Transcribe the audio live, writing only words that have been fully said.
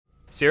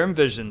Serum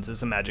Visions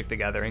is a Magic the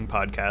Gathering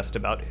podcast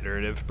about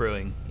iterative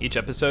brewing. Each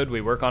episode,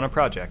 we work on a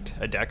project,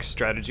 a deck,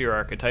 strategy, or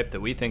archetype that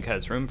we think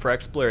has room for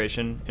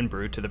exploration and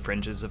brew to the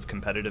fringes of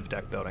competitive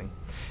deck building.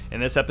 In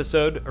this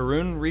episode,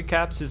 Arun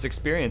recaps his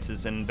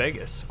experiences in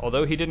Vegas.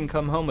 Although he didn't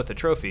come home with a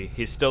trophy,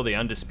 he's still the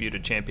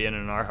undisputed champion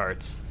in our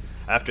hearts.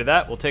 After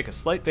that, we'll take a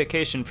slight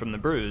vacation from the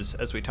brews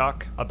as we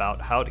talk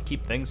about how to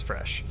keep things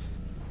fresh.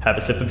 Have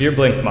a sip of your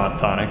Blink Moth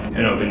Tonic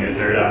and open your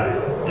third eye.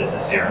 This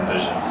is Serum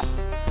Visions.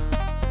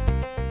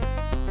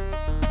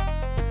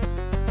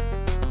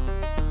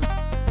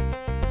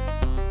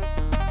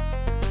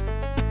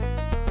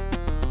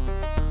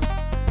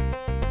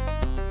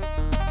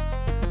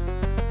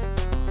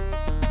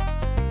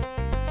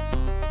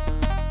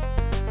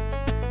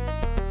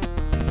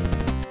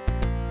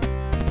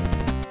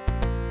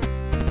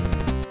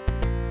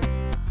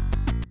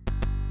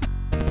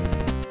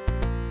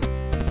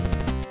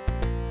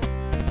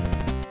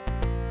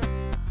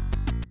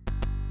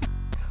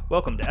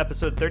 Welcome to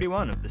episode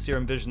 31 of the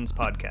Serum Visions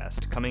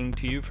podcast, coming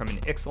to you from an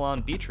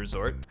Ixalan beach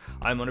resort.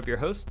 I'm one of your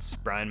hosts,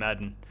 Brian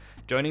Madden.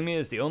 Joining me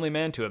is the only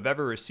man to have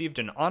ever received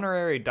an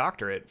honorary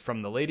doctorate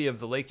from the Lady of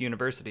the Lake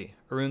University,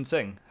 Arun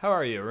Singh. How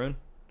are you, Arun?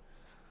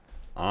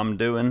 I'm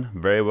doing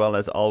very well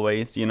as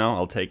always.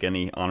 I'll take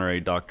any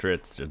honorary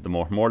doctorates. The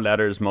more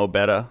letters, mo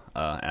better.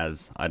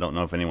 As I don't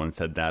know if anyone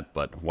said that,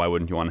 but why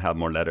wouldn't you want to have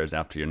more letters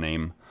after your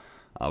name?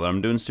 But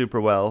I'm doing super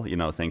well.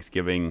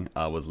 Thanksgiving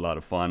was a lot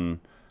of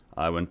fun.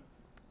 I went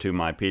to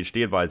my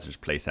PhD advisor's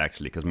place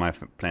actually because my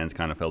plans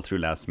kind of fell through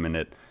last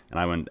minute, and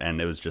I went,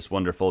 and it was just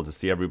wonderful to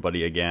see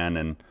everybody again.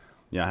 And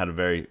I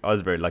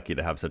was very lucky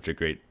to have such a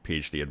great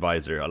PhD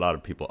advisor. A lot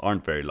of people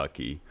aren't very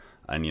lucky,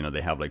 and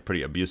they have like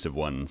pretty abusive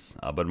ones.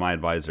 But my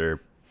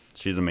advisor,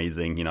 she's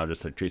amazing.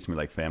 Just like treats me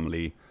like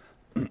family.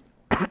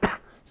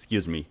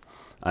 Excuse me.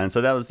 And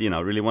so that was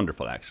really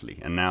wonderful actually.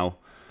 And now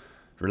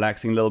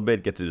relaxing a little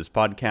bit, get to this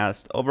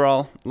podcast.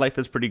 Overall, life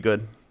is pretty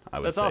good, I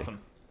would say. That's awesome.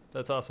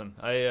 That's awesome.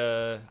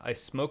 I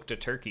smoked a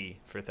turkey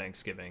for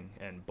Thanksgiving,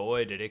 and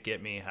boy, did it get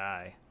me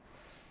high.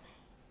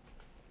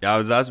 Yeah, I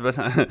was about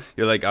to,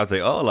 I was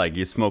like, oh, like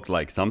you smoked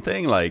like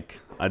something, like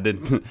I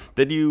did.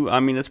 Did you? I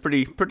mean, it's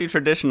pretty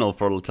traditional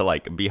to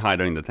like be high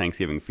during the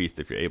Thanksgiving feast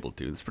if you're able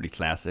to. It's pretty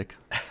classic.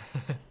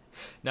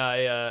 No,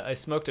 I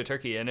smoked a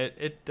turkey, and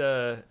it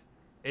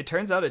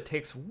turns out it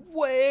takes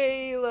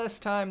way less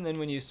time than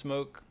when you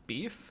smoke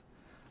beef.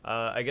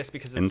 I guess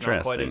because it's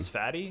not quite as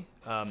fatty.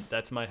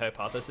 That's my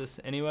hypothesis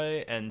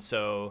anyway. And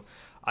so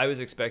I was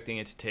expecting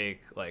it to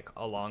take like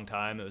a long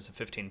time. It was a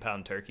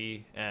 15-pound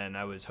turkey, and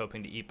I was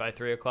hoping to eat by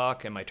 3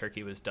 o'clock, and my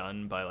turkey was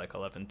done by like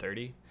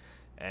 11:30.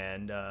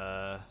 And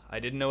I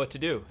didn't know what to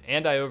do.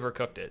 And I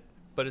overcooked it,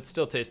 but it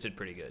still tasted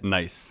pretty good.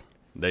 Nice.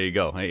 There you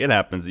go. It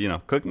happens.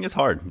 Cooking is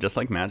hard, just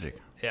like magic.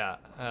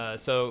 Yeah.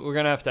 So we're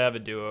going to have a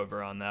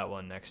do-over on that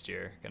one next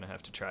year. Going to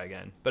have to try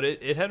again. But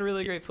it had a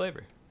really great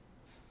flavor.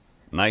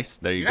 Nice.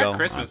 There you You go. got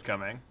Christmas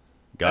coming.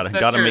 Gotta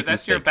make That's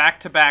mistakes. your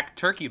back-to-back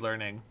turkey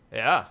learning.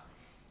 Yeah.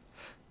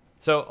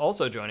 So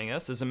also joining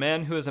us is a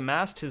man who has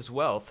amassed his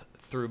wealth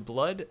through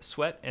blood,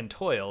 sweat, and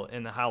toil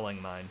in the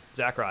Howling Mine.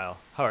 Zach Ryle.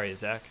 How are you,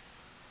 Zach?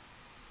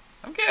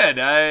 I'm good.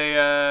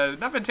 I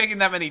not been taking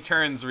that many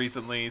turns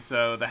recently,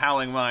 so the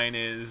Howling Mine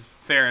is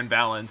fair and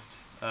balanced,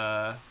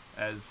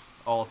 as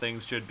all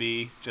things should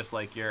be, just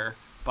like your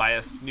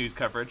biased news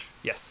coverage.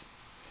 Yes.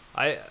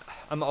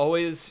 I'm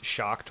always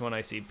shocked when I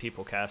see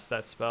people cast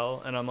that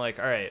spell, and I'm like,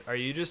 all right, are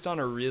you just on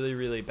a really,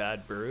 really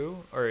bad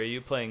brew, or are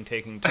you playing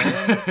Taking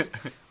Turns,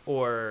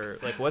 or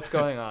like what's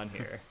going on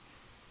here?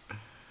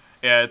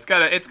 Yeah, it's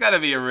gotta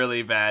be a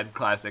really bad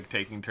classic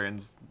Taking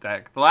Turns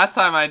deck. The last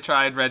time I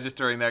tried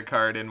registering that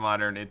card in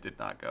Modern, it did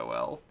not go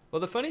well. Well,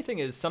 the funny thing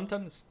is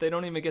sometimes they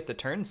don't even get the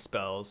turn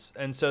spells,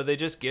 and so they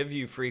just give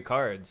you free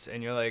cards,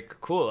 and you're like,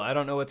 cool, I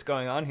don't know what's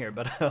going on here,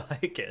 but I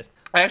like it.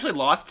 I actually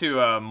lost to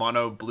a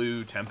mono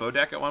blue tempo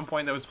deck at one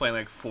point that was playing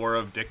like 4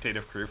 of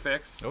Dictative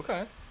Crewfix.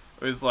 Okay.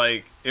 It was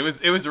like it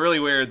was really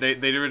weird.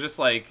 They were just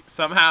like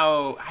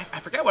somehow I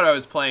forget what I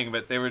was playing,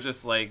 but they were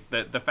just like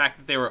the fact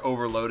that they were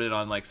overloaded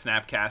on like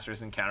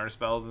snapcasters and counter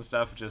spells and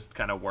stuff just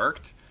kind of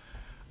worked.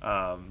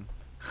 I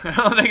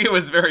don't think it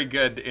was very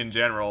good in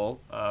general.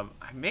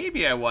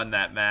 Maybe I won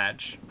that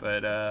match,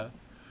 but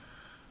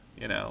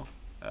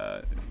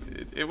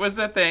it was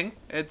a thing.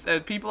 It's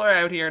people are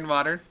out here in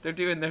Modern. They're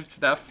doing their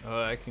stuff.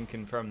 Oh, I can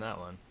confirm that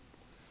one.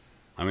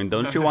 I mean,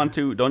 don't you want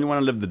to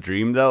live the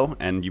dream though?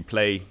 And you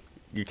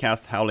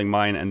cast Howling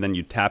Mine, and then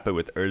you tap it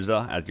with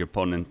Urza at your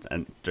opponent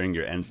and during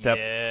your end step.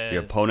 Yes. So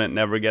your opponent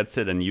never gets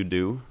it, and you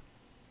do.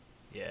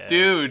 Yeah.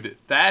 Dude,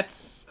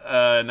 that's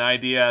an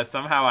idea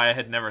somehow I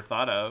had never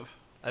thought of.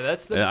 I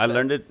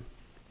learned it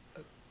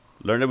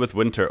with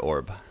Winter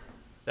Orb.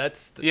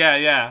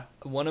 Yeah.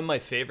 One of my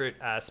favorite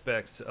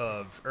aspects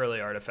of early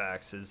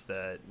artifacts is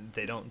that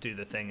they don't do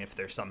the thing if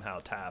they're somehow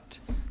tapped.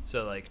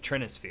 So like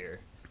Trinisphere,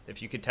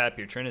 if you could tap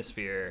your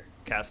Trinisphere,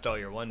 cast all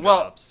your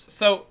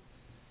 1-drops. Well,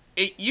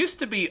 it used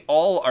to be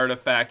all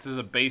artifacts as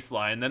a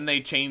baseline. Then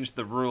they changed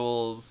the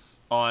rules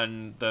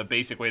on the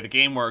basic way the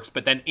game works.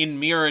 But then in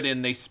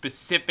Mirrodin, they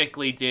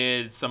specifically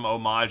did some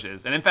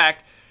homages. And in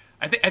fact,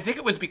 I think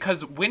it was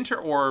because Winter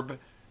Orb,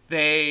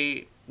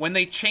 when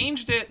they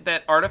changed it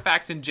that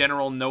artifacts in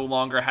general no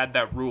longer had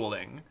that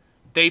ruling,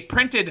 they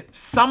printed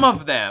some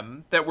of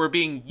them that were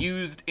being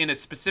used in a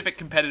specific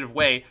competitive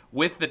way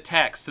with the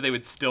text, so they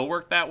would still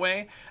work that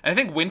way. And I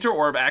think Winter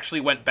Orb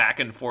actually went back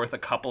and forth a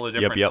couple of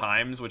different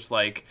times, which,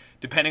 like,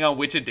 depending on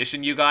which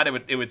edition you got,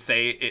 it would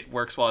say it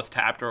works while it's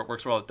tapped or it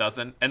works while it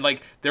doesn't. And,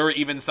 like, there were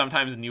even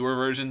sometimes newer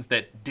versions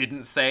that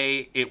didn't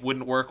say it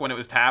wouldn't work when it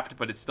was tapped,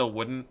 but it still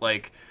wouldn't.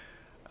 Like,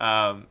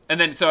 and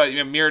then so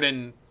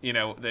Mirrodin,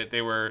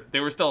 they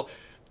were still.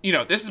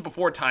 This is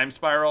before Time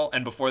Spiral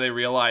and before they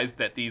realized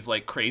that these,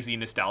 like, crazy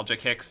nostalgia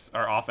kicks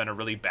are often a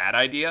really bad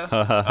idea.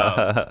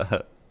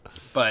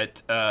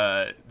 But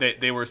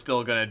they were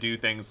still going to do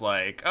things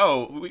like,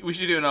 we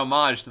should do an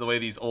homage to the way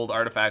these old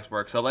artifacts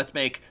work. So let's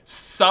make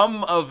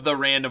some of the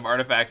random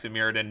artifacts in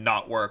Mirrodin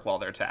not work while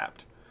they're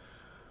tapped.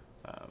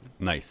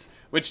 Nice.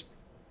 Which,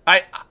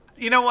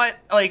 you know what?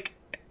 Like,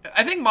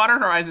 I think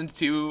Modern Horizons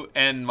 2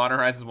 and Modern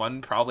Horizons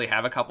 1 probably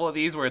have a couple of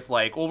these where it's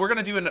like, well, we're going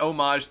to do an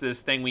homage to this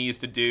thing we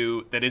used to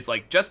do that is,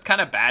 like, just kind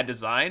of bad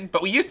design,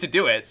 but we used to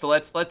do it, so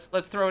let's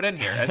throw it in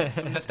here as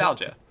some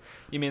nostalgia.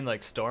 You mean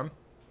like Storm?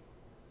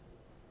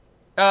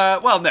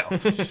 Well, no.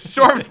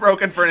 Storm's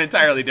broken for an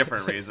entirely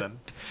different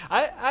reason.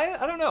 I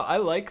don't know. I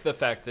like the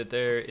fact that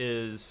there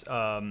is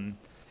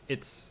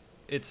it's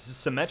a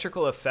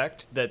symmetrical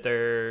effect that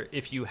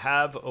if you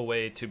have a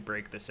way to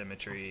break the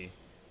symmetry,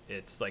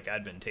 it's, like,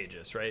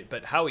 advantageous, right?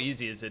 But how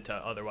easy is it to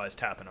otherwise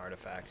tap an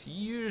artifact?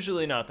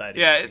 Usually not that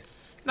easy. Yeah,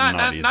 it's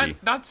not easy.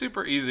 Not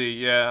super easy.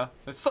 Yeah,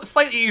 it's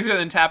slightly easier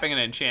than tapping an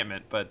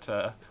enchantment, but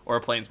or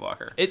a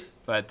planeswalker. It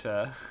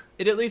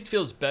at least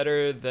feels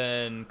better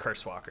than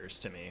Curse Walkers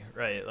to me,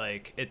 right?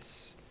 Like,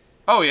 it's.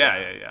 Oh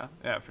yeah,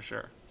 for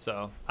sure.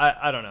 So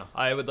I don't know.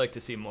 I would like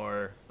to see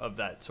more of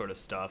that sort of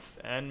stuff,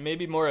 and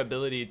maybe more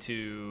ability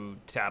to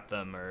tap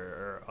them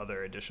or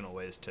other additional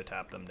ways to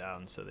tap them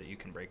down so that you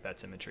can break that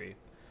symmetry.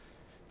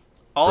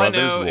 All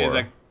Brothers I know War. is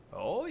that.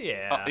 Oh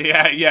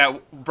yeah. Yeah.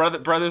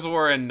 Brothers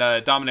War and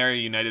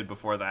Dominaria United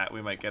before that.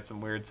 We might get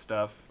some weird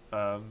stuff.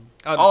 All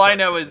I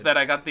know is that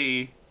I got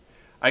the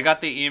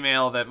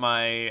email that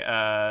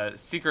my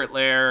Secret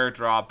Lair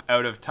drop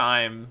Out of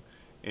Time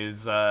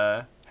has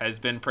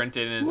been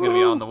printed and is going to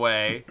be on the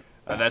way.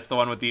 That's the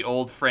one with the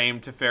old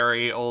frame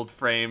Teferi, old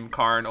frame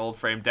Karn, old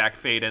frame Dak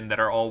Faden that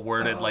are all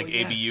worded like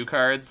yes. ABU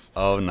cards.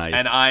 Oh, nice.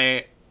 And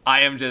I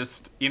am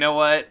just, you know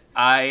what?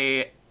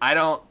 I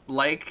don't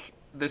like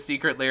the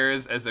Secret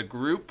Lairs as a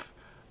group.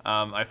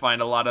 I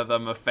find a lot of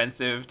them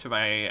offensive to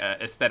my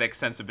aesthetic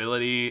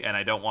sensibility, and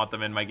I don't want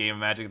them in my game of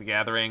Magic the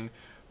Gathering.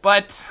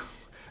 But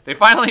they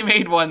finally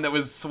made one that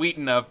was sweet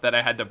enough that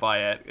I had to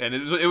buy it, and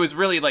it was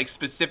really, like,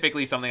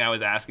 specifically something I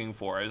was asking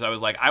for. I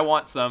was like, I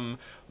want some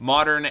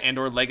modern and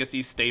or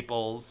legacy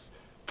staples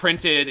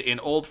printed in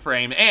old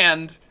frame,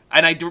 and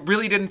I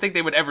really didn't think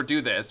they would ever do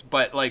this,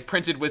 but, like,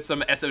 printed with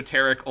some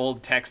esoteric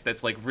old text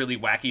that's, like, really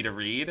wacky to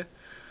read.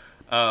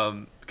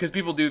 Because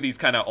people do these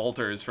kind of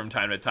alters from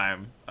time to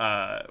time,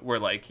 where,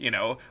 like,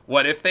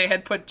 what if they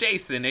had put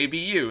Jace in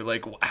ABU?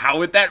 Like, how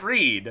would that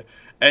read?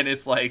 And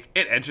it's like,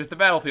 it enters the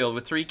battlefield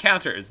with 3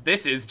 counters.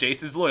 This is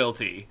Jace's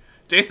loyalty.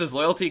 Jace's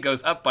loyalty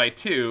goes up by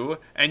 2,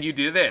 and you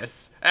do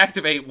this.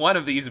 Activate one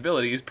of these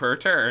abilities per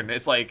turn.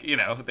 It's like,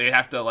 they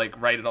have to,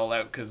 like, write it all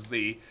out because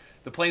the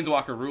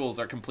Planeswalker rules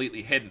are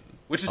completely hidden.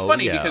 Which is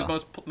funny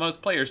because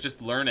most players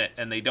just learn it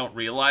and they don't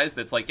realize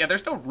that's like,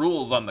 there's no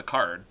rules on the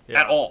card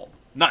at all.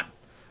 None.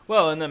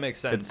 Well, and that makes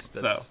sense.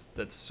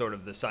 That's sort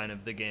of the sign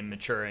of the game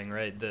maturing,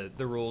 right?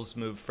 The rules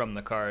move from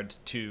the card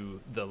to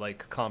the,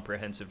 like,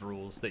 comprehensive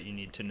rules that you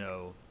need to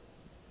know.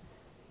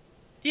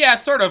 Yeah,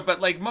 sort of,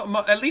 but, like,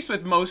 at least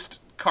with most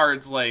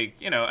cards,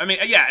 like,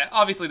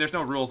 obviously there's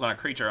no rules on a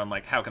creature on,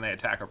 like, how can they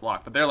attack or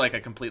block, but they're, like,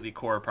 a completely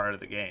core part of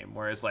the game,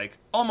 whereas, like,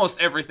 almost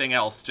everything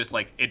else just,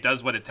 like, it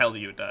does what it tells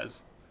you it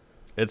does.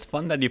 It's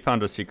fun that you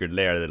found a secret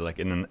lair that, like,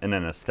 in an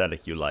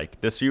aesthetic you like.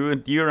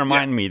 You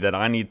remind me that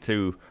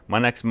my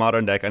next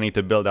modern deck, I need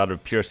to build out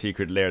of pure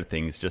secret lair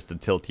things just to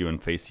tilt you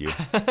and face you.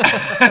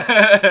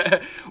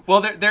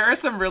 Well, there are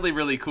some really,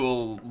 really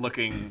cool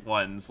looking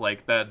ones,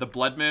 like the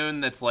Blood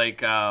Moon that's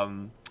like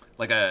an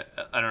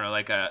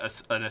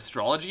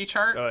astrology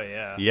chart. Oh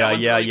yeah.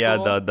 Yeah.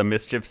 Cool. The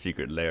Mischief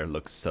secret lair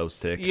looks so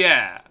sick.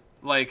 Yeah.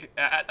 Like,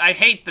 I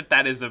hate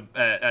that is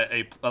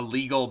a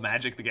legal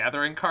Magic the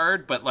Gathering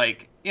card, but,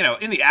 like,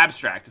 in the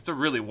abstract, it's a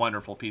really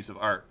wonderful piece of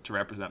art to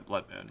represent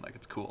Blood Moon. Like,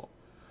 it's cool.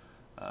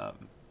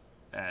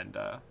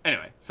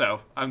 Anyway, so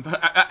I'm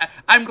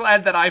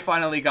glad that I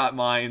finally got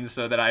mine,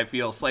 so that I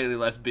feel slightly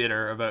less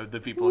bitter about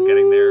the people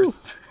getting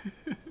theirs.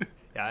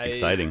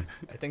 Exciting.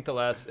 I think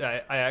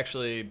I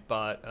actually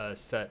bought a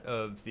set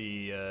of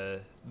the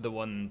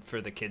one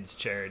for the kids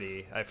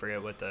charity. I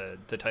forget what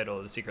the title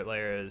of the secret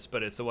layer is,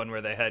 but it's the one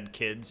where they had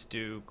kids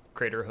do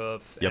Crater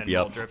Hoof and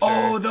Mole Drifter.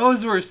 Oh,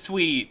 those were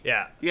sweet.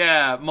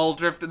 Yeah, Mole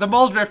Drifter. The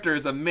Mole Drifter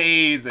is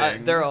amazing.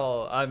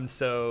 I'm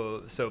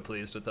so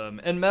pleased with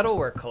them. And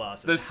Metalwork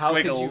Colossus. How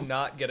could you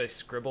not get a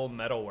Scribble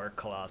Metalwork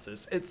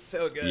Colossus? It's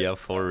so good. Yeah,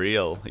 for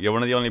real. You're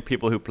one of the only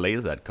people who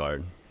plays that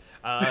card.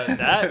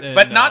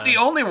 But not the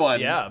only one.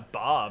 Yeah,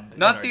 Bob.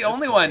 Not the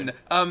only one.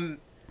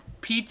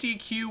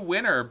 PTQ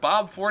winner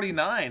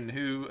Bob49,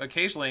 who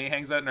occasionally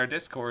hangs out in our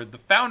Discord, the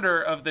founder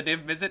of the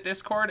Div Visit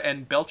Discord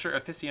and Belcher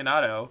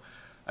aficionado.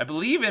 I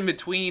believe in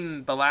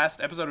between the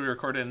last episode we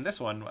recorded and this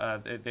one,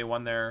 they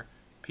won their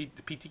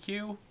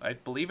PTQ, I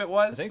believe it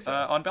was, I think so.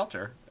 on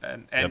Belcher.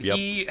 And Yep.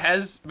 he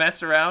has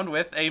messed around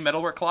with a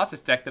Metalwork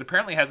Colossus deck that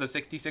apparently has a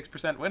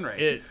 66% win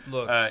rate. It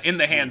looks in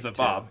the hands of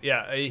too. Bob.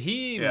 Yeah,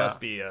 he must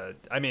be.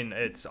 I mean,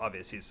 it's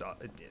obvious he's.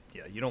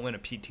 Yeah, you don't win a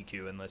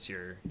PTQ unless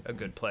you're a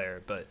good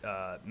player. But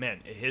man,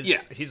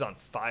 he's on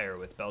fire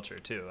with Belcher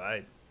too.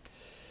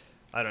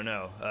 I don't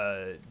know.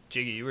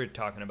 Jiggy, you were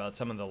talking about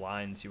some of the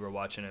lines you were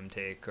watching him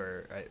take,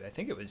 or I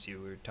think it was you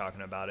were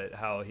talking about it,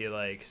 how he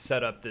like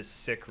set up this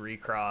sick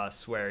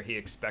recross where he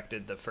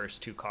expected the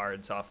first two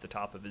cards off the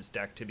top of his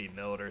deck to be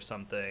milled or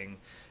something,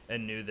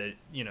 and knew that,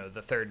 you know,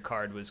 the third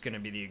card was going to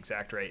be the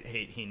exact right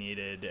hate he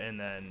needed, and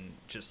then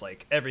just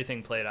like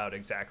everything played out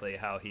exactly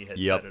how he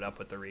had set it up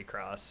with the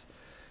recross.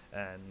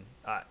 And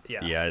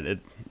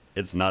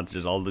it's not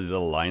just all these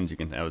little lines you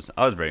can. I was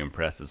very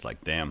impressed. It's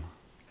like, damn.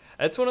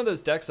 It's one of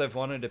those decks I've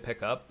wanted to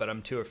pick up, but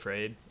I'm too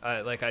afraid.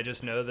 I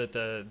just know that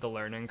the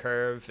learning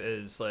curve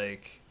is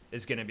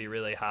going to be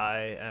really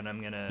high, and I'm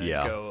going to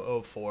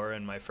go 0-4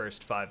 in my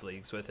first 5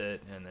 leagues with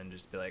it, and then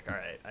just be like, all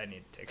right, I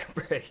need to take a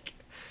break.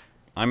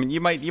 I mean, you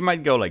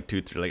might go like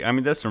 2-3. Like, I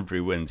mean, there's some free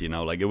wins, you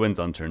know, like it wins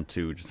on turn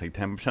 2, just like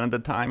 10% of the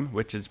time,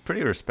 which is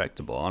pretty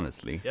respectable,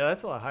 honestly. Yeah,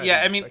 that's a lot higher.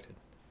 Yeah, than I mean, expected.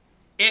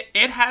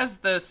 It has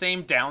the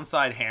same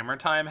downside Hammer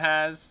Time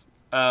has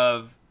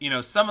of, you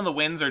know, some of the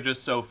wins are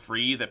just so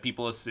free that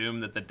people assume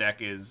that the deck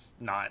is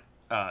not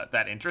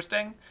that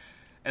interesting.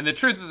 And the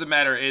truth of the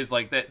matter is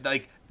like that,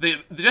 like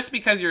just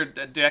because your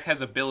deck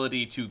has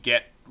ability to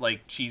get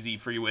like cheesy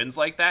free wins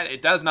like that,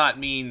 it does not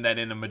mean that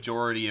in a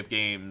majority of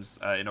games,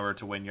 in order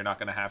to win, you're not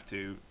going to have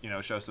to, you know,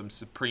 show some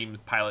supreme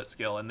pilot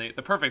skill. And the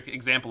perfect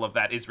example of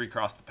that is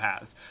Recross the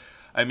Paths.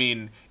 I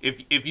mean,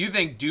 if you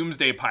think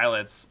Doomsday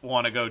Pilots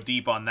want to go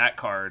deep on that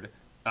card,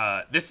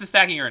 this is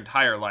stacking your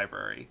entire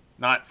library,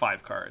 not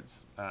 5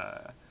 cards.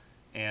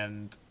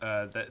 And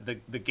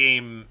the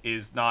game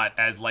is not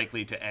as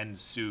likely to end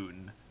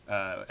soon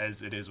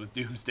as it is with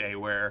Doomsday,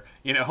 where,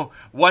 you know,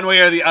 one way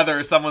or the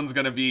other, this game's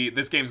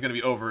going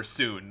to be over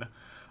soon.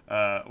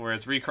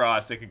 Whereas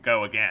Recross, it could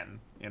go again,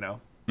 you know?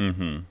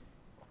 Mm-hmm.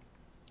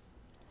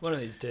 One of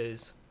these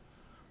days.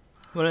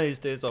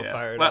 I'll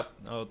fire it up.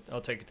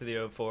 I'll take it to the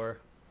 0-4.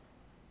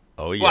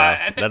 Oh,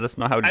 yeah. Let us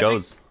know how it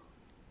goes.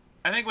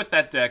 I think with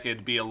that deck,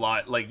 it'd be a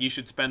lot, like, you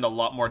should spend a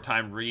lot more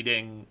time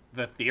reading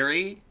the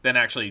theory than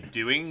actually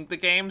doing the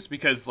games,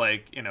 because,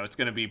 like, you know, it's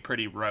going to be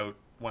pretty rote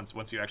once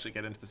you actually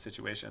get into the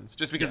situations,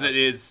 just because it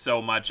is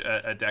so much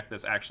a deck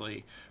that's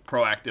actually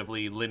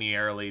proactively,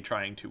 linearly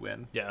trying to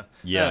win. Yeah,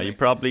 you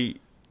probably...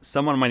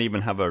 Someone might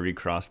even have a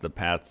Recross the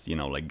Paths, you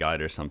know, like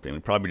guide or something.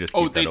 Probably just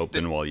keep that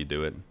open while you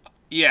do it.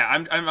 Yeah,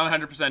 I'm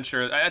 100%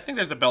 sure. I think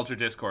there's a Belcher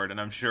Discord, and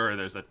I'm sure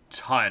there's a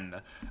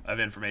ton of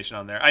information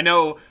on there. I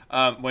know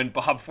when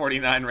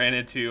Bob49 ran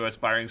into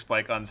Aspiring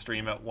Spike on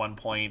stream at one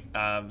point,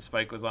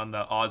 Spike was on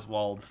the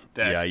Oswald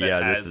deck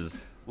this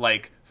is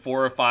like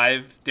 4 or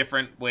 5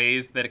 different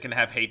ways that it can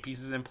have hate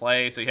pieces in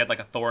play. So he had like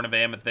a Thorn of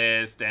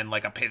Amethyst and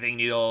like a Pithing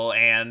Needle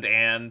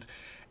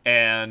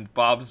and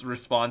Bob's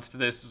response to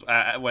this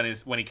when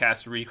he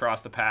cast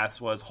Recross the Paths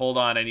was, "Hold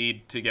on, I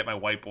need to get my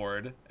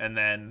whiteboard." And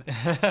then,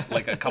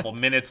 like a couple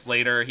minutes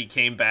later, he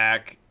came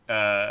back,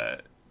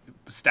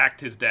 stacked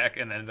his deck,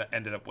 and then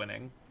ended up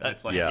winning.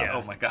 It's like,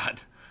 oh my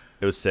god,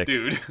 it was sick,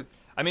 dude.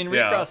 I mean,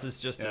 Recross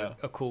is just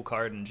a cool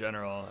card in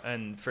general,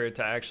 and for it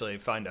to actually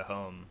find a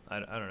home, I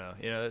don't know.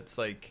 You know, it's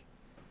like.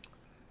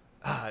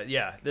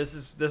 This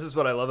is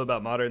what I love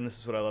about Modern. This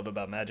is what I love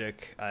about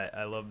Magic.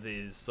 I love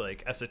these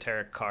like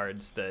esoteric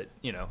cards that,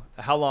 you know,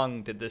 how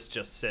long did this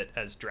just sit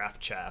as draft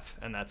chaff,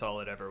 and that's all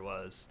it ever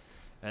was,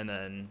 and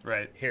then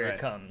here it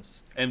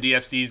comes.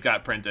 MDFC's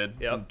got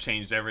printed and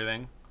changed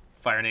everything.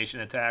 Fire Nation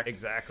attack.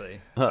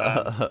 Exactly.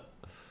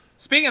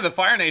 Speaking of the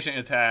Fire Nation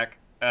attack,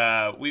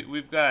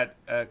 we've got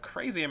a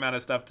crazy amount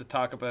of stuff to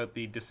talk about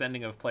the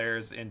descending of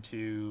players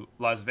into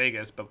Las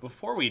Vegas, but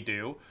before we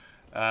do.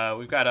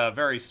 We've got a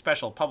very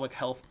special public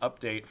health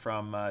update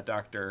from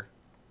Dr.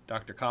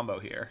 Combo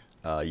here.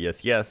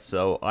 Yes.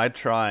 So I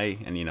try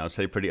and, you know,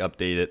 stay pretty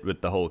updated with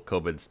the whole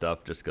COVID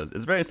stuff just because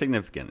it's very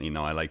significant. You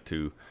know, I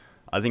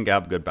think I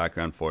have a good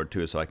background for it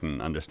too, so I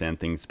can understand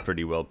things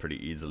pretty well,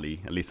 pretty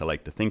easily. At least I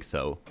like to think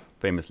so.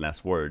 Famous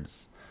last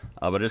words.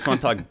 But I just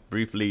want to talk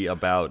briefly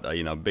about,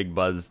 you know, Big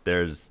Buzz.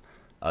 There's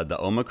the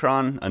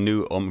Omicron, a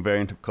new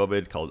variant of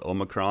COVID called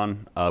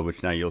Omicron,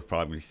 which now you'll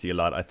probably see a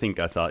lot. I think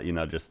I saw,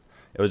 just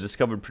it was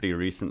discovered pretty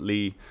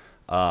recently.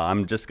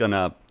 I'm just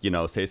gonna,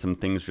 say some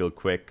things real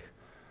quick.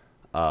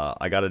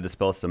 I gotta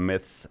dispel some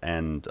myths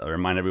and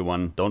remind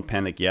everyone: don't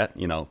panic yet.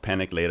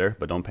 Panic later,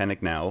 but don't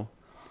panic now.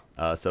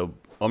 So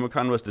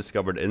Omicron was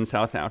discovered in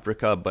South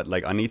Africa, but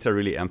I need to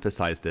really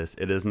emphasize this: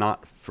 it is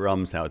not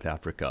from South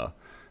Africa.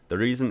 The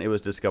reason it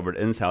was discovered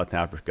in South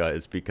Africa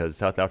is because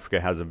South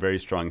Africa has a very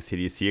strong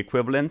CDC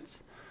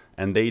equivalent,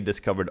 and they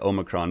discovered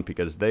Omicron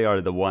because they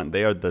are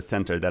the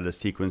center that is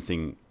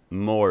sequencing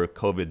more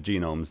COVID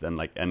genomes than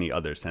any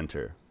other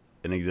center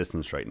in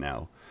existence right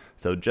now.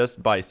 So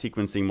just by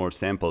sequencing more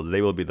samples,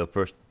 they will be the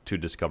first to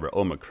discover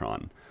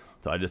Omicron.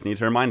 So I just need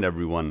to remind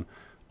everyone,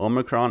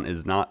 Omicron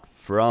is not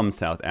from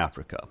South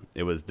Africa.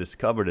 It was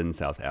discovered in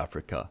South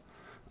Africa.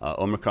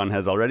 Omicron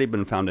has already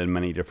been found in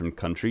many different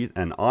countries,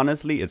 and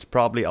honestly, it's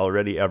probably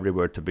already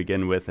everywhere to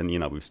begin with, and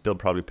we've still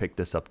probably picked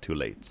this up too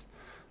late.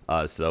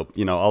 So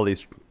all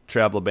these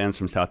travel bans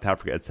from South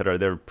Africa, etc.,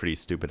 they're pretty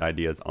stupid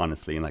ideas,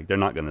 honestly, and they're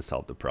not going to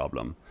solve the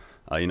problem.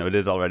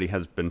 It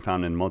has been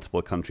found in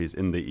multiple countries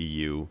in the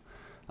EU.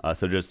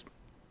 So just,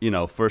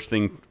 first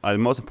thing, the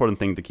most important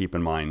thing to keep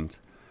in mind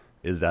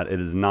is that it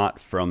is not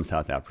from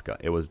South Africa.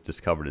 It was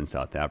discovered in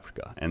South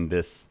Africa, and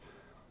this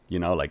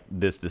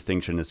this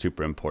distinction is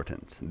super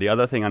important. The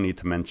other thing I need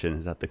to mention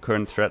is that the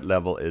current threat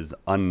level is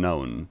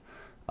unknown.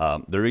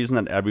 The reason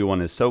that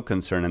everyone is so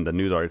concerned, and the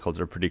news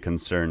articles are pretty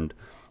concerned,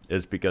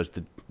 is because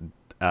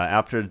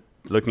after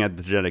looking at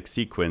the genetic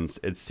sequence,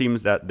 it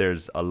seems that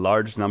there's a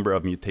large number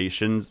of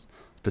mutations,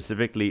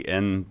 specifically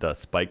in the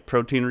spike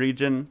protein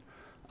region,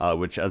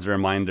 which, as a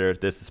reminder,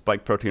 this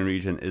spike protein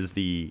region is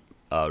the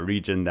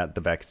region that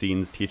the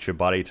vaccines teach your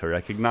body to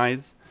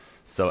recognize.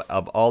 So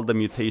of all the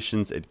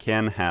mutations it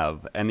can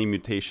have, any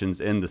mutations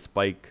in the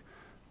spike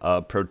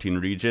protein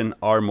region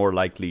are more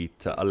likely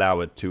to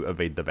allow it to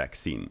evade the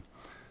vaccine.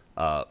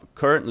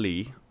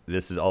 Currently,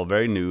 this is all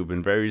very new,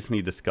 been very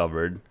recently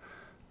discovered.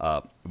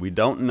 We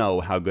don't know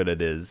how good it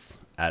is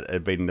at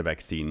evading the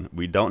vaccine.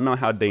 We don't know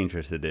how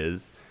dangerous it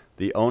is.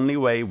 The only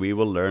way we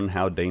will learn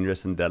how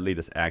dangerous and deadly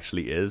this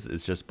actually is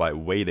just by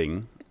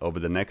waiting over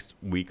the next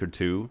week or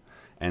two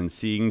and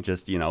seeing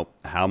just,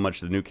 how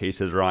much the new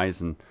cases rise,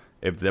 and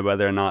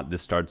whether or not we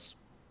start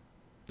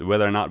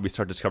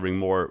discovering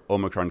more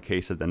Omicron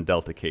cases than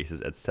Delta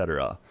cases,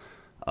 etc.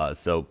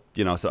 So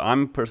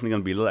I'm personally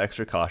going to be a little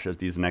extra cautious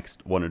these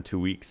next 1 or 2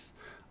 weeks.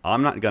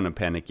 I'm not going to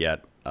panic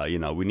yet.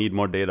 We need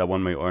more data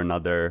one way or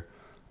another.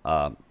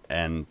 No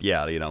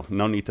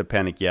need to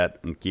panic yet.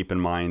 And keep in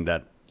mind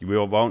that we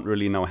won't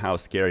really know how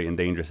scary and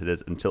dangerous it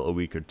is until a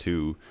week or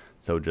two.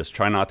 So just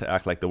try not to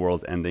act like the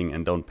world's ending,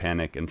 and don't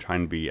panic, and try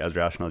and be as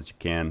rational as you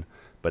can.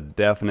 But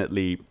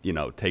definitely,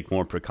 take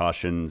more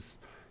precautions,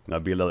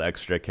 be a little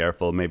extra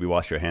careful, maybe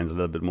wash your hands a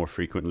little bit more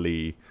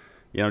frequently,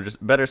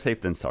 just better safe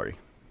than sorry.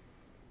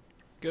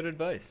 Good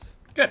advice.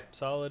 Good.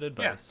 Solid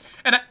advice.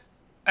 Yeah.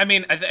 And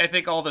I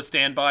think all the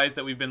standbys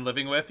that we've been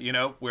living with,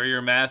 wear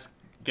your mask,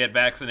 get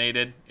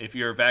vaccinated. If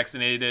you're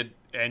vaccinated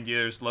and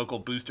there's local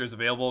boosters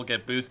available,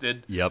 get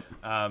boosted. Yep.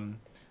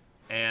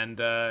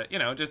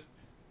 Just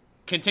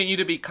continue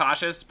to be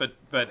cautious, but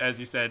as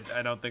you said,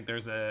 I don't think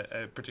there's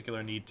a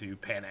particular need to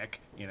panic,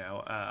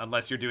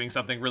 unless you're doing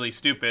something really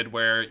stupid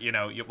where,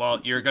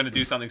 you're going to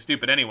do something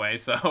stupid anyway,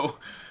 so.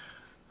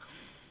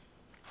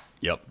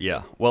 Yep,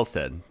 yeah, well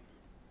said.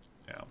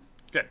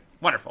 Good,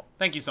 wonderful.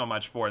 Thank you so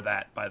much for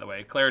that, by the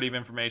way. Clarity of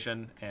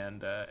information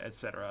and et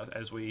cetera,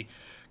 as we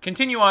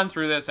continue on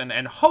through this,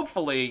 and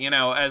hopefully,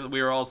 as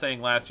we were all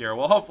saying last year,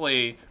 well,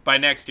 hopefully by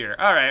next year.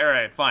 All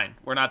right, fine.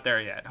 We're not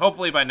there yet.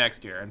 Hopefully by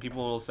next year. And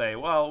people will say,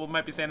 well, we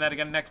might be saying that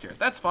again next year.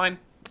 That's fine.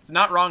 It's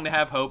not wrong to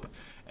have hope.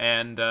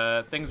 And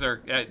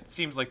it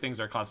seems like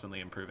things are constantly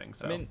improving.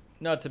 So,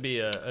 not to be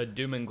a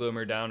doom and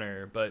gloomer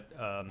downer, but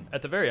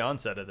at the very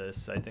onset of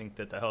this, I think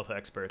that the health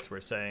experts were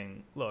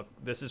saying, look,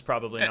 this is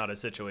probably not a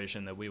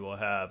situation that we will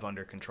have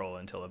under control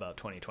until about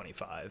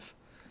 2025.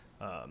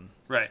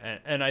 Right.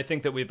 And I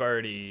think that we've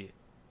already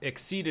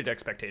exceeded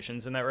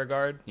expectations in that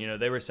regard.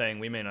 They were saying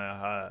we may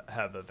not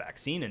have a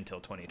vaccine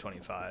until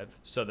 2025.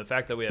 So the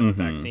fact that we have a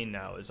vaccine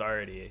now is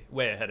already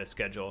way ahead of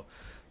schedule.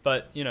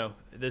 But,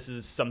 this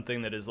is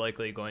something that is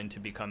likely going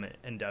to become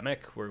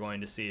endemic. We're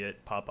going to see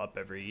it pop up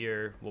every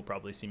year. We'll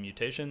probably see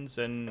mutations.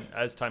 And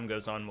as time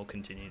goes on, we'll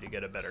continue to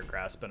get a better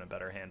grasp and a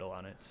better handle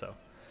on it. So.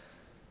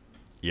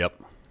 Yep.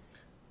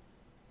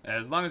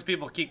 As long as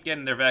people keep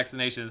getting their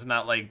vaccinations,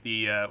 not like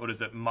the,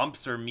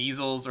 mumps or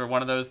measles or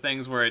one of those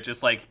things where it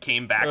just,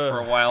 came back for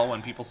a while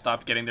when people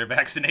stopped getting their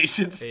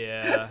vaccinations.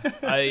 Yeah.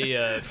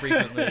 I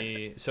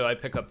frequently... So I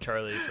pick up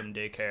Charlie from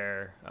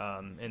daycare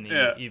in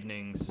the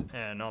evenings,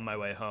 and on my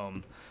way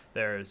home,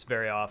 there's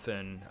very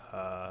often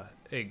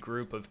a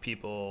group of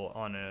people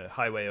on a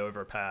highway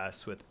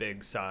overpass with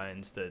big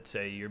signs that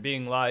say, "You're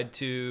being lied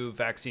to,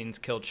 vaccines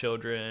kill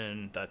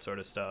children," that sort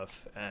of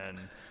stuff. And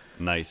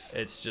nice.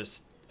 It's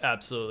just...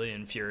 absolutely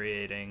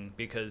infuriating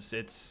because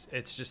it's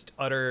just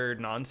utter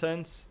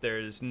nonsense.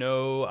 There's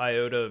no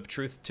iota of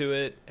truth to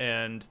it,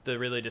 and the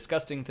really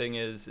disgusting thing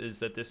is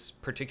that this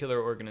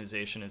particular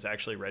organization is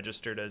actually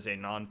registered as a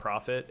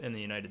nonprofit in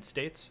the United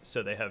States,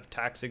 so they have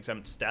tax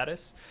exempt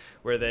status,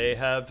 where they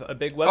have a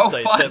big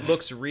website that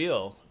looks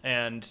real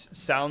and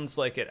sounds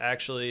like it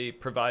actually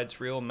provides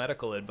real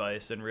medical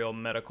advice and real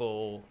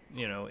medical,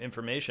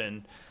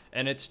 information.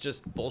 And it's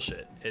just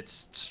bullshit.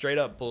 It's straight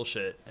up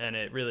bullshit. And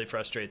it really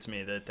frustrates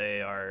me that they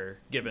are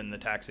given the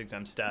tax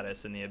exempt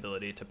status and the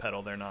ability to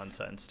peddle their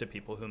nonsense to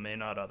people who may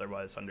not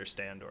otherwise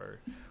understand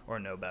or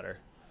know better.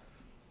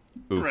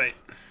 Oof. Right.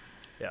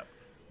 Yeah.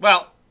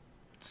 Well,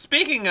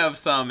 speaking of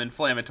some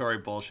inflammatory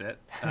bullshit.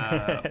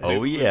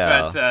 Oh,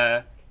 yeah.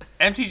 But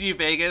MTG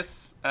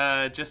Vegas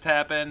just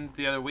happened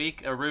the other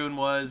week. Arun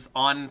was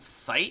on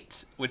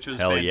site, which was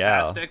Hell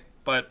fantastic. Yeah.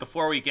 But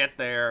before we get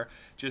there,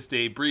 just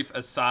a brief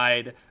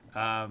aside.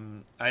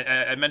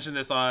 I mentioned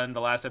this on the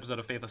last episode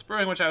of Faithless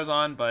Brewing, which I was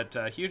on, but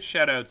huge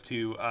shout-outs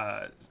to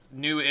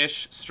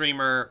new-ish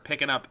streamer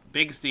picking up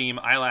big steam,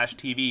 Eyelash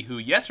TV, who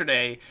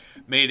yesterday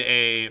made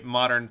a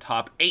modern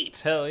top 8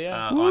 Hell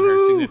yeah. on her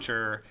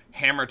signature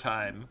Hammer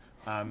Time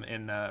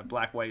in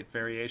black-white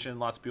variation.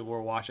 Lots of people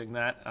were watching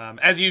that.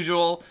 As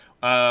usual,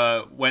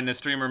 when a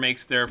streamer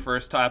makes their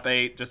first top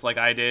 8, just like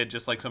I did,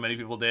 just like so many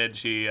people did,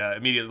 she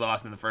immediately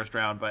lost in the first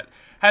round, but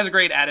has a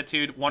great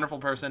attitude, wonderful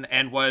person,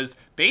 and was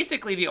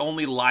basically the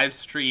only live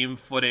stream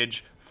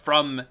footage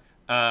from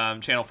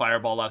Channel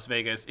Fireball Las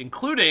Vegas,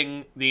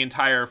 including the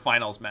entire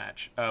finals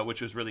match,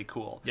 which was really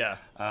cool. Yeah.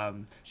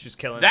 She's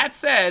killing it. That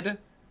said,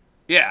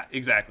 yeah,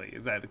 exactly.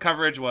 The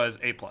coverage was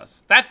A+.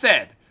 That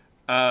said,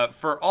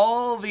 for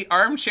all the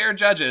armchair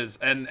judges,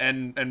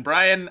 and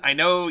Brian, I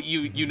know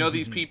you know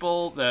these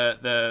people,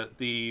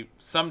 the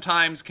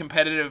sometimes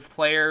competitive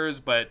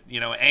players, but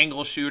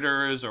angle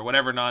shooters or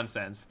whatever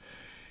nonsense.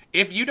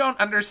 If you don't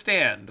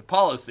understand the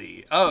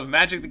policy of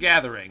Magic the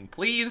Gathering,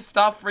 please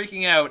stop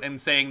freaking out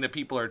and saying that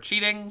people are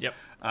cheating.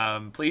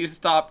 Yep. Please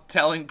stop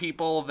telling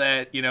people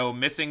that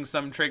missing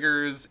some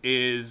triggers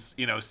is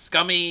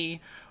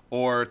scummy.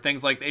 Or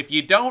things like that. If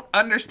you don't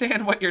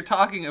understand what you're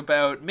talking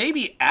about,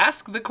 maybe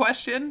ask the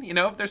question,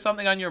 if there's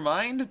something on your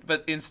mind,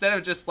 but instead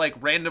of just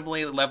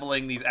randomly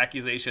leveling these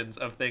accusations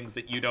of things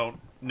that you don't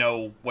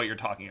know what you're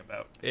talking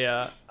about.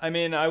 Yeah, I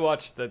mean, I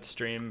watched that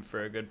stream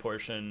for a good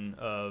portion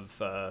of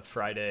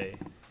Friday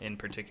in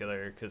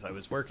particular because I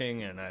was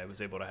working and I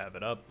was able to have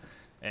it up.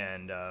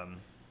 And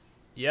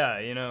yeah,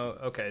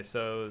 okay,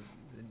 so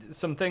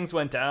some things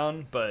went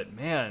down, but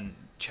man,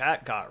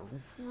 chat got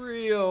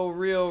real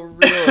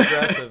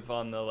aggressive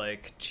on the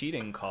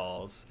cheating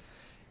calls.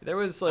 There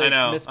was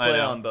misplay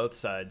on both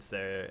sides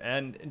there,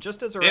 and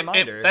just as a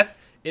reminder,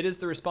 it is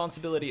the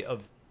responsibility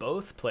of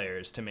both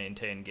players to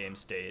maintain game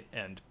state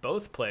and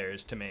both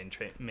players to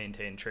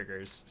maintain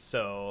triggers.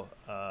 So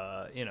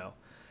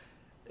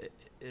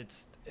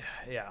it's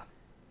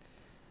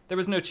there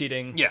was no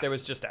cheating. Yeah. There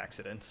was just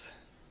accidents.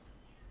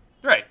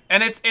 Right.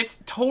 And it's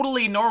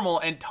totally normal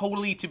and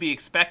totally to be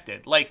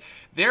expected.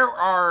 There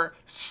are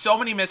so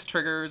many missed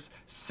triggers,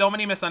 so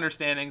many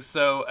misunderstandings.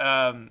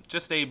 So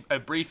just a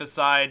brief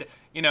aside,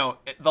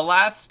 the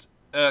last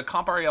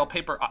Comp REL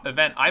paper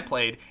event I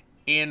played,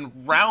 in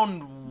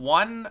round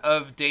 1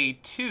 of day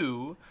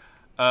 2,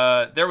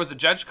 there was a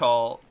judge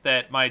call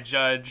that my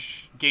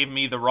judge gave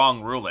me the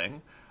wrong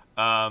ruling.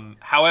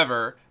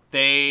 However,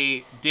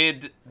 they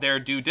did their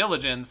due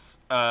diligence.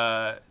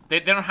 They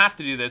don't have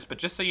to do this, but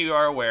just so you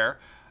are aware,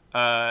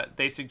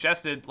 they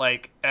suggested,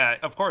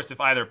 of course, if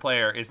either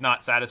player is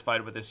not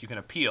satisfied with this, you can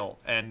appeal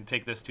and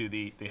take this to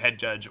the head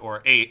judge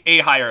or a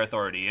higher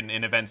authority.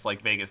 In events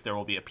like Vegas, there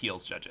will be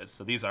appeals judges.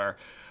 So these are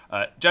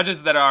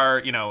judges that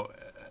are,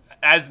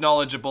 as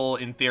knowledgeable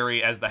in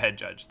theory as the head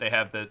judge. They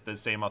have the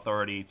same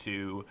authority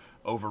to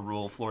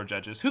overrule floor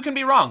judges who can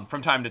be wrong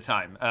from time to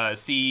time.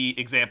 See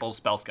examples,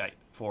 Spellskite,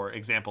 for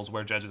examples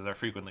where judges are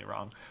frequently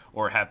wrong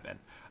or have been.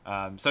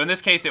 So in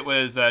this case, it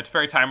was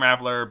Teferi Time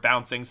Raveler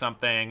bouncing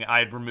something. I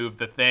had removed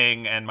the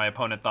thing, and my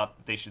opponent thought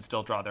that they should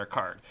still draw their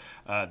card.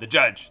 The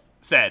judge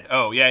said,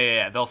 oh,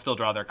 yeah, they'll still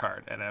draw their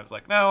card. And I was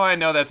like, no, I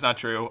know that's not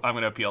true. I'm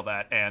going to appeal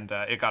that. And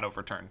it got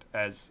overturned,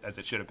 as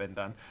it should have been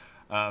done.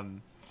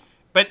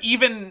 But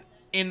even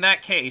in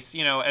that case,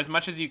 as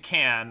much as you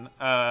can,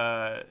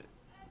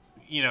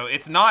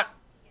 it's not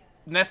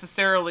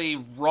necessarily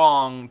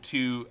wrong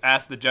to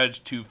ask the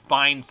judge to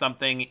find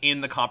something in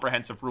the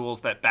comprehensive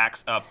rules that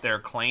backs up their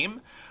claim.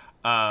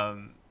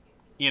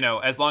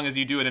 As long as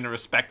you do it in a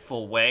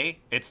respectful way,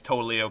 it's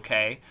totally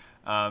okay.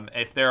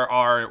 If there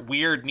are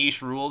weird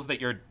niche rules that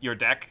your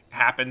deck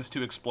happens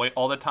to exploit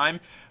all the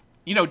time,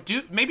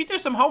 do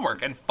some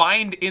homework and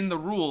find in the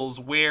rules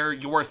where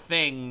your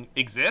thing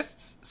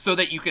exists so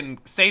that you can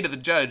say to the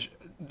judge,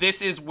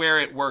 this is where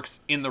it works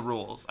in the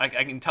rules. I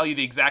can tell you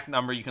the exact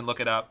number. You can look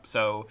it up.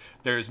 So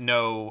there's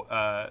no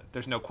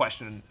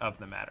question of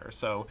the matter.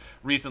 So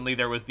recently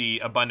there was the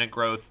abundant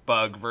growth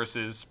bug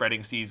versus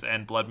spreading seas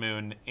and blood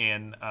moon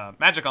in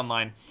Magic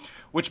Online,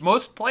 which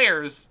most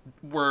players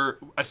were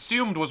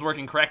assumed was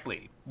working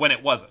correctly when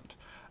it wasn't.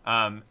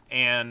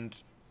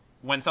 And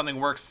when something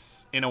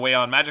works in a way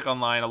on Magic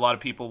Online, a lot of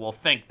people will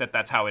think that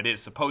that's how it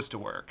is supposed to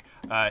work,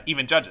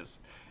 even judges.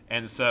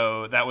 And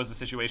so that was a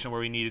situation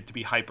where we needed to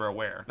be hyper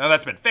aware. Now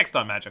that's been fixed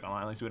on Magic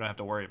Online, at least we don't have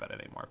to worry about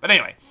it anymore. But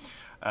anyway,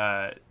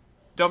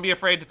 don't be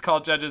afraid to call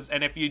judges.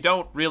 And if you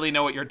don't really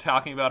know what you're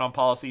talking about on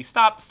policy,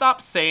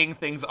 stop saying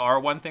things are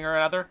one thing or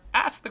another.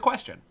 Ask the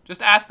question.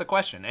 Just ask the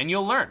question, and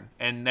you'll learn.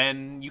 And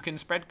then you can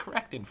spread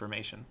correct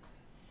information.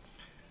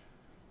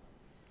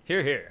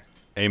 Hear, hear.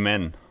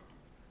 Amen.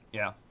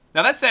 Yeah.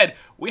 Now that said,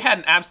 we had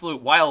an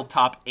absolute wild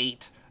top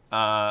 8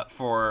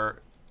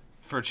 for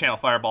Channel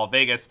Fireball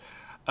Vegas.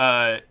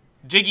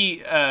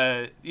 Jiggy,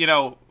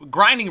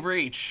 Grinding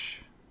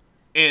Breach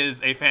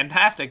is a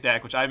fantastic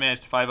deck, which I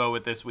managed to 5-0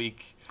 with this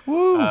week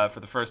for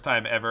the first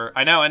time ever.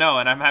 I know, and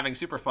I'm having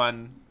super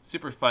fun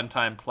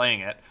time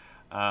playing it.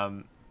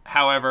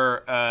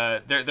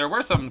 However, there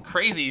were some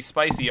crazy,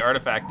 spicy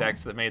artifact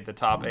decks that made the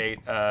top 8,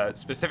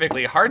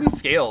 specifically Hardened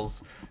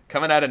Scales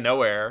coming out of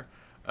nowhere.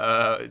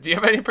 Do you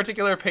have any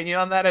particular opinion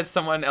on that as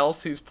someone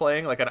else who's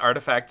playing like an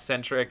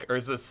artifact-centric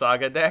Urza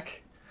Saga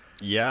deck?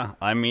 Yeah,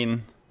 I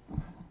mean,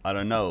 I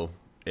don't know.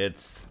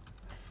 It's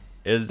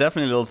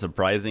definitely a little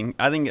surprising.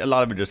 I think a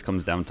lot of it just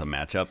comes down to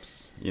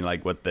matchups.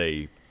 Like what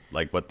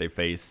they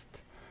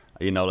faced.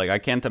 I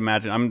can't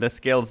imagine. I mean, the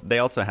Scales, they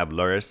also have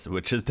Luris,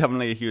 which is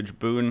definitely a huge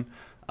boon.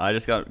 I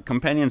just got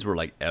companions were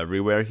like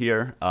everywhere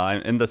here.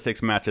 In the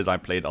 6 matches I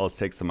played, all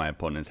 6 of my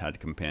opponents had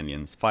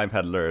companions. 5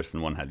 had Luris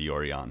and 1 had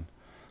Yorion.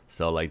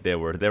 So like there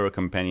were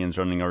companions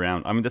running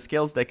around. I mean, the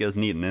Scales deck is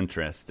neat and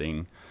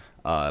interesting.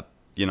 I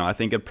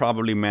think it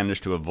probably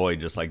managed to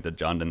avoid just like the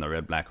Jund and the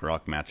Red Black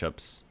Rock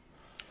matchups.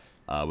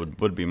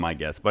 Would be my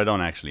guess, but I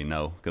don't actually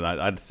know because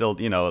I'd still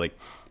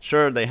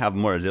sure they have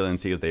more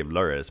resiliency because they have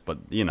Luris, but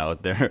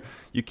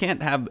you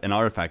can't have an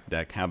artifact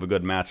deck have a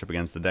good matchup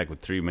against the deck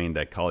with 3 main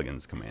deck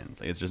Colligan's commands.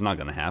 Like, it's just not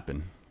going to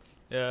happen.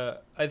 Yeah,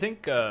 I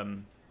think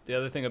the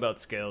other thing about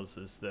Scales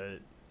is that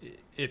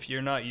if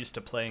you're not used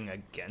to playing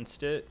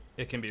against it,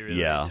 it can be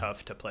really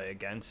tough to play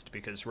against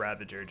because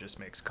Ravager just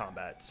makes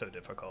combat so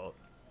difficult.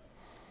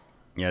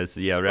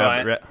 Ravager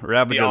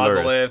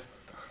Luris.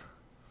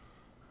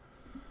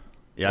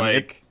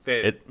 Yeah,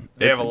 they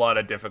have a lot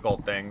of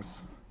difficult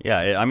things.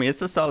 Yeah,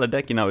 it's a solid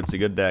deck. It's a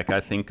good deck. I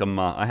think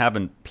I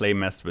haven't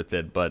messed with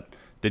it, but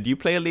did you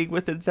play a league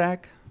with it,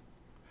 Zach?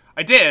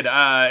 I did.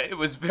 It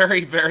was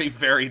very, very,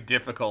 very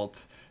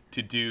difficult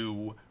to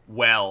do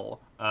well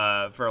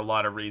for a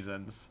lot of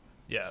reasons.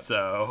 Yeah.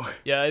 So.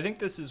 Yeah, I think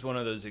this is one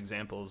of those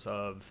examples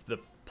of the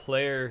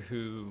player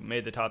who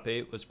made the top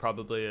 8 was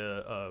probably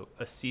a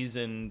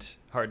seasoned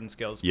Hardened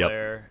Scales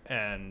player,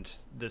 and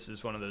this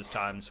is one of those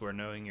times where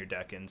knowing your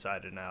deck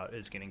inside and out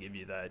is going to give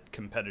you that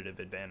competitive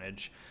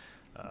advantage.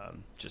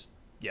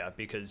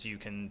 Because you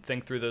can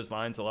think through those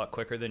lines a lot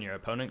quicker than your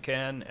opponent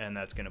can, and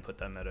that's going to put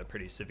them at a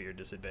pretty severe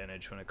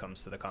disadvantage when it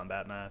comes to the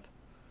combat math.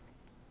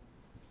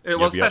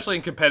 Especially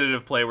in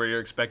competitive play where you're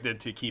expected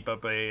to keep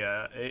up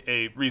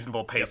a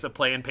reasonable pace of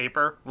play in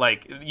paper.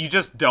 Like, you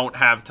just don't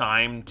have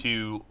time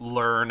to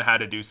learn how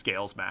to do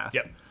Scales math.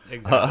 Yep,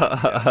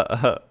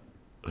 exactly.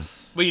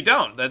 Well, you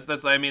don't.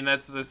 That's I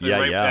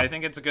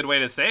think it's a good way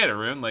to say it,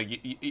 Arun. Like,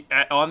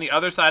 on the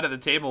other side of the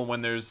table,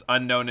 when there's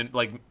unknown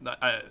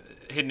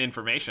hidden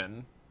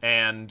information,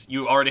 and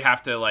you already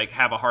have to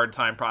have a hard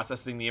time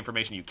processing the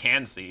information you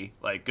can see,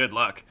 good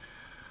luck.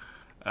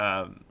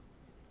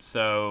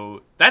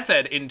 So that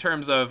said, in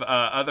terms of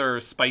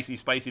other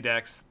spicy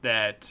decks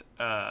that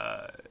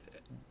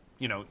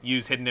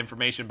use hidden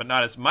information but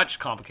not as much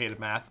complicated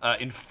math,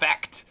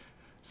 Infect,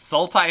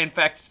 Sultai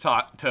Infect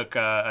took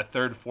a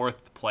 3rd, 4th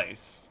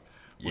place,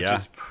 which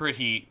is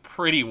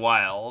pretty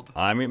wild.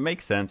 I mean, it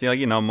makes sense.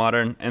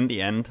 Modern, in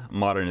the end,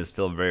 Modern is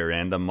still very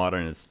random.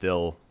 Modern is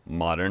still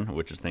Modern,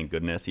 which is thank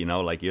goodness.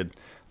 I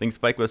think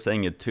Spike was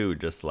saying it too,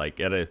 just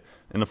in a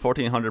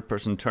 1,400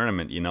 person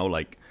tournament,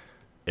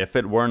 if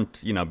it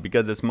weren't,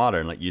 because it's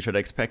Modern, you should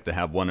expect to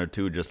have 1 or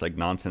 2 just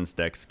nonsense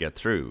decks get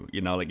through.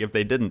 If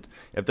they didn't,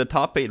 if the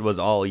top 8 was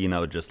all,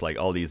 just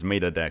all these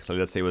meta decks,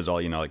 let's say it was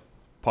all,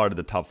 part of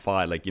the top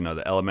 5,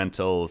 the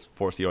Elementals,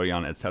 Force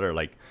Yorion,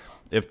 etc.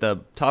 If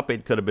the top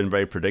 8 could have been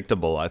very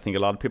predictable, I think a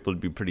lot of people would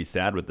be pretty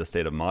sad with the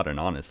state of Modern,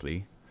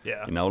 honestly.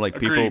 Yeah. Agreed.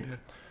 People,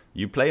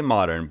 you play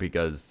Modern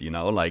because, you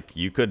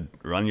could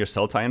run your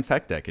Sultai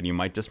Infect deck and you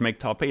might just make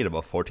top 8 of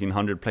a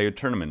 1,400 player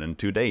tournament in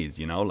 2 days,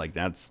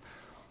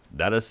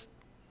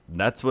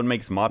 that's what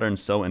makes Modern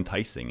so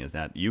enticing, is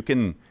that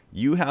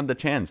you have the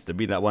chance to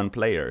be that one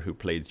player who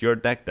plays your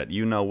deck that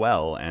you know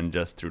well, and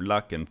just through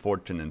luck and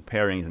fortune and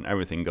pairings and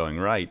everything going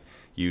right,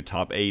 you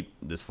top 8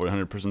 this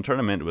 400 person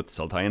tournament with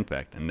Sultai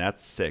Infect, and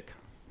that's sick.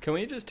 Can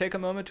we just take a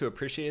moment to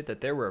appreciate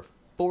that there were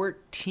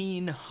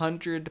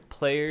 1,400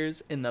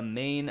 players in the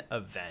main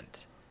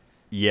event?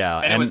 Yeah,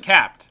 and it was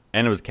capped.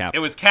 And it was capped. It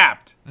was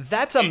capped.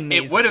 That's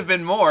amazing. It would have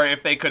been more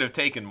if they could have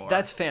taken more.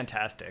 That's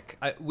fantastic.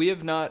 We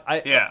have not.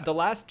 The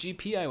last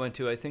GP I went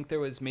to, I think there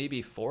was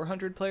maybe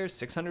 400 players,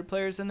 600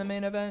 players in the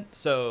main event.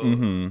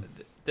 So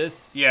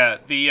this. Yeah,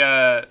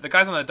 the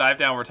guys on the dive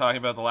down were talking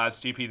about the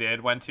last GP they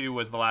had went to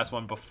was the last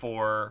one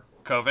before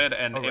COVID,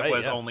 and it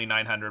was only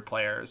 900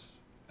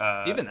 players.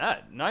 Even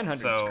that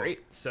 900 is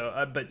great.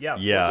 So, but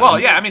yeah. Well,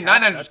 yeah, I mean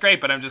 900 is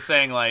great, but I'm just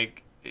saying,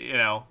 like, you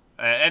know.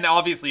 And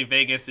obviously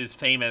Vegas is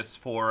famous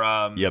for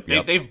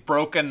they've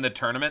broken the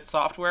tournament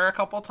software a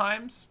couple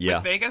times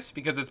with Vegas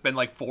because it's been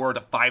like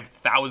 4,000 to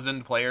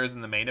 5,000 players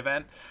in the main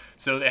event.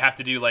 So they have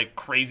to do like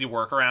crazy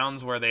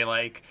workarounds where they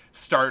like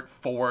start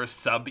 4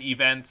 sub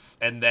events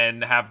and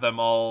then have them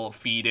all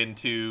feed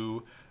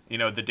into, you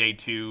know, the day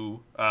 2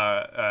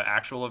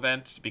 actual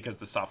event because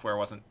the software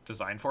wasn't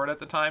designed for it at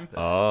the time.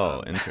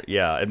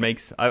 Yeah, it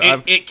makes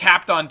it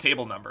capped on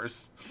table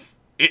numbers.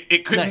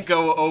 It couldn't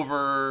go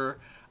over.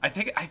 I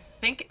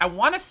think I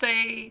want to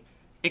say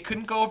it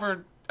couldn't go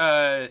over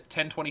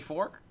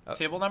 1024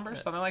 table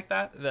numbers, something like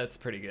that. That's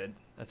pretty good.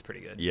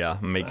 Yeah,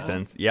 makes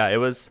sense. Yeah, it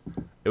was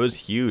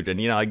huge,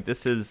 and you know, like it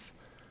was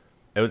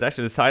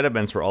actually the side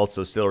events were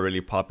also still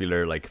really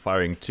popular, like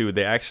firing too.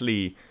 They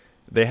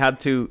had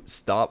to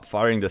stop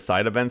firing the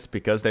side events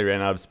because they ran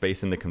out of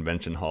space in the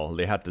convention hall.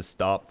 They had to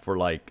stop for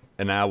like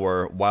an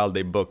hour while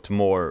they booked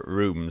more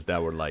rooms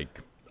that were like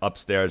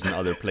upstairs and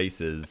other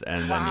places,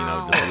 and then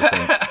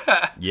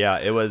yeah,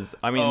 it was.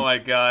 I mean, oh my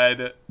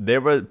god, there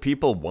were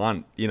people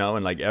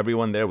and like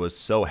everyone there was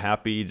so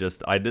happy.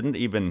 Just I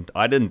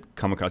didn't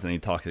come across any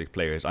toxic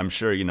players. I'm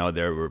sure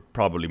there were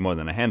probably more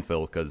than a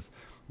handful because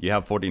you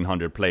have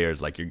 1,400 players.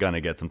 Like you're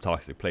gonna get some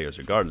toxic players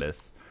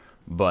regardless.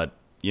 But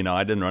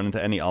I didn't run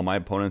into any. All my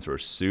opponents were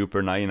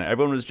super nice.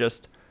 Everyone was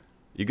just.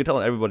 You could tell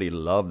everybody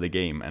loved the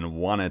game and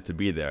wanted to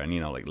be there, and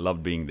like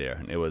loved being there,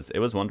 and it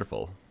was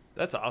wonderful.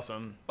 That's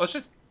awesome. Well, it's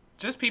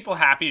just people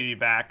happy to be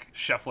back,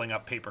 shuffling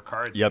up paper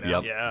cards. Yep.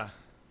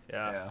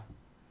 Yeah.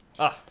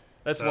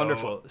 That's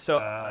wonderful. So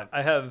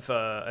I have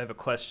a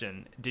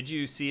question. Did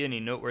you see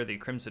any noteworthy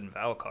Crimson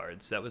Vow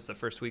cards? That was the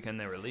first weekend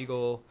they were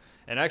legal,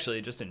 and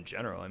actually just in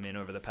general. I mean,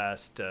 over the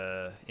past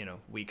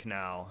week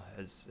now,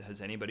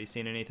 has anybody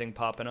seen anything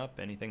popping up?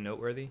 Anything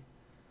noteworthy?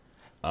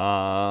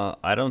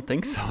 I don't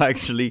think so.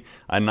 Actually,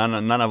 none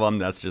of them.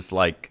 That's just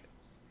like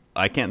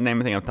I can't name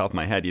anything off the top of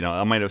my head.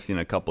 I might have seen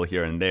a couple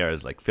here and there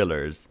as like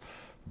fillers.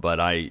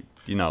 But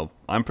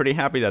I'm pretty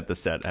happy that the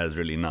set has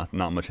really not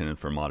much in it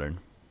for Modern.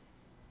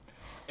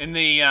 In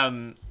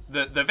the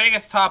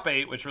Vegas top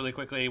 8, which really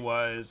quickly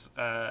was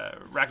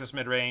Rakdos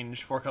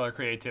midrange, 4-color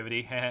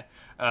creativity,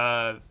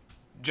 Jund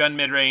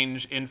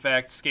midrange,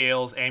 Infect,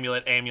 Scales,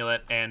 Amulet,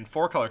 and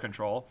 4-color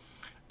control.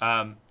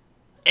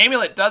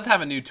 Amulet does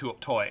have a new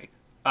toy,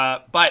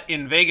 but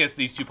in Vegas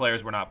these two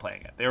players were not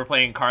playing it. They were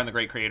playing Karn the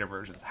Great Creator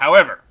versions.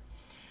 However,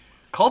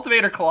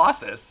 Cultivator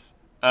Colossus.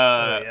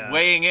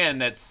 Weighing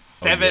in at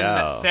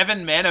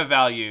 7 mana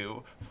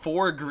value,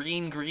 4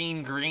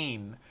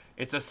 green.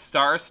 It's a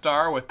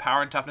star with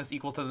power and toughness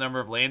equal to the number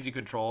of lands you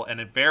control, and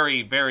a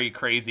very, very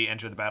crazy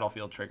enter the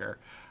battlefield trigger.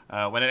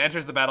 When it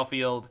enters the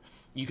battlefield,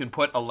 you can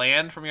put a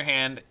land from your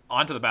hand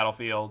onto the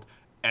battlefield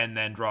and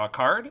then draw a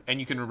card, and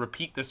you can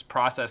repeat this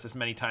process as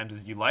many times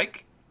as you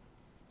like.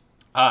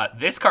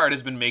 This card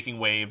has been making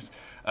waves,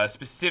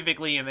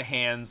 specifically in the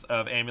hands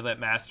of Amulet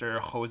Master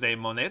Jose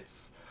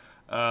Monitz,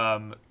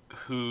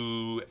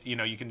 who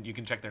you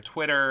can check their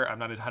Twitter. I'm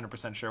not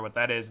 100% sure what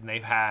that is, and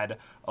they've had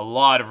a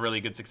lot of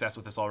really good success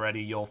with this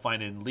already. You'll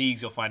find it in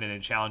leagues, you'll find it in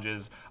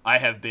challenges. I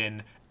have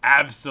been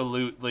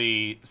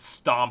absolutely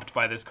stomped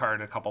by this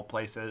card in a couple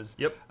places.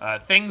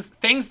 Yep.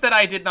 Things that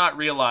I did not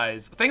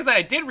realize. Things that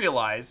I did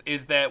realize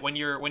is that when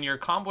you're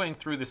comboing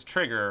through this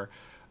trigger,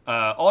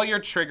 all your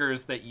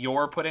triggers that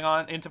you're putting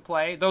on into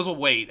play, those will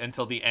wait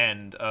until the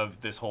end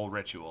of this whole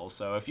ritual.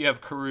 So if you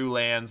have Karoo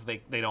lands,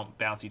 they don't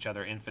bounce each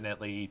other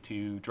infinitely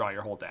to draw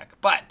your whole deck.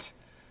 But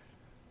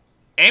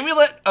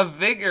Amulet of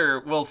Vigor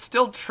will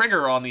still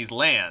trigger on these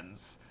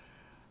lands.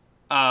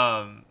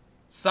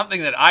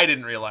 Something that I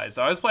didn't realize.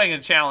 So I was playing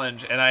a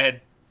challenge, and I had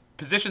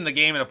positioned the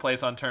game in a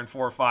place on turn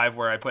 4 or 5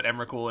 where I put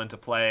Emrakul into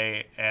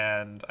play,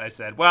 and I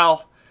said,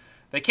 well,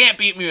 they can't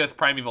beat me with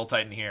Primeval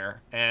Titan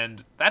here,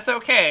 and that's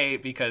okay,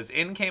 because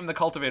in came the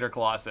Cultivator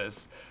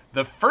Colossus.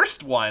 The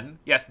first one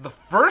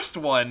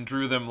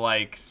drew them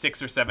like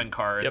 6 or 7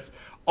 cards. Yep.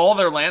 All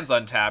their lands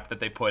untapped that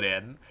they put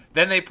in.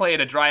 Then they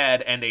played a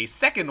Dryad and a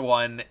second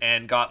one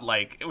and got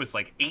it was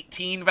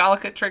 18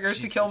 Valakut triggers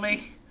to kill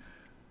me.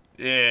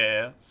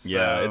 Yeah. So.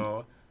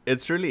 Yeah.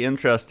 It's really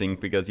interesting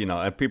because,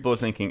 people are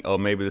thinking, oh,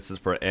 maybe this is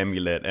for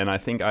Amulet, and I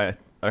think I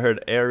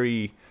heard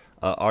Ari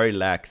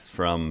Lax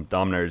from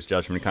Dominar's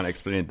Judgment kind of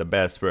explained it the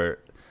best, where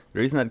the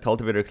reason that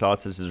Cultivator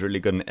Colossus is really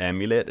good in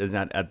Amulet is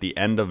that at the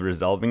end of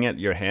resolving it,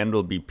 your hand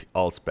will be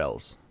all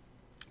spells.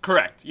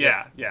 Correct.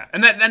 Yeah.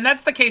 And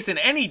that's the case in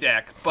any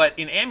deck, but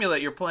in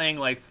Amulet, you're playing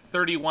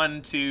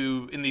 31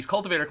 to, in these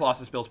Cultivator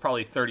Colossus builds,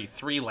 probably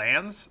 33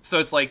 lands. So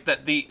it's like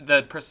that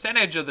the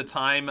percentage of the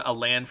time a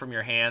land from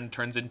your hand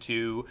turns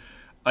into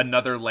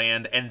another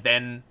land and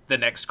then the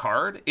next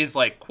card is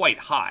like quite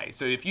high.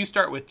 So if you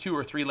start with 2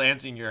 or 3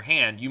 lands in your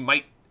hand, you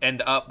might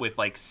end up with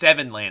like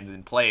 7 lands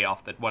in play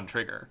off that one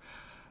trigger.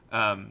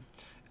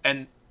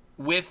 And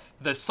with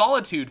the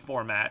Solitude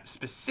format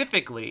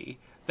specifically,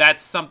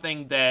 that's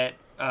something that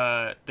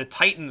the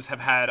Titans have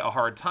had a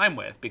hard time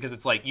with, because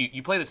it's like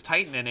you play this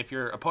Titan, and if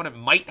your opponent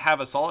might have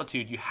a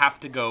Solitude, you have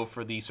to go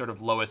for the sort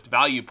of lowest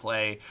value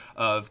play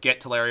of get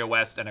Teleria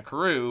West and a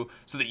Karoo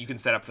so that you can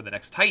set up for the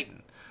next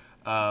Titan.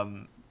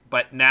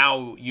 But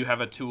now you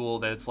have a tool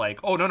that's like,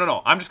 oh,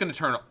 no, I'm just going to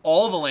turn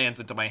all the lands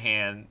into my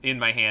hand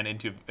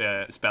into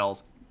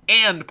spells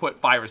and put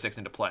 5 or 6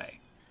 into play.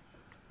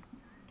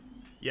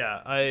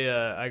 Yeah,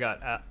 I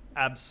got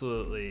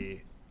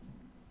absolutely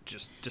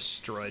just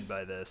destroyed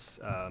by this.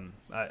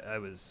 I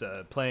was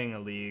playing a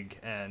league,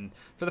 and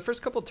for the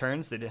first couple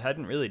turns, they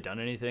hadn't really done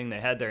anything.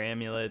 They had their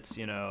amulets,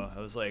 I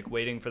was like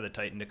waiting for the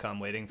Titan to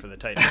come,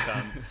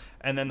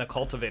 and then the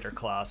Cultivator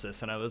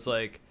Colossus, and I was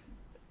like,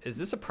 is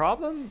this a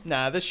problem?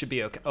 Nah, this should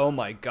be okay. Oh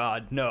my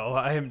god, no,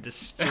 I am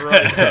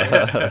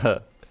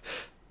destroyed.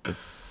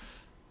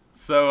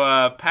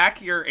 So pack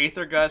your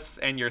Aether Gusts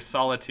and your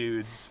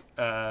Subtleties,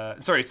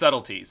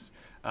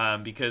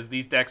 because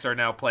these decks are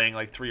now playing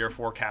like 3 or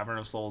 4 Cavern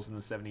of Souls in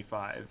the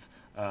 75.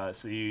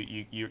 So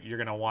you're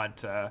going to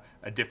want a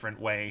different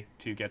way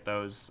to get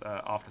those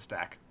off the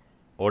stack.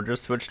 Or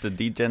just switch to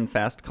Degen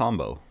Fast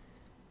Combo.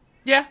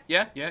 Yeah.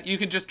 You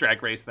can just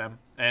drag race them,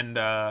 and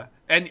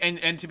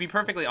to be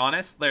perfectly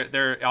honest,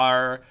 there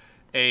are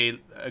a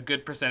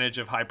good percentage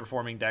of high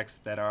performing decks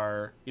that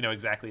are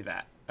exactly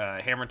that.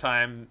 Hammer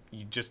Time,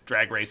 you just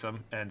drag race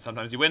them, and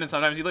sometimes you win and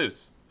sometimes you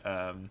lose.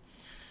 And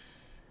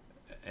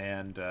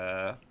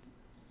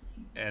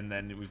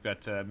then we've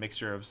got a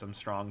mixture of some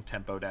strong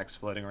tempo decks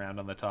floating around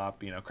on the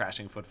top.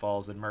 Crashing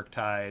Footfalls and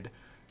Murktide.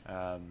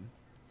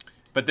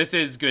 But this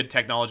is good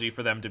technology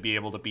for them to be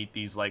able to beat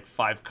these like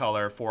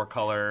 5-color,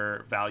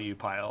 4-color value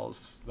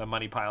piles, the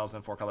money piles,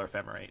 and 4-color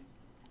Ephemerate.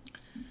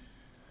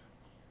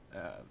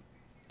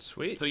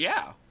 Sweet. So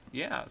yeah.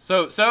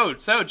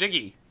 So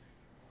Jiggy,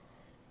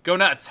 go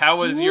nuts. How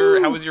was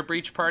your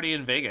breach party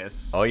in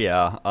Vegas? Oh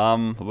yeah.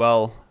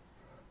 Well,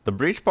 the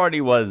breach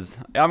party was,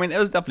 it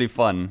was definitely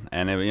fun,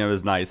 and it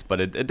was nice, but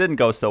it didn't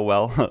go so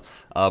well.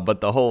 But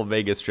the whole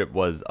Vegas trip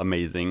was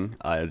amazing.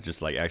 It was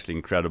just like actually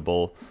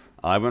incredible.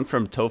 I went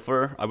with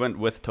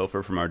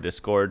Topher from our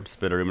Discord,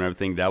 Spitter Room and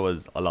everything. That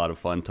was a lot of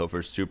fun.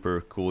 Topher's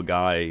super cool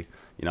guy.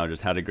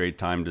 Just had a great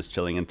time just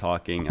chilling and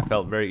talking. I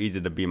felt very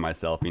easy to be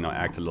myself,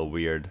 act a little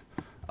weird.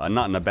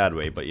 Not in a bad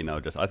way, but,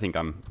 just I think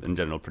I'm, in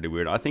general, pretty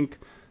weird. I think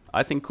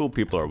cool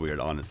people are weird,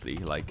 honestly.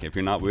 Like, if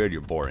you're not weird,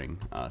 you're boring.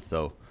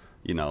 So,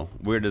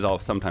 weird is all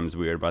sometimes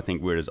weird, but I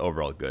think weird is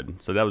overall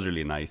good. So that was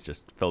really nice.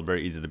 Just felt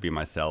very easy to be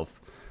myself.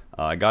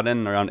 I got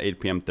in around 8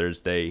 p.m.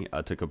 Thursday.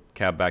 I took a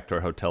cab back to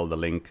our hotel, The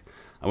Link.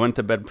 I went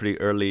to bed pretty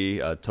early.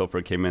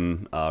 Topher came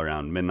in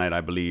around midnight, I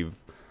believe.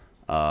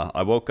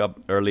 I woke up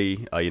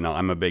early.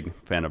 I'm a big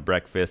fan of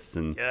breakfasts,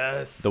 and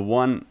yes.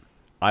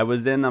 I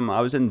was in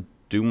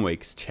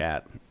Doomwake's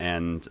chat,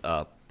 and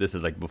this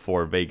is like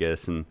before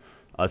Vegas, and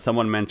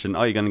someone mentioned,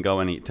 "Oh, you're gonna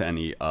go to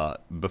any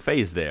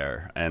buffets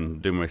there?"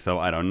 And Doomwake said,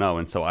 "I don't know."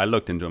 And so I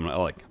looked into them,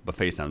 like,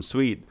 buffet sounds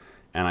sweet,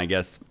 and I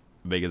guess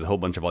Vegas is a whole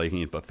bunch of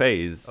all-you-can-eat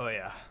buffets. Oh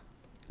yeah.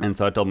 And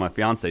so I told my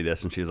fiance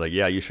this, and she was like,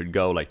 yeah, you should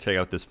go, check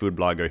out this food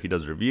blogger. He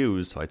does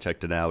reviews. So I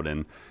checked it out.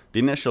 And the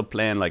initial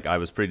plan, I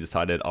was pretty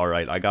decided, all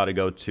right, I got to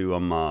go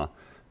to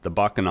the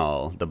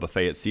Bacchanal, the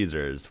buffet at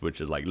Caesars, which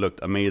is, looked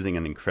amazing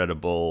and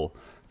incredible.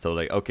 So,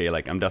 okay,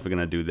 I'm definitely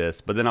going to do this.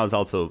 But then I was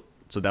also,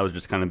 so that was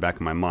just kind of back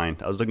in my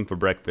mind. I was looking for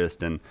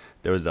breakfast, and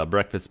there was a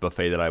breakfast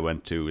buffet that I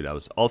went to that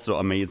was also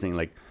amazing.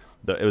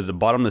 It was a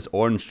bottomless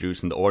orange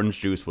juice, and the orange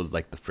juice was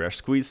the fresh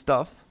squeezed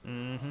stuff,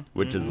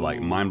 which is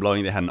mind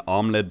blowing. They had an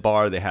omelet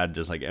bar. They had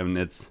just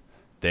it's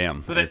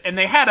damn. So and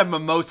they had a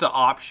mimosa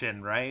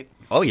option, right?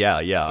 Oh yeah.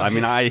 I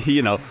mean, I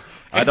don't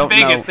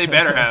Vegas, know. they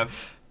better have.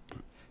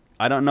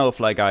 I don't know if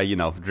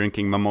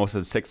drinking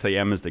mimosas 6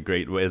 a.m. is a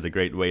great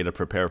way to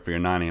prepare for your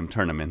 9 a.m.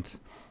 tournament.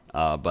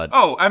 But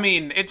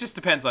it just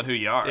depends on who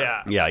you are.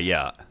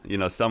 Yeah.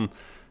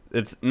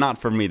 It's not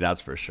for me,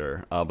 that's for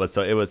sure. But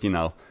so it was,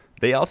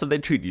 They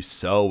treat you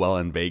so well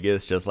in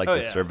Vegas. Just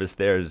the service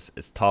there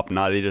is top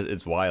notch.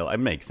 It's wild. It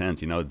makes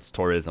sense, it's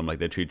tourism.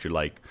 They treat you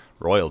like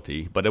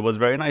royalty. But it was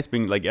very nice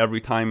being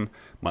every time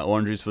my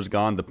orange juice was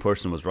gone, the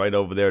person was right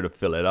over there to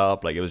fill it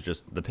up. It was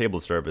just the table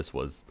service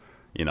was,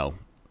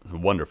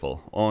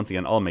 wonderful. Once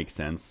again, all makes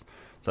sense.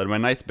 So I had my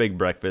nice big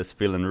breakfast,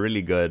 feeling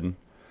really good.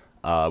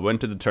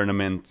 Went to the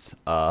tournament.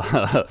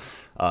 It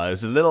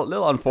was a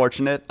little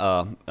unfortunate.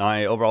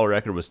 My overall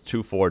record was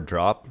 2-4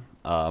 drop.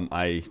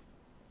 I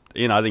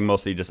think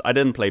mostly I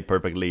didn't play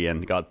perfectly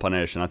and got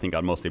punished, and I think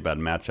got mostly bad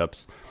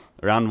matchups.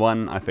 Round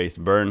 1, I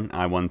faced Burn.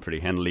 I won pretty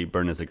handily.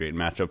 Burn is a great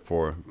matchup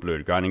for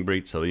Blue Grinding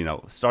Breach. So,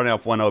 starting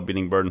off 1-0,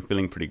 beating Burn,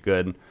 feeling pretty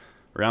good.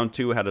 Round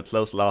 2, had a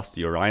close loss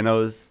to your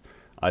Rhinos.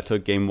 I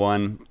took game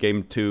 1.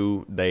 Game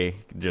 2, they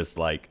just,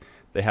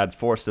 they had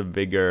Force of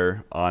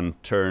Vigor on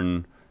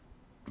turn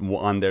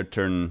on their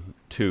turn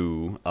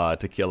 2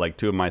 to kill like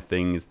 2 of my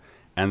things,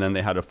 and then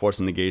they had a force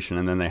of negation,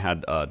 and then they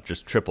had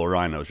just triple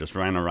rhinos, just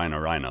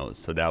rhinos.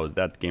 So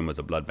that game was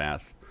a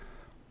bloodbath.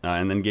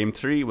 And then game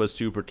 3 was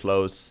super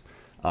close.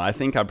 I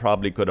think I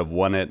probably could have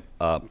won it,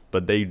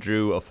 but they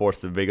drew a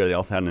Force of Vigor. They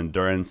also had an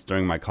Endurance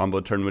during my combo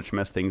turn, which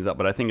messed things up,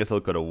 but I think I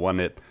still could have won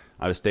it.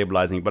 I was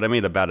stabilizing, but I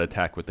made a bad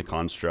attack with the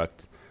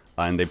Construct,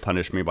 and they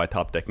punished me by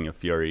top decking a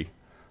Fury.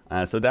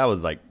 So that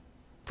was like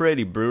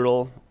pretty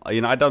brutal.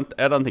 I don't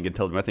think it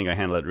tilted me. I think I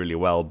handled it really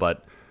well,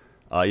 but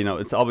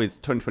it's always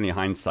 2020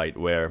 hindsight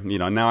where,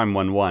 now I'm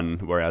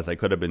 1-1, whereas I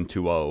could have been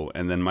 2-0.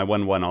 And then my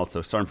 1-1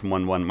 also, starting from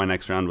 1-1, my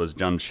next round was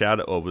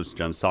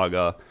Jund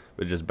Saga,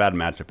 which is bad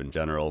matchup in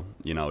general,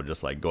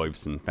 just like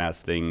Goyfs and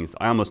fast things.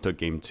 I almost took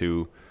game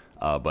 2,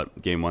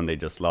 but game 1 they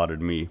just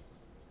slaughtered me.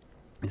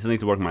 I still need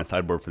to work my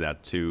sideboard for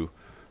that too.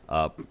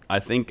 I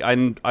think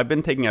I've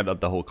been taking out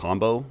the whole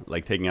combo,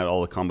 like taking out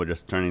all the combo,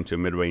 just turning into a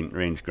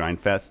mid-range grind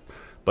fest.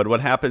 But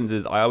what happens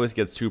is I always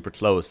get super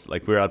close.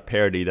 Like we're at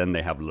parity, then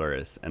they have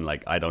Luris, and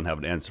like I don't have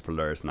an answer for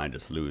Luris, and I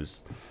just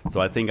lose.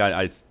 So I think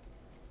I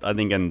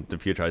think in the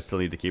future I still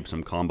need to keep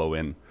some combo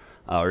in.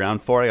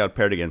 Round 4 I got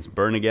paired against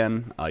Burn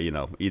again.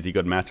 Easy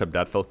good matchup,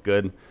 that felt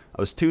good.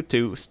 I was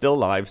 2-2, still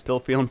live, still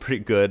feeling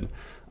pretty good.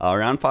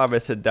 Round 5 I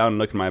sit down and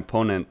look at my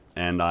opponent,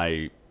 and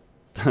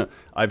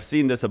I've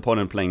seen this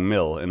opponent playing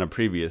Mill in a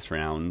previous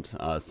round,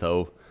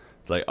 so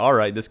it's like, all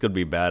right, this could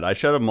be bad. I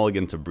should have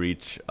mulliganed to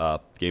Breach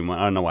game 1.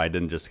 I don't know why I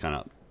didn't, just kind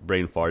of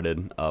brain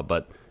farted,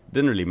 but it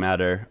didn't really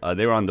matter.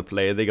 They were on the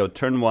play. They go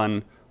turn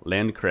 1,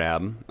 land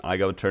Crab. I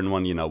go turn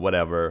 1,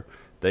 whatever.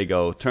 They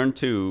go turn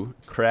 2,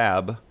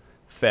 Crab,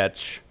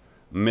 fetch,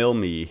 mill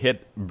me,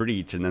 hit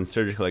Breach, and then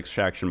Surgical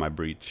Extraction my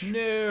Breach.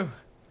 No.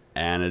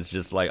 And it's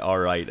just like, all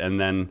right. And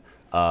then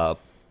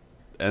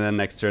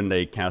next turn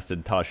they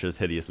casted Tasha's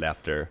Hideous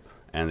Laughter,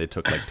 and they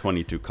took like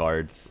 22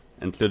 cards,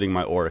 including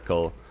my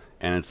Oracle.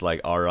 And it's like,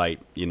 all right,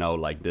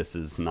 like this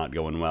is not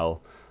going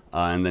well.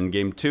 And then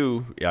game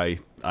 2, I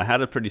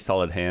had a pretty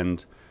solid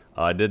hand.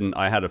 I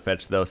had a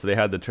fetch though, so they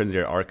had the turn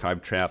 0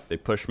 Archive Trap. They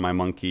pushed my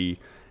monkey,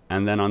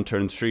 and then on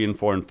turns 3 and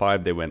 4 and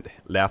 5 they went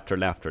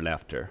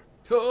Laughter,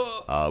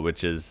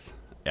 which is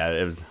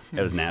it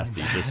was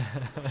nasty. Just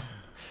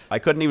I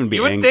couldn't even be.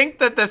 You would think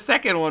that the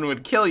second one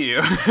would kill you.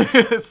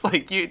 It's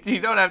like you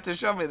don't have to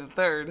show me the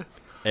third.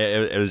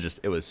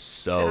 It was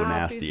so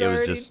nasty. He's it was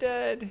already just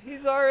dead.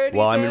 He's already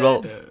well,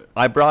 dead.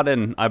 I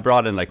mean, I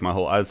brought in like my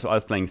whole. I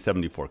was playing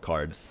 74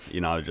 cards.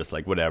 I was just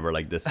like whatever.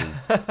 Like this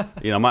is,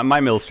 my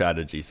mill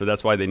strategy. So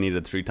that's why they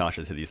needed 3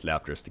 Tasha Cities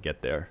Laughters to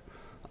get there,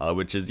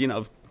 which is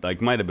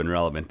like might have been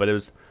relevant, but it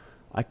was.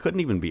 I couldn't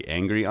even be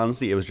angry,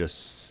 honestly. It was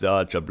just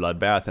such a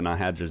bloodbath, and I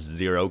had just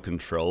zero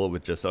control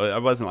with just. I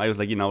was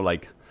like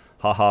like,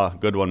 haha,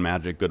 good one,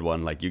 Magic, good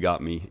one. Like you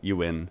got me, you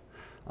win.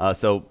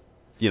 So.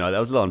 That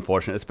was a little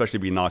unfortunate, especially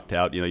being knocked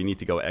out. You need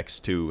to go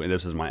X2, and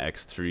this was my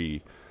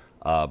X3.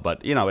 But,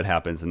 it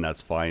happens, and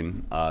that's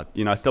fine. I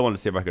still wanted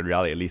to see if I could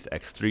rally at least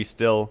X3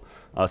 still,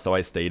 so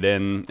I stayed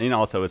in.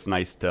 Also, it's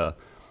nice to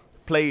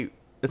play.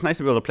 It's nice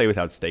to be able to play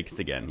without stakes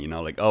again. You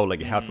have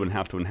to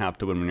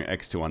win when you're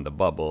X2 on the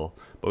bubble.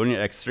 But when you're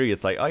X3,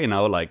 it's like,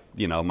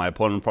 my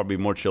opponent will probably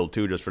be more chill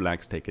too, just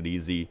relax, take it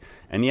easy.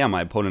 And yeah,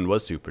 my opponent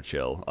was super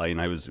chill. It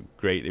was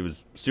great. It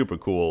was super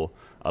cool.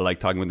 I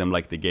like talking with him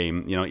like the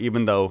game.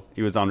 Even though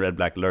he was on Red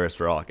Black Luris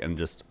Rock and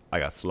just I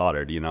got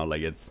slaughtered.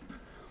 Like it's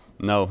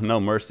no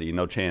mercy,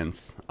 no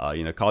chance.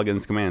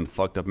 Colgan's Command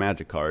fucked up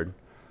Magic card,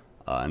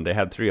 and they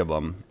had 3 of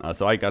them.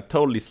 So I got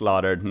totally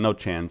slaughtered, no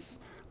chance.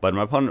 But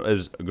my opponent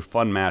was a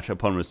fun match. My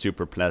opponent was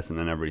super pleasant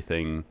and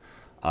everything.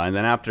 And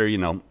then after,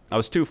 I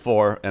was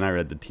 2-4 and I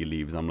read the tea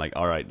leaves. I'm like,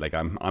 all right, like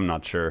I'm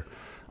not sure.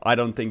 I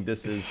don't think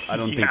this is. I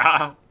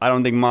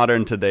don't think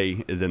Modern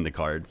today is in the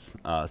cards.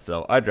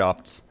 So I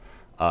dropped.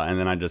 And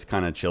then I just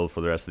kind of chilled for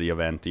the rest of the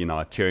event,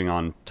 cheering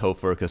on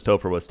Topher, because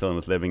Topher was still in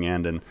with Living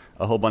End, and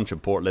a whole bunch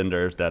of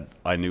Portlanders that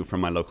I knew from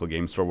my local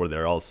game store were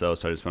there also.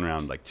 So I just went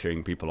around like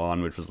cheering people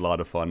on, which was a lot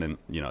of fun, and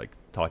like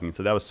talking.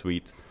 So that was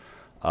sweet.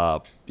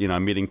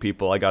 Meeting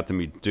people. I got to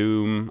meet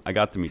Doom. I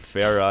got to meet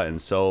Farah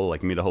and Soul.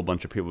 Like meet a whole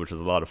bunch of people, which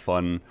was a lot of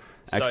fun.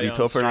 Actually,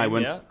 Topher and I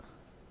went.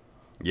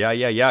 Yeah.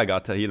 I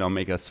got to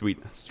make a sweet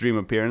stream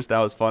appearance. That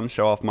was fun.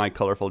 Show off my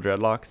colorful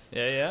dreadlocks.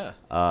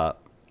 Yeah.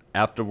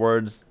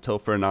 Afterwards,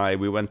 Topher and I,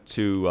 we went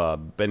to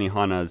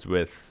Benihana's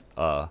with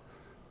Farah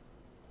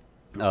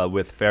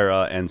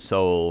and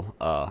Soul,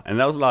 and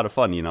that was a lot of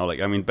fun.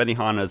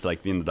 Benihana's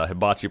like the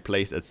hibachi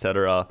place,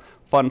 etc.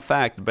 Fun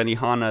fact: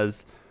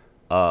 Benihana's,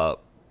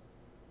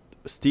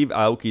 Steve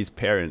Aoki's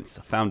parents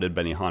founded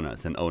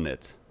Benihana's and own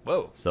it.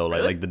 Whoa! So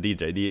really? like the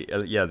DJ,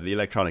 the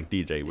electronic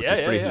DJ, which is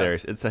pretty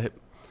hilarious. It's a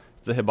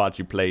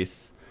hibachi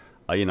place.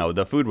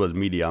 The food was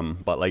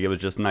medium, but like it was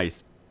just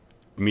nice.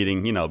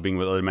 Meeting, being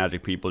with other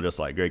Magic people, just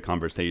like great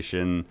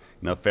conversation.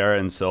 Farah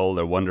and Soul,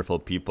 they're wonderful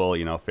people.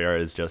 Farah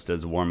is just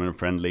as warm and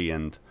friendly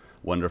and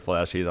wonderful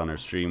as she is on her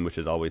stream, which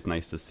is always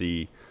nice to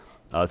see.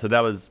 So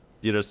that was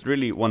just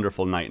really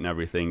wonderful night and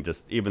everything.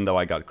 Just even though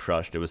I got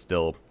crushed, it was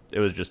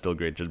just still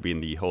great just being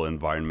the whole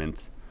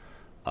environment.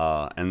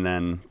 And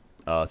then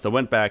So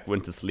went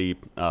to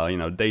sleep.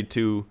 Day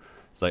 2,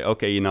 it's like,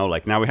 okay,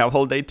 like now we have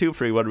whole day 2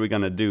 free. What are we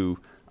gonna do?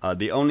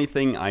 The only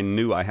thing I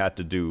knew I had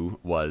to do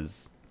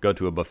was go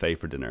to a buffet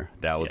for dinner.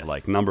 That was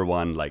like number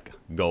one, like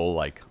goal.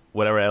 Like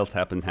whatever else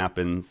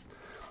happens.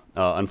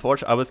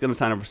 Unfortunately, I was gonna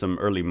sign up for some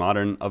early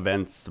modern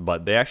events,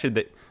 but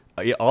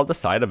all the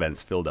side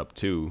events filled up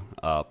too.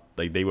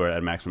 Like they were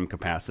at maximum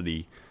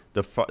capacity.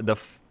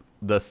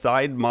 The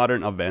side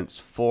modern events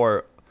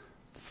for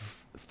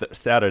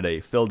Saturday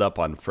filled up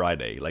on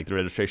Friday. Like the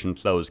registration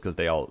closed because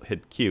they all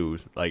hit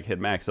hit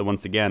max. So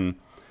once again,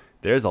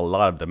 there's a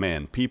lot of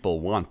demand. People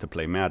want to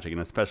play Magic,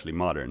 and especially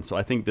modern. So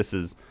I think this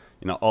is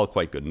all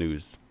quite good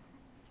news.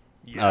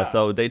 Yeah.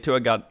 So day 2, I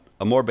got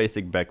a more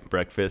basic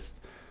breakfast.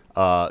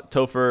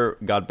 Topher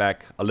got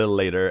back a little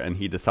later, and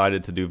he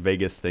decided to do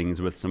Vegas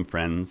things with some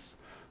friends.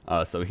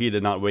 So he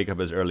did not wake up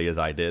as early as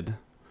I did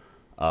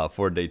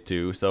for day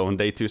 2. So on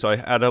day 2, so I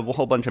had a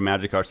whole bunch of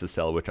Magic cards to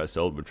sell, which I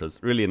sold, which was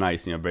really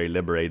nice, very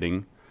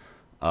liberating.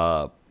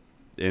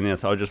 And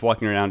so I was just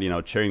walking around,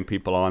 cheering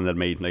people on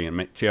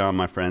that cheering on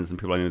my friends and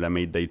people I knew that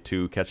made day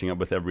 2, catching up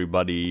with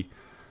everybody.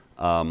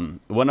 One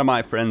of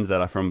my friends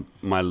from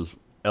my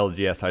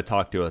LGS I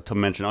talked to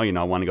mention,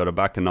 I want to go to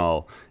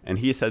Bacchanal, and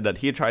he said that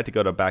he tried to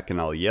go to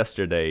Bacchanal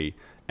yesterday,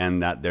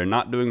 and that they're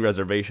not doing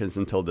reservations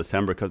until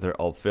December because they're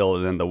all filled,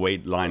 and then the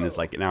wait line is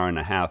like an hour and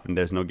a half, and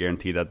there's no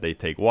guarantee that they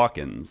take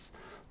walk-ins.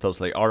 So it's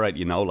like, all right,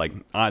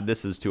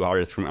 this is too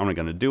hard. I'm not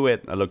going to do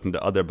it. I looked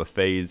into other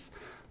buffets,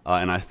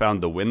 and I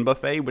found the Win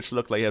buffet, which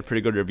looked like it had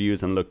pretty good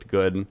reviews and looked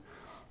good.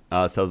 So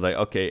I was like,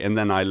 okay. And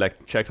then I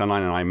checked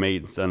online, and I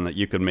made so that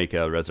you could make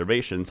a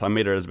reservation. So I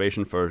made a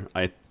reservation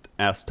I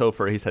asked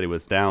Topher. He said he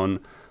was down.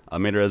 I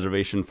made a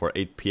reservation for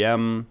 8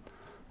 p.m.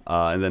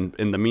 And then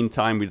in the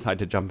meantime, we decided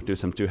to jump into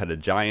some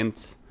Two-Headed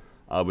Giant,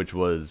 which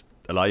was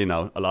a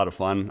lot of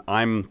fun.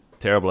 I'm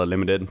terrible at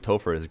limited.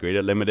 Topher is great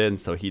at limited,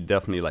 so he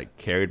definitely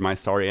carried my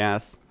sorry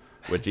ass.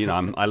 Which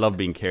I love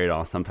being carried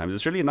off sometimes.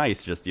 It's really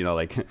nice. Just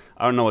I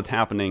don't know what's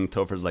happening.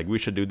 Topher's like, we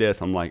should do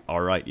this. I'm like,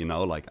 all right,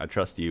 I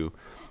trust you.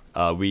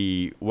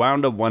 We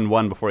wound up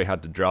 1-1 before he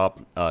had to drop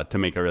to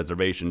make a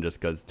reservation,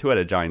 just because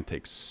Two-Headed Giant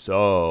takes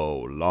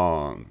so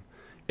long.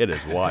 It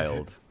is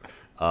wild.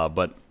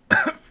 But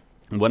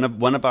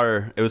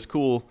it was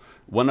cool.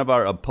 One of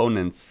our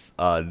opponents,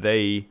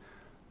 they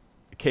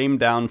came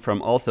down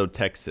from also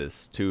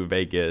Texas to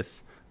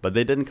Vegas, but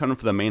they didn't come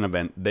for the main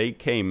event. They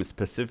came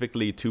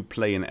specifically to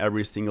play in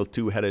every single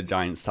Two-Headed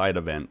Giant side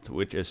event,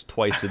 which is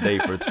twice a day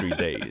for 3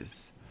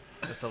 days.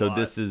 That's a So lot.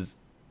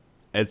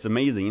 it's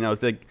amazing.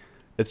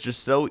 It's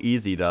just so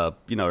easy to,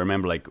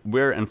 remember,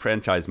 we're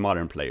enfranchised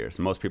Modern players.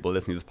 Most people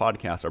listening to this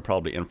podcast are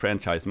probably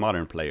enfranchised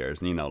Modern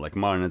players. And,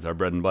 Modern is our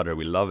bread and butter.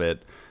 We love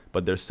it.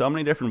 But there's so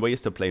many different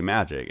ways to play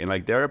Magic.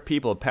 And, there are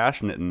people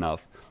passionate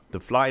enough to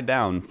fly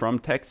down from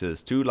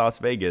Texas to Las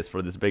Vegas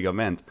for this big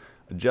event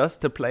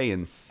just to play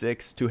in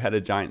 6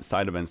 Two-Headed Giant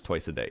side events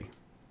twice a day.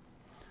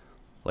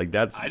 I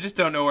just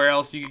don't know where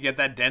else you could get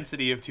that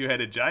density of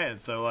Two-Headed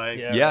Giants. So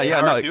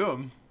no, to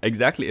them.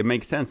 Exactly, it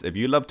makes sense. If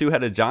you love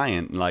Two-Headed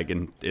Giant,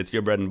 and it's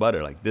your bread and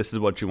butter, this is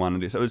what you want to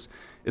do. So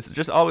it's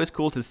just always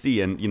cool to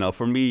see. And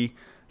for me,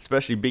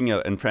 especially being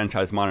an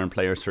enfranchised Modern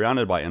player,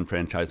 surrounded by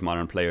enfranchised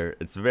Modern player,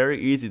 it's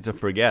very easy to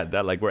forget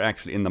that we're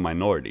actually in the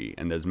minority,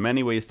 and there's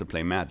many ways to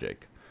play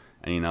Magic.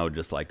 And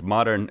just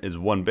Modern is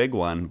one big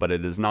one, but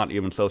it is not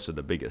even close to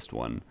the biggest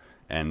one.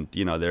 And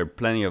there are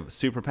plenty of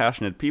super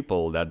passionate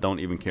people that don't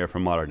even care for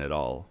Modern at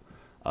all.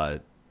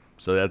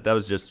 So it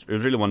was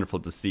really wonderful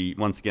to see.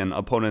 Once again,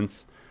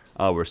 opponents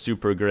were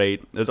super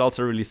great. It was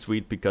also really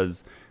sweet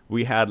because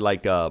we had we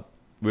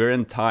were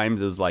in times.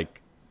 It was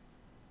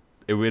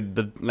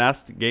the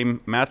last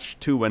game, match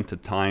 2 went to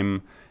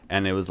time,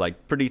 and it was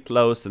pretty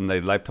close, and the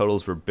life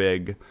totals were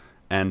big.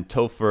 And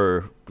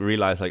Topher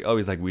realized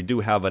we do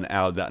have an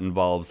out that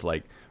involves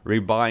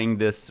rebuying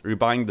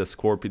the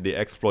Scorpion, the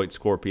exploit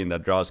Scorpion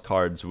that draws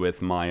cards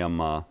with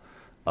my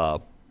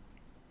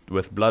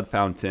with Blood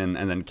Fountain,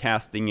 and then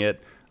casting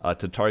it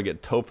to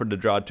target Topher to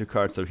draw 2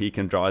 cards, so he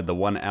can draw the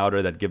one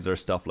outer that gives our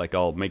stuff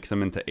makes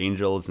them into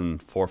angels and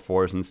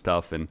 4/4s and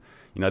stuff. And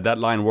that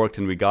line worked,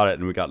 and we got it,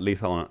 and we got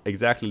lethal on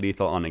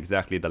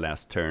exactly the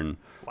last turn.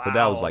 Wow. So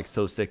that was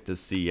so sick to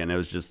see, and it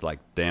was just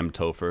damn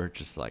Topher,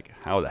 just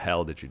how the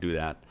hell did you do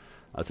that?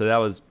 So that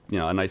was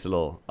a nice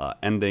little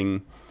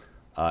ending.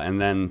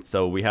 And then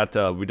so we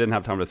didn't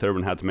have time for the third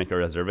one, had to make a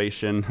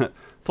reservation.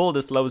 Full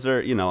disclosure,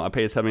 I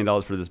paid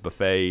 $70 for this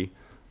buffet.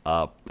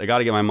 I got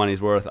to get my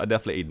money's worth. I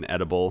definitely ate an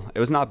edible. It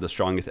was not the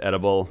strongest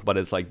edible, but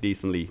it's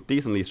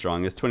decently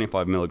strong. It's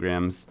 25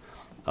 milligrams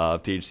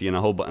of THC and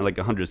a whole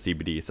 100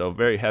 CBD, so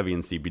very heavy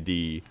in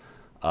CBD.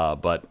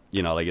 But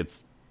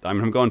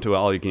I'm going to an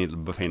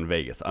all-you-can-eat buffet in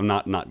Vegas. I'm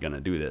not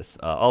gonna do this.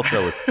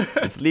 Also,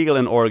 it's legal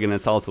in Oregon.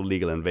 It's also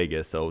legal in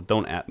Vegas, so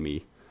don't at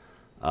me.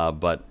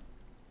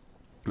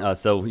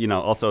 So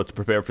also to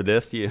prepare for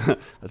this,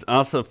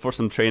 also for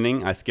some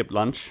training, I skipped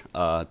lunch.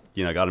 Got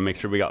to make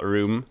sure we got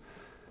room.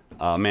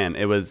 Man,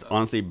 it was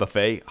honestly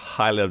buffet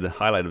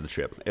highlight of the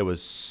trip. It was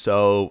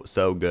so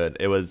good.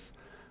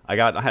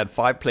 I had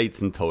 5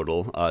 plates in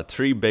total,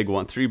 3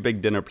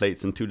 big dinner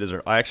plates and 2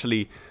 dessert. I just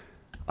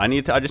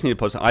need to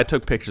post. I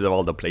took pictures of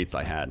all the plates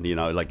I had. You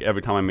know, like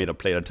every time I made a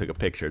plate, I took a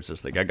picture. It's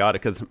just like I got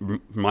it because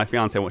my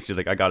fiance, she's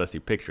like, I gotta see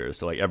pictures.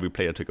 So like every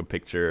plate, I took a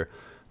picture.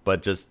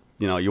 But just,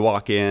 you know, you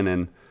walk in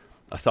and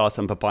I saw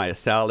some papaya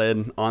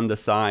salad on the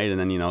side, and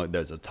then, you know,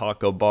 there's a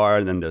taco bar,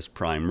 and then there's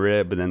prime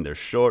rib, and then there's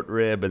short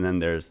rib, and then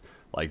there's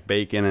like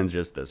bacon, and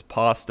just there's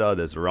pasta,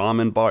 there's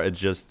ramen bar. It's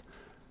just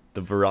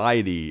the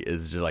variety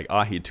is just like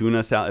ahi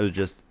tuna salad.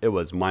 It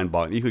was mind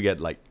boggling. You could get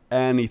like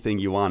anything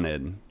you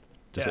wanted.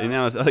 Just, you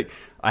know, it's like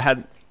I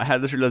had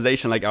this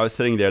realization, like I was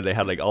sitting there, they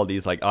had like all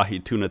these like ahi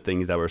tuna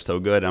things that were so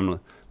good. I'm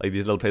like,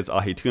 these little plates of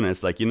ahi tuna.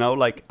 It's like, you know,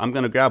 like I'm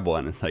gonna grab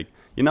one. It's like,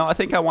 you know, I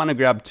think I want to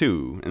grab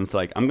 2, and it's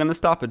like I'm gonna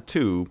stop at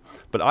 2,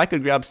 but I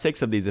could grab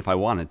 6 of these if I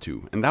wanted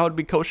to, and that would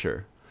be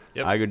kosher.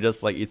 Yep. I could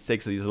just like eat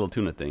 6 of these little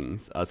tuna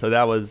things. So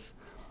that was,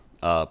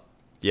 so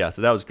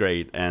that was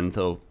great. And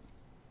so,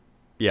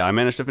 yeah, I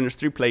managed to finish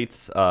 3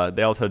 plates.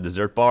 They also had a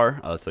dessert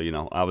bar, so you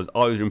know, I was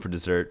always room for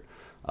dessert.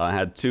 I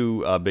had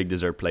 2 big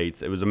dessert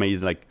plates. It was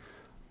amazing. Like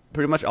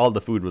pretty much all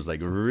the food was like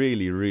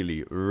really,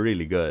 really,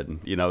 really good.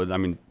 You know, I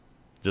mean,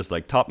 just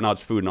like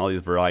top-notch food and all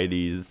these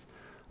varieties.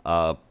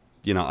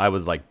 You know, I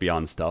was like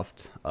beyond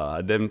stuffed.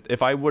 Then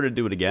if I were to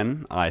do it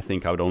again, I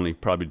think I would only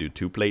probably do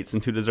 2 plates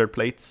and 2 dessert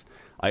plates.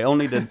 I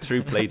only did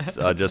 3 plates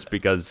just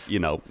because, you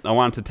know, I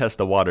wanted to test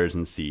the waters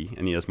and see.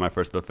 And it's my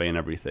first buffet and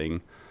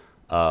everything.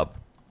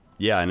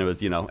 Yeah, and it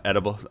was, you know,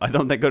 edible. I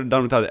don't think I could have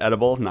done without the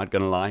edible, not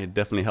going to lie. It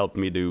definitely helped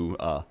me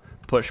to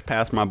push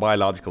past my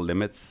biological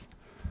limits.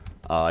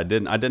 I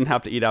didn't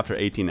have to eat after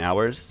 18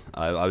 hours.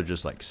 I was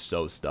just like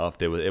so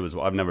stuffed. It was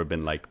I've never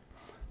been like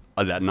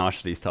that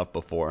nauseously stuffed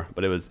before,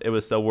 but it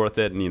was so worth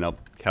it. And you know,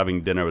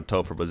 having dinner with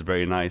Topher was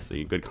very nice.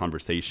 A good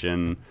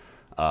conversation.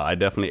 I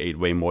definitely ate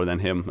way more than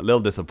him. A little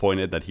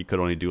disappointed that he could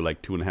only do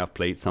like 2.5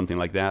 plates, something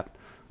like that.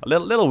 A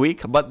little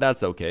weak, but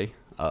that's okay.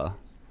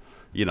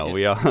 You know,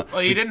 we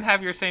well, you didn't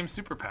have your same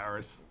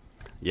superpowers.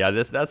 Yeah,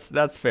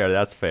 that's fair.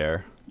 That's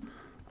fair.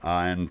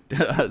 And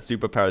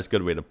superpower is a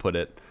good way to put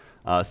it.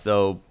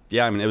 So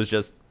yeah, I mean, it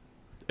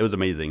was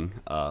amazing.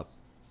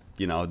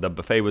 You know, the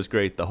buffet was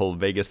great. The whole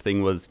Vegas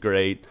thing was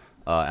great.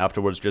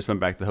 Afterwards, just went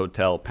back to the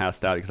hotel,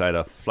 passed out because I had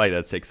a flight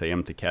at 6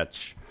 a.m. to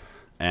catch.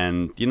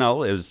 And you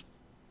know, it was,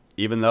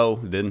 even though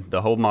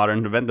the whole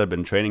modern event that I've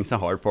been training so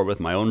hard for with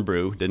my own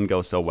brew didn't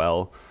go so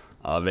well.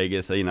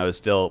 Vegas, you know, is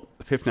still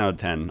 15 out of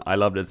 10. I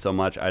loved it so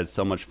much. I had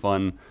so much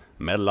fun.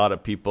 Met a lot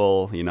of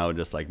people, you know,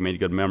 just like made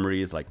good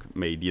memories, like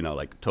made, you know,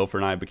 like Topher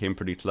and I became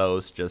pretty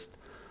close.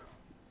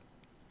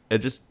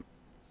 It's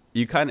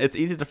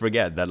easy to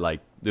forget that,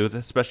 like,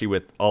 especially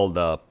with all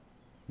the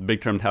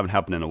big tournaments haven't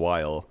happened in a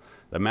while,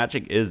 the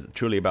magic is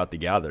truly about the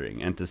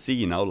gathering. And to see,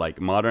 you know, like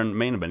modern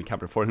main event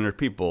capped at 400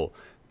 people,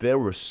 there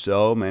were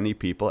so many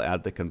people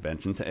at the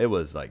conventions. It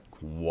was like,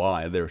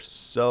 why? There were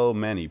so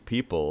many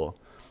people.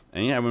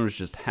 And yeah, everyone was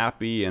just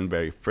happy and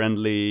very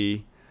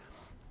friendly.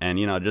 And,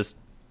 you know, just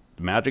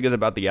magic is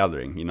about the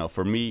gathering. You know,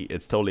 for me,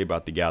 it's totally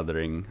about the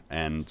gathering.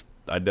 And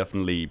I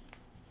definitely,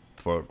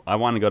 I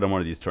want to go to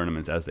one of these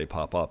tournaments as they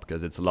pop up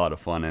because it's a lot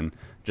of fun. And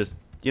just,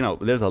 you know,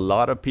 there's a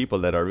lot of people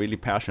that are really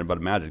passionate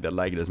about magic that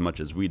like it as much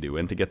as we do.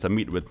 And you get to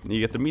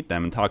meet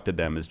them and talk to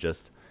them is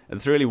just,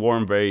 it's really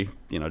warm, very,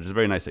 you know, just a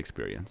very nice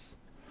experience.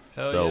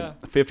 Hell yeah.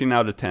 15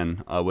 out of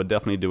 10 would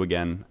definitely do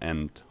again.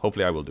 And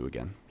hopefully I will do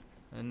again.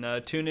 And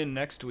tune in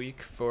next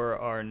week for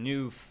our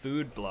new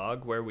food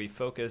blog where we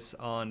focus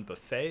on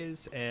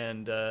buffets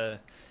and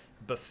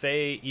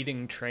buffet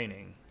eating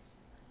training.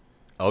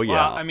 Oh, yeah.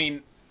 Well, I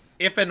mean,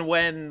 if and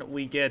when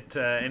we get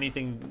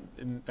anything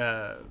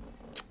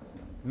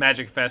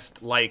Magic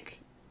Fest like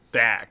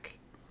back,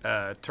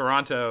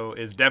 Toronto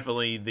is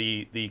definitely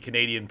the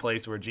Canadian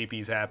place where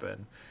GPs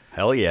happen.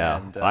 Hell yeah.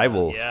 And, I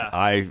will.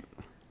 Yeah.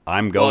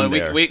 I'm going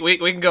there. We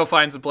can go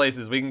find some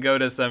places. We can go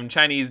to some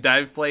Chinese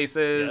dive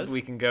places. Yes.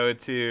 We can go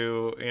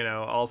to, you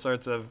know, all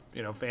sorts of,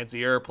 you know,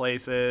 fancier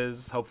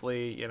places.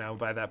 Hopefully, you know,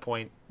 by that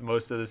point,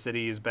 most of the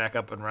city is back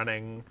up and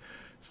running.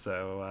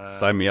 So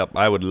sign me up.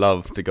 I would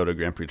love to go to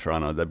Grand Prix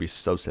Toronto. That'd be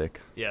so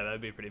sick. Yeah,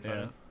 that'd be pretty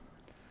fun.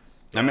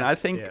 Yeah. I mean, I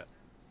think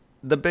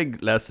the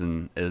big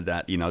lesson is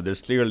that, you know,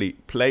 there's clearly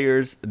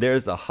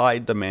there's a high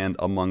demand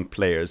among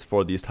players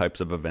for these types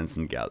of events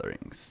and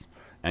gatherings.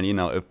 And, you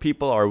know, if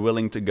people are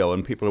willing to go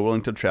and people are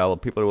willing to travel,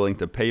 people are willing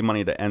to pay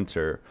money to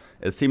enter,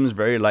 it seems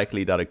very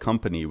likely that a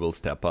company will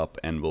step up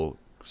and will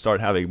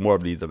start having more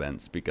of these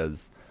events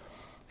because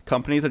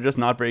companies are just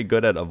not very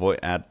good at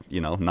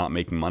you know, not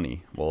making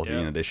money. Well, you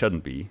know, they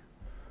shouldn't be.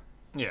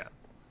 Yeah.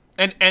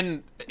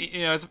 And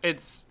you know,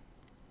 it's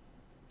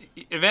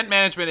event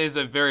management is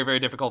a very, very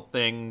difficult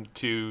thing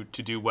to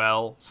do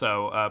well.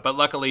 So, but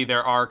luckily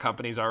there are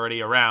companies already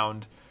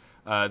around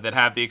that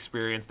have the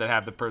experience, that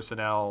have the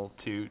personnel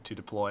to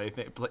deploy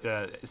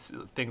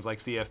things like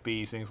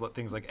CFB,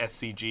 things like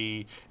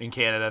SCG in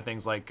Canada,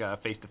 things like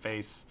Face to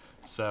Face.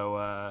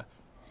 So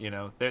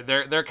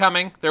they're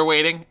coming, they're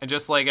waiting, and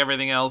just like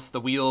everything else,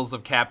 the wheels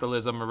of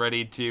capitalism are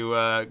ready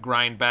to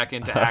grind back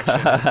into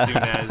action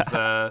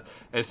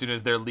as soon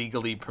as they're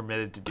legally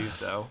permitted to do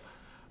so.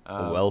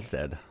 Well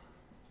said.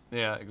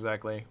 Yeah,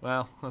 exactly.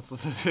 Well,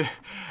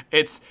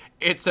 it's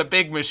a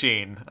big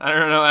machine. I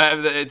don't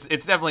know.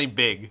 It's definitely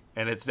big,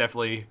 and it's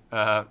definitely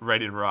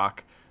ready to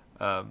rock.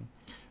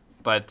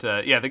 But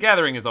the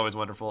gathering is always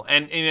wonderful,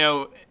 and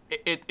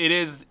it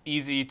is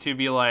easy to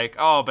be like,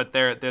 oh, but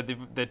they're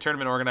the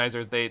tournament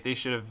organizers. They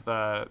should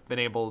have been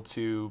able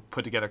to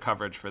put together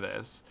coverage for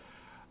this,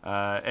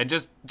 and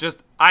just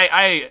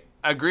I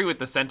agree with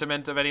the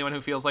sentiment of anyone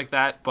who feels like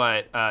that.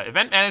 But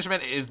event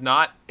management is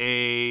not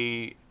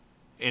a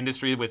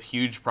industry with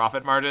huge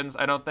profit margins,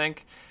 I don't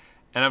think,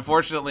 and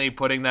unfortunately,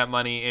 putting that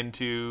money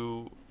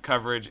into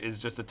coverage is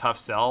just a tough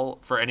sell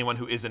for anyone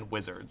who isn't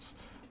Wizards.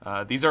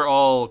 These are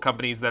all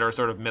companies that are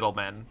sort of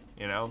middlemen.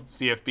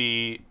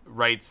 CFB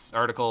writes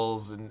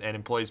articles and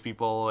employs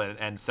people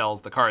and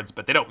sells the cards,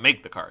 but they don't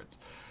make the cards.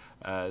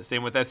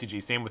 Same with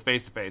SCG, same with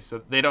Face to Face.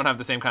 So they don't have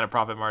the same kind of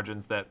profit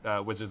margins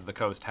that Wizards of the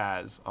Coast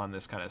has on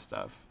this kind of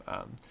stuff.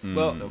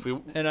 Well, so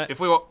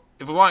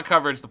if we want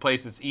coverage, the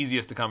place that's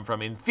easiest to come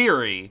from, in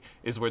theory,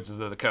 is Wizards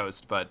of the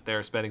Coast. But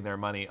they're spending their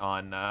money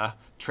on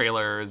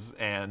trailers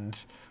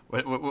and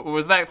what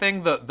was that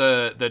thing?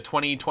 The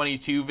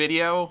 2022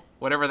 video,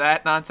 whatever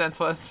that nonsense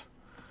was.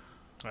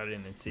 I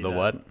didn't even see the that.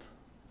 what?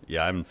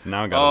 Yeah, I'm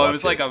now. I gotta watch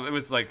it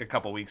was like a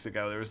couple weeks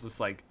ago. There was this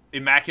like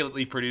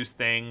immaculately produced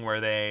thing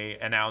where they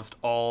announced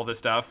all the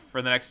stuff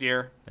for the next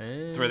year.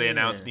 It's where they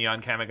announced Neo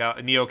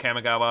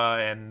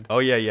Kamigawa and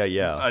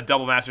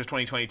Double Masters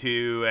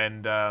 2022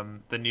 and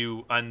the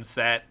new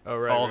Unset.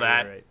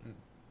 Right.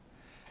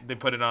 They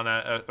put it on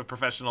a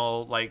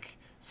professional like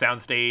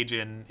soundstage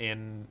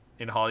in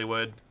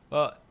Hollywood.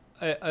 Well,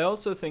 I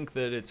also think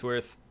that it's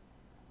worth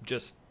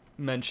just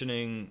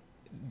mentioning,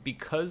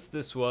 because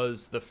this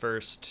was the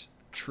first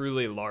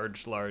truly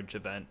large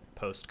event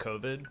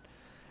post-COVID,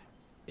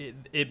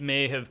 it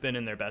may have been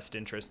in their best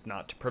interest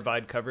not to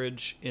provide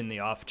coverage in the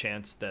off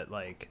chance that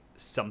like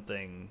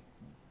something,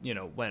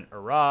 went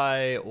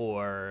awry,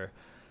 or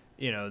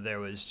there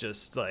was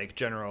just like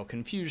general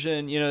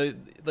confusion.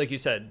 Like you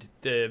said,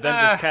 the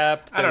event was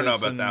capped. I don't know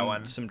about that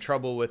one. Some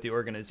trouble with the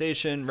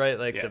organization, right?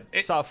 Like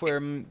the software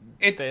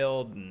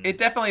failed. It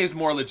definitely is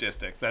more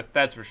logistics.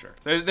 That's for sure.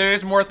 There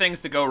is more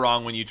things to go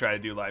wrong when you try to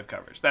do live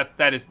coverage.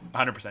 That is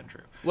 100%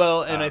 true.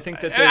 Well, and I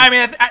think that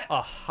there's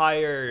a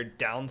higher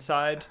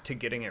downside to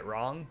getting it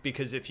wrong,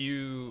 because if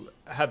you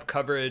have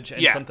coverage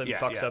and something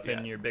fucks up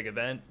in your big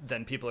event,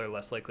 then people are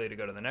less likely to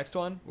go to the next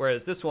one.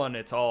 Whereas this one,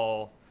 it's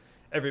all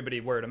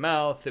everybody word of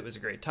mouth. It was a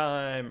great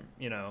time,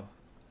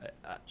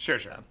 Sure.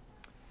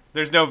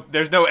 There's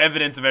no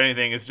evidence of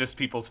anything. It's just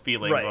people's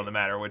feelings Right. on the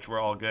matter, which were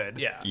all good.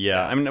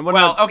 Yeah. I mean,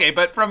 okay,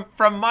 but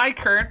from my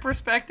current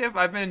perspective,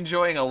 I've been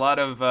enjoying a lot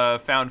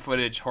of found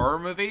footage horror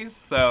movies.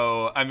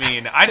 So I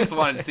mean, I just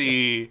want to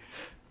see.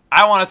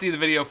 I want to see the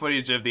video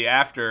footage of the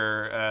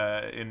after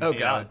in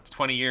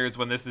 20 years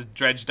when this is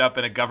dredged up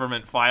in a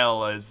government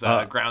file as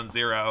Ground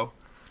Zero.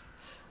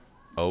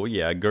 Oh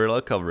yeah,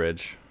 guerrilla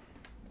coverage.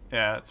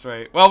 Yeah, that's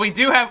right. Well, we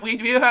do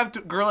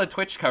have guerrilla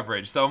Twitch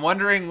coverage, so I'm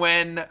wondering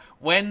when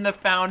the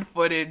found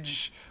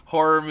footage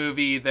horror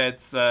movie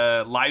that's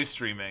live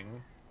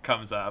streaming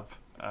comes up.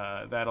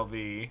 That'll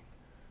be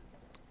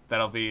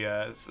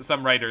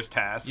some writer's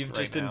task. You've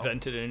just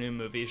invented a new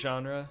movie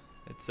genre.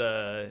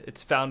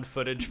 It's found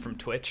footage from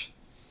Twitch.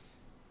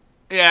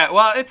 Yeah,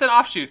 well, it's an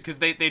offshoot because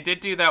they did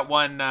do that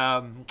one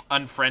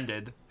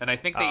Unfriended, and I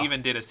think they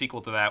even did a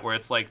sequel to that where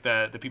it's like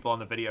the people on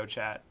the video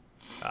chat.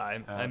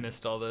 I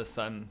missed all this.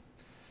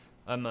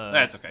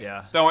 That's okay.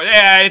 Yeah. Don't worry.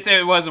 Yeah,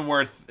 it wasn't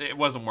worth.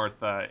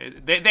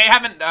 They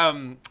haven't.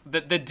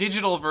 The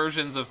digital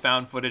versions of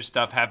found footage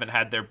stuff haven't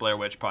had their Blair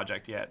Witch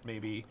Project yet.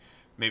 Maybe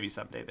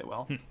someday they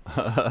will.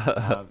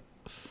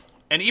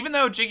 And even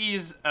though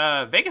Jiggy's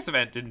Vegas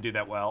event didn't do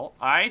that well,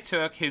 I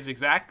took his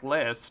exact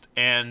list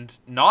and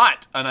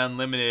not an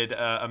unlimited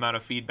amount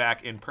of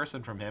feedback in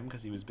person from him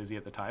because he was busy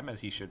at the time,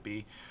 as he should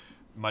be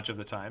much of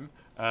the time,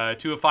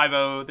 to a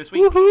 5-0 this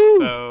week. Woohoo!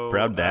 So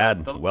proud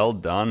dad. Well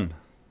done.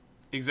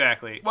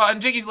 Exactly. Well,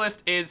 and Jiggy's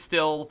list is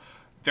still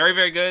very,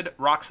 very good,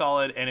 rock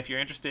solid. And if you're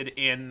interested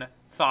in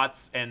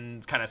thoughts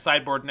and kind of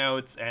sideboard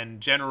notes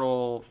and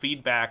general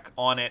feedback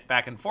on it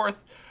back and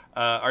forth,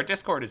 our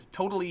Discord is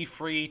totally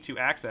free to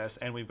access,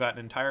 and we've got an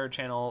entire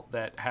channel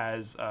that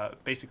has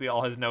basically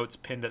all his notes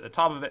pinned at the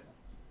top of it.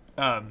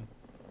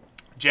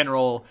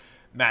 General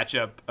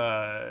matchup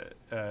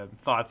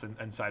thoughts and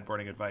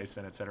sideboarding advice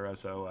and etc.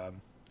 So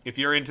if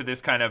you're into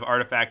this kind of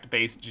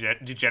artifact-based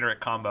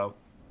degenerate combo,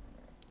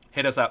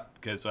 hit us up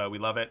because we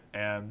love it.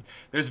 And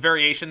there's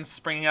variations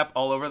springing up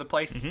all over the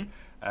place. Mm-hmm.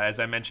 As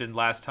I mentioned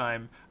last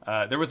time,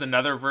 there was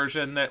another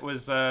version that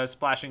was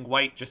splashing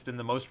white just in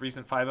the most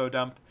recent 5-0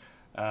 dump.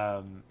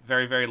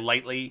 Very, very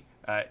lightly.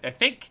 I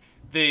think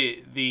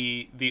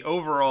the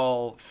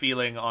overall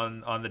feeling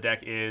on the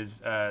deck is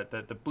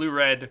that the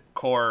blue-red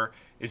core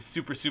is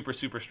super super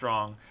super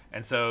strong,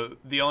 and so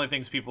the only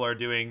things people are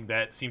doing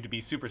that seem to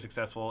be super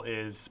successful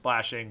is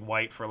splashing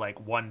white for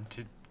like 1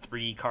 to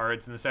 3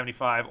 cards in the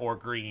 75, or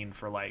green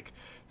for like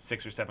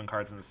 6 or 7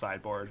 cards in the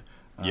sideboard.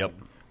 Yep.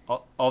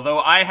 Although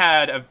I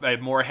had a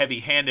more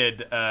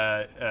heavy-handed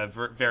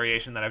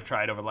variation that I've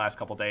tried over the last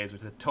couple days,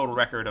 which is a total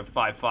record of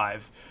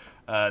 5/5,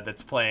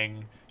 that's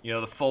playing,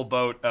 the full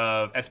boat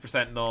of Esper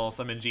Sentinel,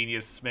 some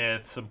Ingenious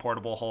Smith, some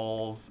Portable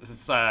Holes.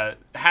 This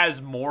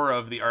has more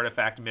of the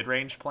artifact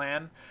mid-range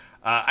plan.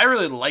 I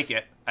really like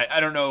it. I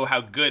don't know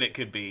how good it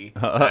could be.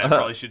 I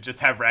probably should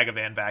just have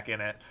Ragavan back in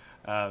it.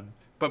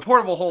 But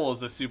Portable Hole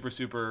is a super,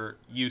 super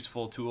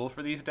useful tool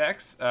for these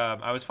decks.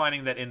 I was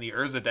finding that in the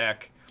Urza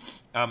deck,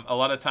 a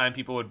lot of time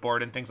people would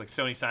board in things like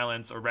Stony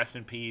Silence or Rest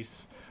in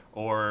Peace,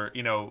 or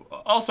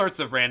all sorts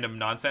of random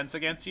nonsense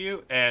against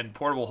you, and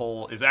Portable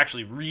Hole is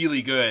actually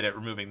really good at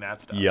removing that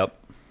stuff. Yep.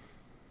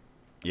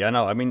 Yeah,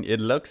 no, I mean, it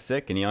looks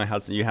sick, and you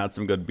had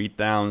some good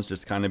beatdowns,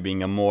 just kind of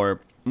being a more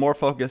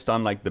focused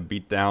on like the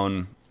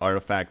beatdown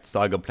artifact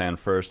saga plan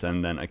first,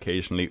 and then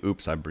occasionally,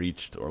 oops, I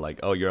breached, or like,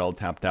 oh, you're all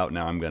tapped out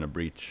now, I'm gonna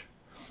breach.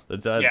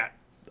 It's yeah.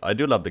 I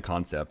do love the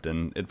concept,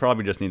 and it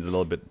probably just needs a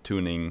little bit of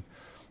tuning,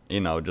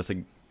 just like,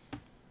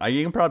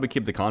 you can probably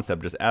keep the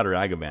concept, just add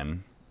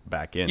Ragavan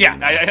back in. Yeah,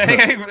 I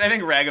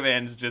think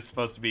Ragavan's just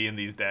supposed to be in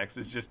these decks.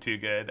 It's just too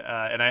good,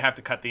 and I have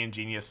to cut the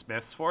Ingenious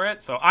Smiths for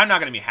it, so I'm not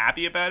going to be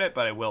happy about it,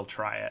 but I will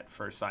try it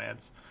for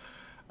science.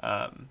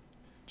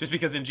 Just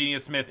because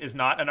Ingenious Smith is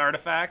not an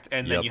artifact,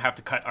 and then Yep. you have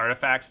to cut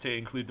artifacts to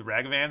include the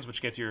Ragavans,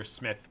 which gets your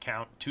Smith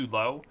count too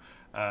low.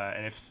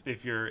 And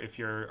if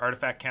your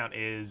artifact count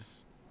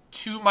is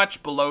too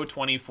much below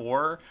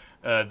 24,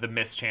 the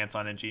miss chance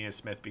on Ingenious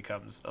Smith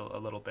becomes a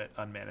little bit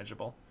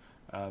unmanageable.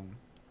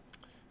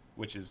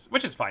 Which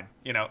is fine.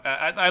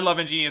 I love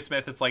Ingenious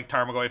Smith. It's like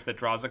Tarmogoyf that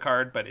draws a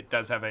card, but it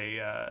does have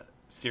a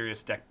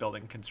serious deck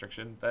building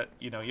constriction that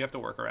you have to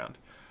work around.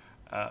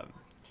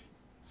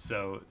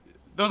 So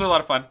those are a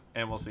lot of fun,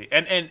 and we'll see.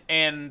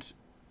 And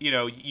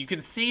you can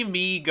see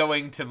me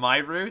going to my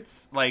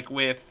roots, like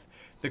with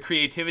the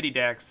creativity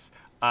decks.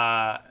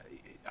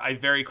 I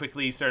very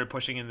quickly started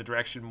pushing in the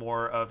direction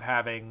more of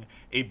having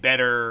a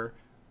better,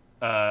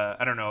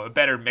 a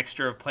better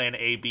mixture of plan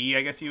A, B,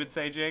 I guess you would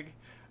say, Jig.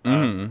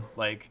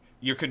 Like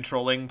your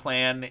controlling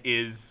plan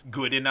is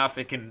good enough,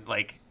 it can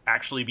like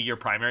actually be your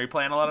primary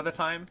plan a lot of the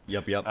time.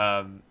 Yep.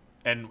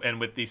 And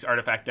with these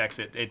artifact decks,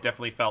 it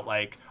definitely felt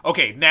like,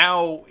 okay,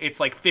 now it's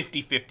like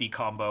 50-50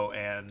 combo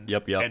and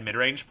and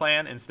mid-range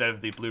plan, instead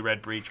of the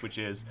blue-red breach, which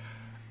is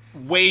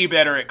way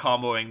better at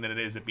comboing than it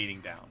is at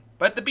beating down.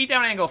 But the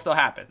beatdown angle still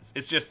happens.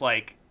 It's just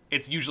like,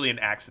 it's usually an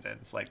accident.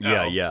 It's like,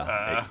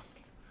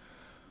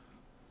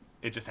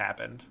 it just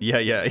happened.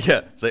 Yeah.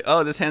 It's like,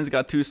 oh, this hand's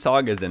got 2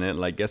 sagas in it.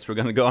 Like, guess we're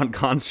gonna go on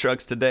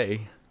constructs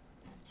today.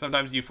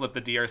 Sometimes you flip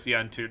the DRC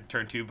on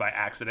turn 2 by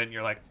accident, and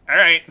you're like, all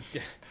right,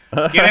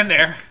 get in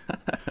there.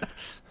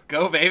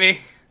 Go,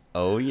 baby.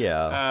 Oh,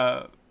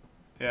 yeah.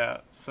 Yeah,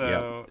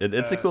 so... Yeah.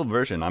 It's a cool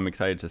version. I'm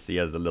excited to see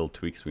as the little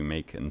tweaks we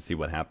make and see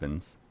what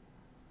happens.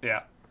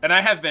 Yeah. And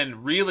I have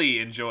been really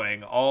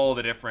enjoying all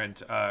the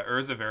different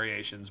Urza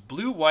variations.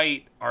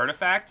 Blue-white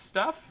artifact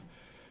stuff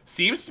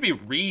seems to be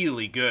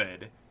really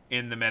good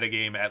in the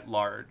metagame at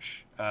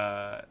large.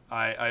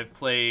 I've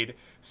played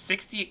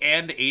 60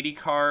 and 80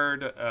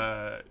 card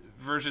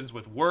versions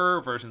with Whir,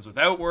 versions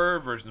without Whir,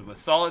 versions with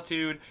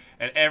Solitude,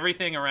 and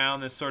everything around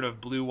this sort of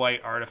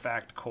blue-white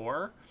artifact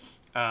core.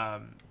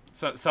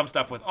 So, some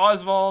stuff with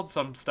Oswald,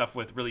 some stuff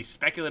with really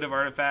speculative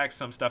artifacts,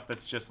 some stuff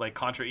that's just like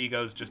Contra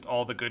Egos, just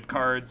all the good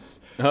cards,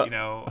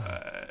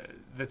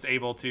 that's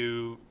able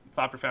to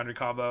Thopter Foundry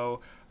combo.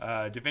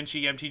 Da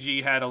Vinci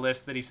MTG had a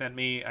list that he sent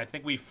me. I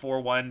think we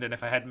 4-1'd, and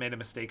if I hadn't made a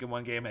mistake in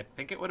one game, I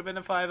think it would have been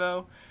a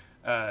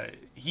 5-0.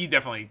 He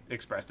definitely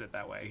expressed it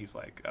that way. He's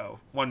like, oh,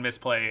 one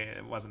misplay,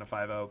 it wasn't a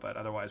 5-0, but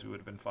otherwise we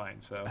would have been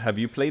fine. So, have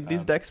you played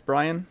these decks,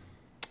 Brian?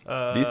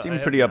 These seem I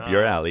pretty up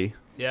your alley.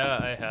 Yeah,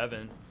 I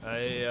haven't.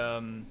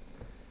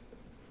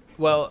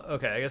 Well,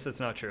 okay, I guess that's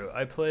not true.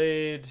 I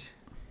played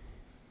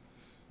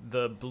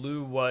the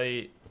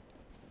blue-white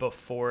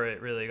before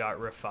it really got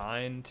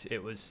refined.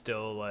 It was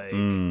still like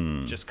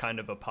just kind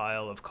of a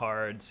pile of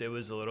cards. It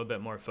was a little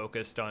bit more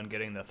focused on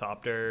getting the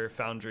Thopter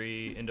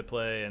Foundry into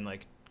play and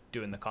like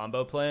doing the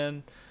combo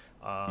plan.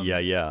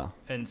 Yeah.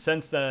 And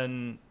since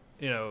then,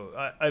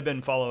 I've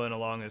been following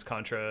along as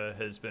Contra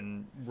has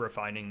been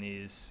refining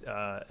these,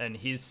 and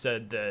he's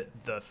said that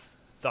the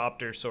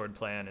Thopter sword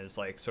plan is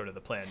like sort of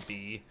the plan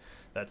B.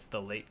 That's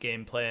the late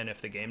game plan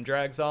if the game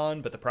drags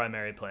on, but the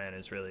primary plan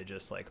is really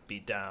just like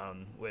beat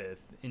down with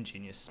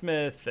Ingenious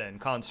Smith and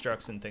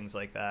constructs and things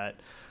like that.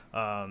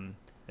 And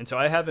so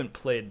I haven't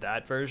played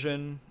that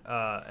version.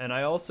 And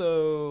I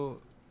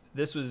also,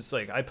 this was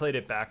like, I played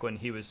it back when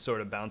he was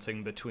sort of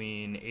bouncing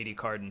between 80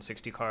 card and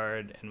 60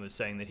 card and was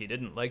saying that he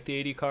didn't like the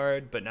 80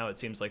 card, but now it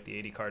seems like the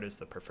 80 card is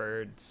the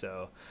preferred.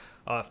 So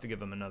I'll have to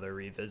give him another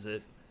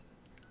revisit.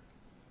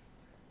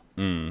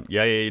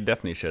 Yeah, you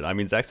definitely should. I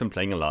mean, Zach's been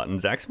playing a lot, and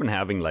Zach's been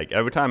having like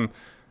every time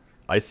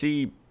I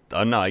see. I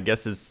don't know. I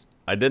guess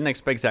I didn't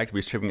expect Zach to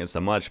be streaming it so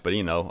much, but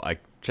I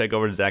check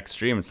over to Zach's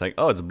stream. It's like,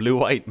 oh, it's blue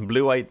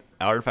white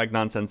artifact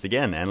nonsense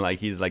again, and like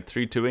he's like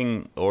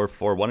 3-2ing or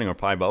 4-1ing or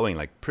 5-0ing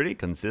like pretty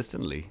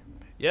consistently.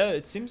 Yeah,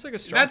 it seems like a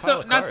strong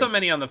Not so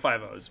many on the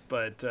 5-0s,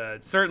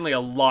 but certainly a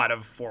lot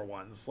of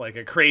 4-1s, like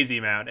a crazy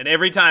amount. And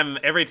every time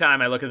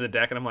I look at the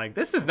deck and I'm like,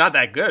 this is not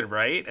that good,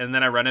 right? And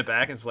then I run it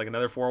back and it's like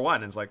another 4-1.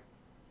 And it's like,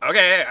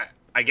 okay,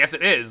 I guess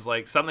it is.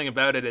 Like something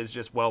about it is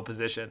just well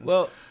positioned.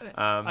 Well,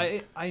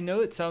 I know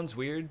it sounds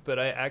weird, but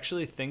I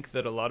actually think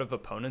that a lot of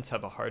opponents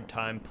have a hard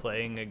time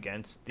playing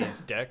against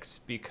these decks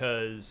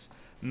because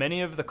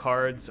many of the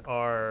cards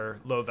are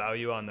low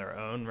value on their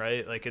own,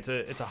 right? Like it's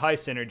a high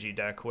synergy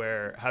deck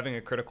where having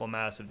a critical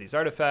mass of these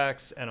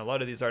artifacts, and a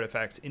lot of these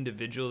artifacts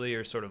individually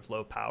are sort of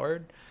low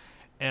powered.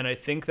 And I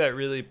think that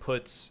really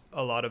puts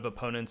a lot of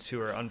opponents who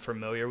are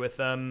unfamiliar with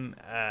them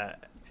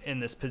in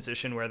this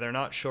position where they're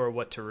not sure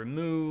what to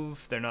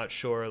remove. They're not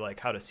sure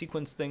like how to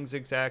sequence things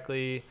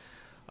exactly.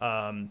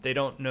 They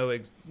don't know,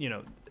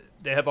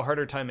 they have a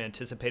harder time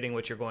anticipating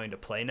what you're going to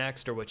play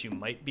next or what you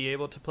might be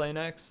able to play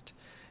next.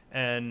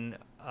 And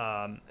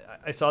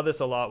I saw this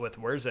a lot with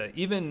Wurza,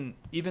 even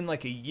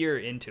like a year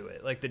into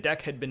it. Like the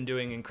deck had been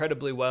doing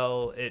incredibly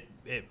well. It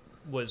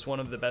was one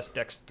of the best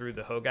decks through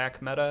the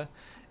Hogak meta,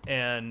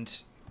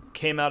 and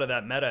came out of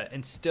that meta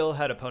and still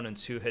had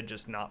opponents who had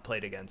just not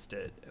played against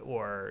it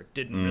or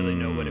didn't really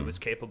know what it was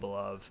capable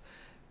of.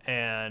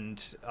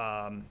 And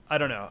I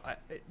don't know.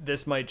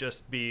 This might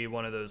just be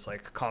one of those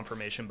like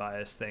confirmation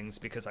bias things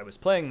because I was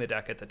playing the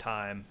deck at the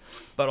time.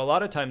 But a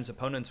lot of times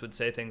opponents would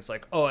say things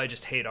like, "Oh, I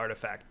just hate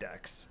artifact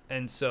decks,"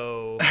 and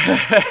so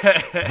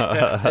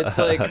it's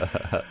like,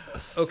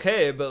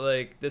 okay, but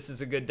like this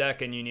is a good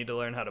deck, and you need to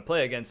learn how to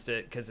play against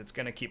it because it's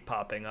going to keep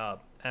popping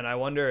up. And I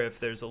wonder if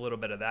there's a little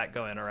bit of that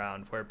going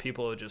around where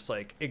people just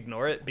like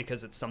ignore it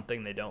because it's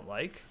something they don't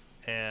like,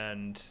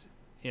 and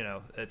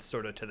it's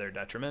sort of to their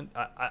detriment.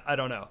 I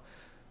don't know.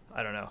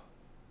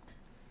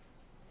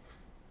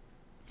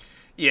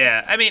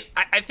 Yeah, I mean,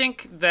 I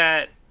think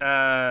that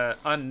I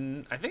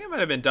think it might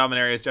have been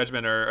Dominaria's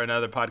Judgment or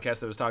another podcast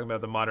that was talking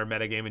about the modern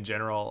metagame in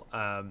general.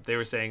 They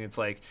were saying it's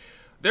like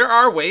there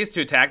are ways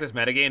to attack this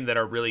metagame that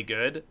are really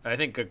good. I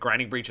think a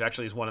Grinding Breach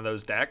actually is one of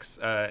those decks,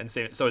 and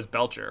so is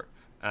Belcher.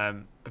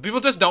 But people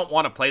just don't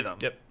want to play them.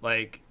 Yep.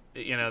 Like,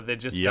 they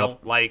just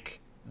don't like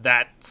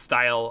that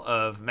style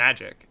of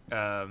Magic.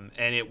 And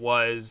it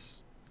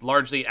was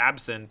largely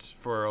absent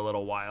for a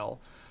little while.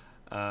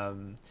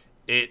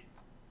 It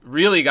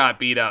really got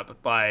beat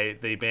up by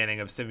the banning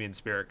of Simian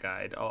Spirit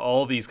Guide.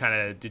 All these kind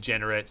of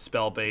degenerate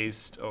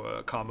spell-based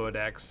combo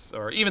decks,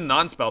 or even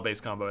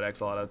non-spell-based combo decks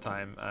a lot of the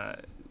time,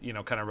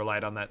 kind of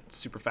relied on that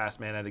super fast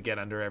mana to get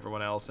under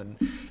everyone else. And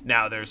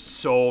now there's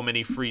so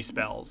many free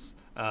spells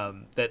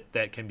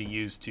that can be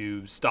used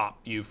to stop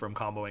you from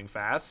comboing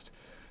fast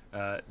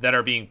that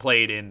are being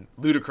played in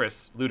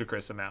ludicrous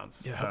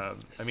amounts. Yeah.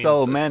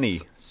 So many.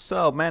 Yeah.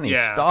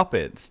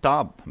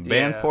 Stop.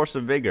 Ban Force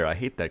of Vigor. I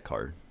hate that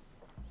card.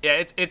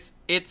 Yeah,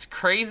 it's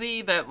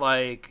crazy that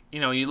like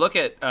you look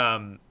at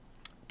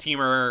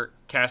Teamer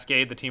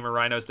Cascade, the Teamer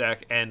Rhinos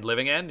deck, and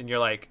Living End, and you're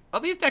like, oh,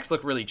 these decks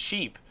look really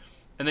cheap,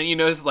 and then you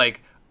notice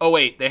like, oh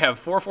wait, they have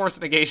 4 Force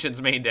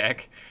Negations main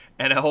deck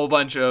and a whole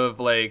bunch of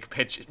like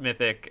pitch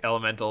mythic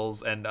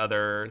elementals and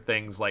other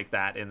things like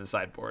that in the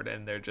sideboard,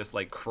 and they're just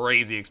like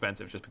crazy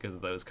expensive just because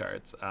of those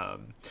cards,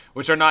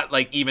 which are not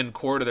like even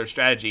core to their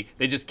strategy.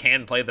 They just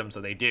can play them,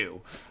 so they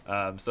do.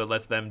 So it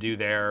lets them do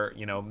their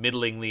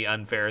middlingly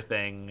unfair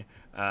thing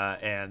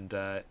and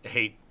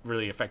hate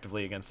really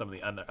effectively against some of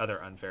the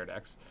other unfair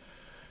decks.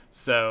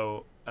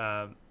 So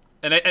and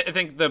I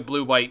think the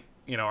blue-white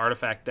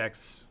artifact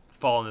decks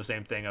fall in the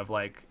same thing of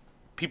like,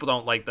 people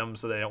don't like them,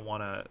 so they don't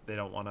want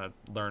to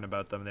learn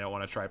about them. They don't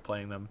want to try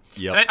playing them.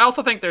 Yep. And I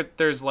also think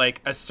there's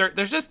like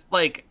there's just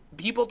like,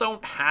 people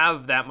don't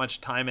have that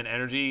much time and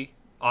energy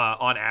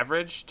on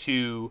average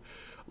to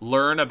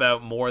learn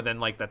about more than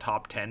like the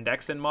top 10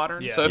 decks in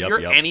Modern. Yeah. So if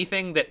you're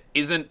anything that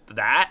isn't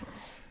that,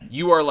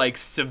 you are like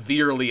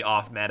severely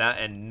off meta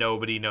and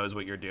nobody knows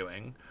what you're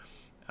doing.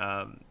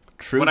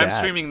 True. When I'm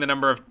streaming, the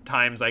number of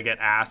times I get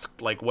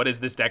asked like, what is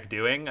this deck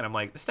doing? And I'm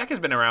like, this deck has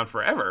been around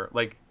forever.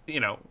 Like,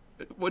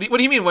 what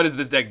do you mean, what is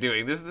this deck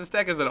doing? This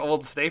deck is an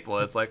old staple.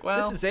 It's like, well,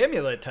 this is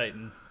Amulet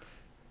Titan.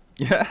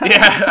 Yeah.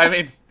 Yeah, I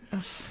mean,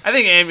 I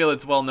think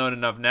Amulet's well known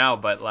enough now,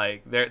 but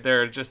like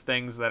there are just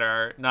things that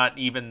are not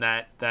even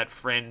that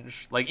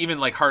fringe. Like even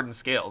like Hardened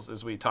Scales,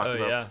 as we talked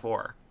about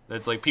before.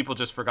 It's like people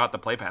just forgot the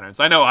play patterns.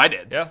 I know I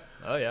did. Yeah.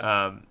 Oh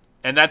yeah.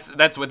 And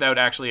that's without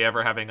actually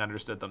ever having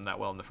understood them that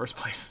well in the first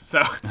place.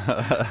 So.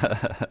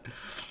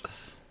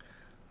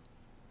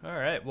 All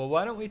right. Well,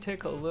 why don't we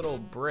take a little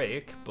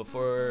break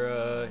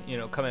before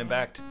coming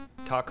back to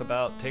talk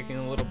about taking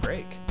a little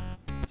break?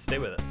 Stay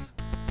with us.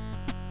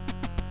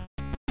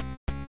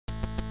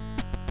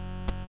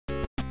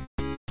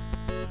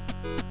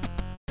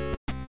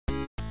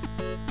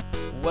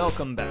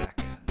 Welcome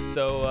back.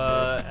 So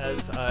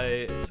as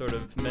I sort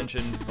of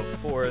mentioned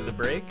before the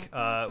break,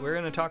 we're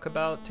going to talk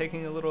about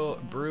taking a little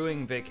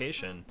brewing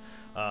vacation.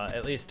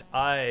 At least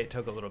I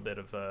took a little bit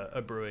of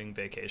a brewing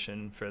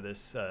vacation for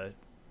this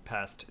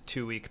past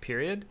 2-week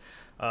period.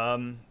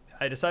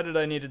 I decided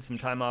I needed some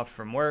time off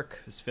from work,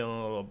 was feeling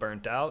a little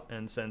burnt out,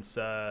 and since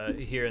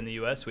here in the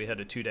US we had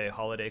a 2-day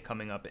holiday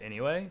coming up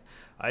anyway,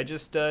 I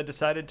just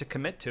decided to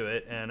commit to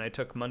it, and I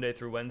took Monday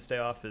through Wednesday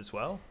off as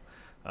well.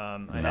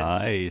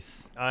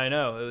 Nice. I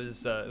know,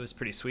 it was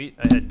pretty sweet.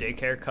 I had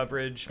daycare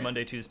coverage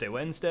Monday, Tuesday,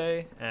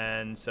 Wednesday,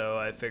 and so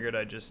I figured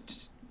I'd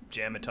just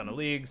jam a ton of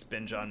leagues,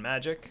 binge on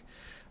Magic.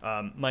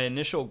 My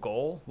initial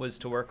goal was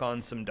to work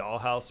on some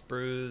Dollhouse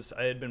brews.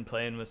 I had been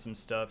playing with some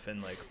stuff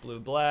in like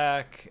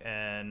blue-black,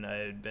 and I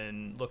had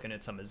been looking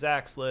at some of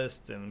Zach's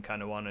lists and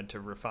kind of wanted to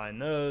refine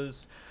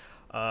those.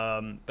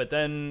 But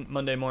then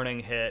Monday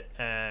morning hit,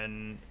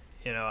 and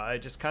I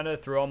just kind of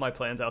threw all my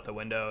plans out the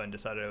window and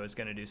decided I was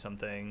going to do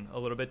something a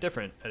little bit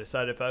different. I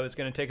decided if I was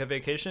going to take a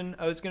vacation,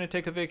 I was going to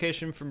take a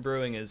vacation from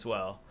brewing as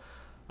well.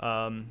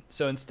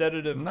 So instead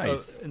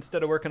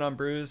of working on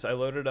brews, I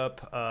loaded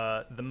up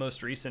the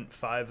most recent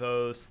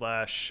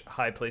 5.0 /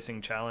 high placing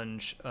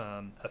challenge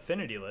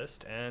affinity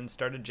list and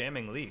started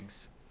jamming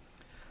leagues.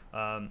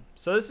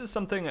 So this is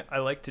something I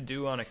like to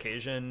do on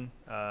occasion.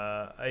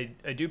 I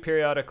do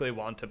periodically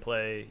want to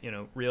play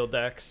real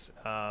decks.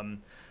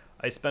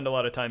 I spend a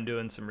lot of time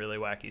doing some really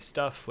wacky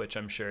stuff, which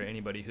I'm sure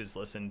anybody who's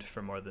listened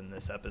for more than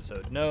this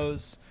episode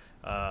knows.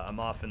 I'm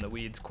off in the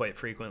weeds quite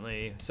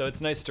frequently, so it's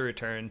nice to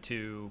return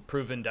to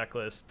proven deck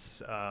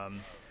lists.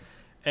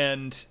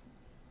 And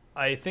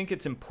I think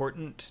it's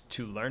important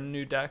to learn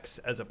new decks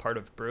as a part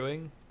of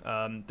brewing.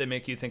 They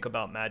make you think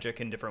about Magic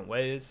in different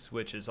ways,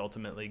 which is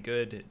ultimately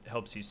good. It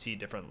helps you see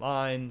different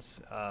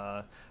lines.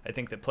 I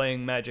think that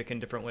playing Magic in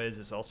different ways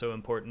is also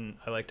important.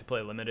 I like to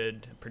play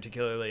limited,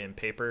 particularly in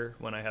paper,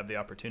 when I have the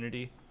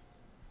opportunity.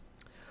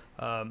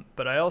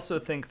 But I also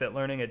think that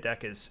learning a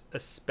deck is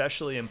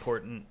especially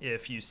important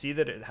if you see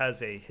that it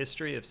has a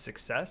history of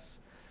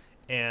success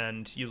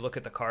and you look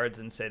at the cards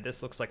and say,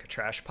 this looks like a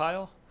trash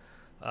pile.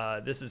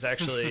 This is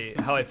actually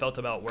how I felt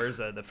about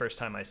Wurza the first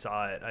time I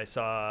saw it. I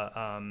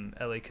saw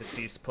Ellie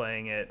Cassis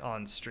playing it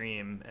on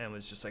stream and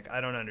was just like, I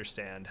don't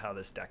understand how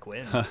this deck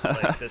wins.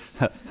 Like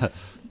this,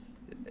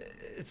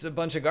 it's a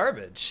bunch of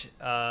garbage.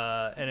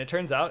 And it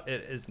turns out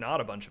it is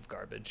not a bunch of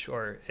garbage,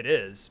 or it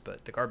is,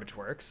 but the garbage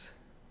works.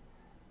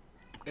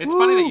 It's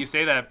funny that you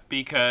say that,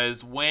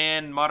 because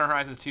when Modern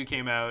Horizons 2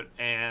 came out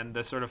and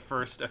the sort of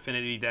first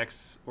Affinity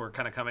decks were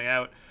kind of coming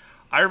out,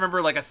 I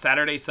remember like a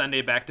Saturday,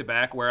 Sunday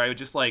back-to-back where I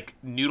just like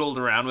noodled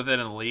around with it in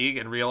the league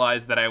and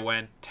realized that I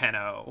went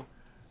 10-0.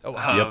 Oh,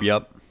 wow.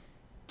 Yep.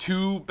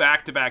 2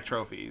 back-to-back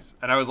trophies.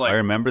 And I was like, I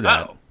remember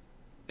that. Oh,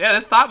 yeah,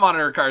 this Thought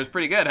Monitor card is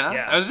pretty good, huh?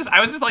 Yeah. I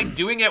was just like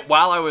doing it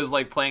while I was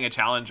like playing a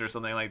challenge or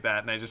something like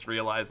that, and I just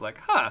realized like,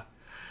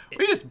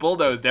 we just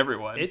bulldozed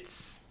everyone.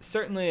 It's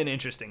certainly an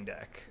interesting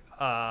deck.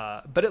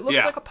 But it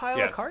looks like a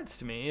pile of cards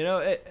to me.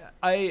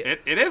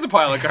 It is a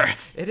pile of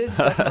cards. It is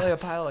definitely a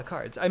pile of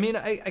cards. I mean,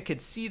 I could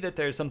see that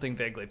there's something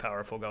vaguely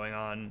powerful going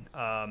on,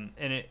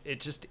 and it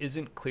just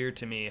isn't clear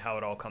to me how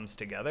it all comes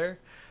together.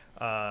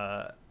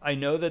 I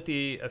know that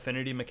the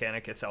affinity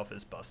mechanic itself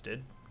is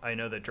busted. I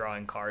know that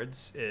drawing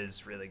cards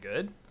is really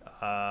good.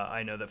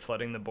 I know that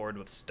flooding the board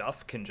with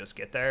stuff can just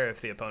get there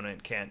if the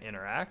opponent can't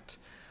interact.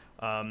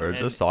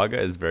 Urza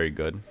Saga is very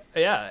good.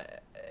 Yeah.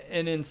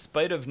 And in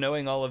spite of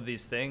knowing all of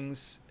these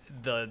things,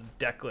 the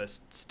deck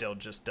list still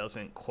just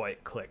doesn't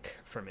quite click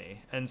for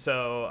me. And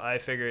so I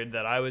figured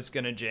that I was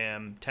going to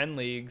jam 10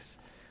 leagues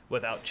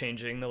without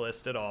changing the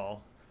list at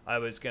all. I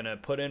was going to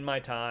put in my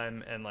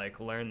time and like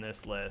learn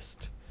this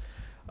list.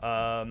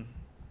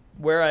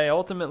 Where I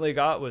ultimately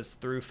got was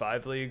through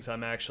 5 leagues.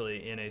 I'm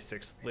actually in a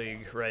 6th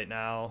league right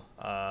now,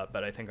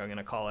 but I think I'm going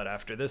to call it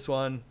after this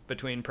one.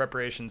 Between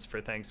preparations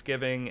for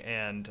Thanksgiving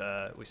and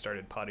we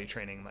started potty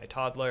training my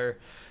toddler,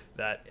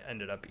 that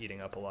ended up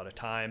eating up a lot of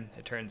time.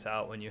 It turns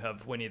out when you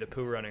have Winnie the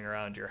Pooh running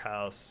around your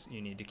house,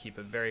 you need to keep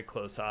a very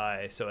close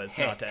eye so as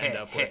not to end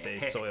up with a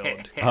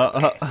soiled...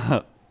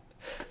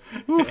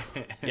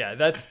 Yeah,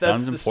 that's the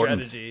important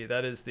strategy.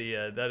 That is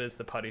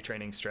the potty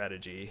training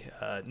strategy.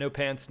 No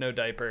pants, no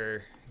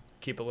diaper,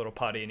 keep a little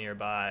potty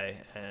nearby,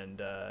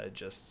 and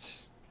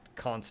just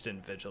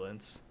constant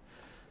vigilance.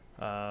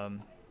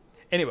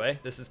 Anyway,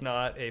 this is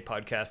not a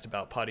podcast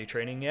about potty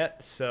training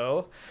yet,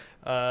 so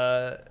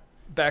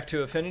back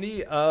to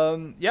Affinity.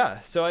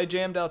 So I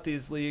jammed out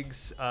these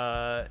leagues,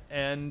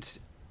 and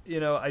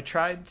I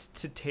tried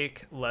to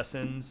take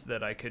lessons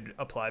that I could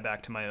apply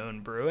back to my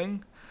own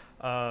brewing.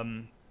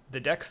 The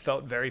deck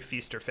felt very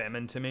feast or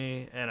famine to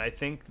me, and I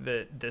think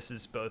that this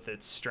is both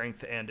its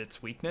strength and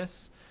its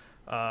weakness.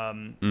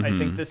 I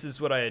think this is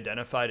what I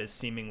identified as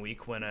seeming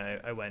weak when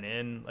I went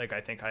in. Like,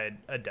 I think I had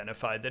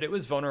identified that it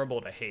was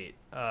vulnerable to hate,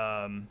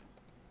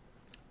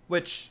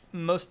 which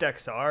most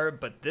decks are,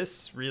 but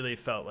this really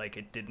felt like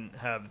it didn't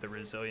have the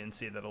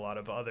resiliency that a lot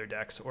of other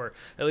decks, or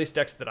at least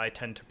decks that I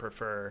tend to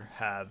prefer,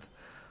 have.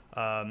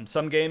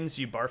 Some games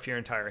you barf your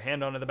entire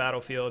hand onto the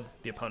battlefield,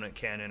 the opponent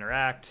can't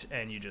interact,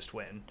 and you just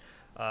win.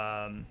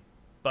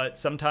 But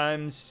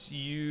sometimes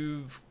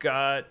you've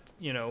got,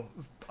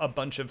 a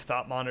bunch of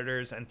thought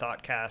monitors and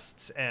thought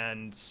casts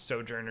and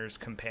Sojourner's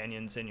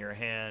companions in your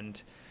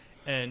hand.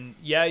 And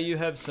yeah, you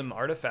have some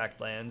artifact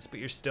lands, but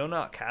you're still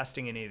not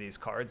casting any of these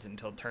cards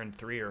until turn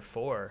 3 or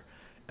 4.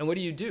 And what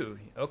do?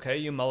 Okay,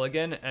 you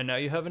mulligan, and now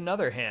you have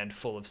another hand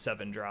full of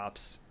 7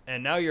 drops.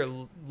 And now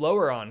you're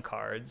lower on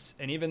cards,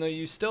 and even though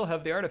you still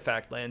have the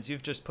artifact lands,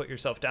 you've just put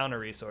yourself down a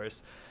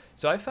resource.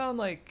 So I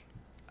found I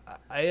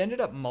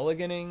ended up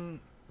mulliganing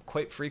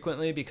quite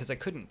frequently because I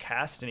couldn't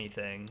cast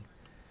anything.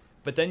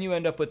 But then you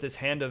end up with this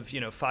hand of,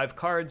 5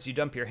 cards, you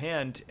dump your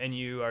hand, and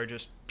you are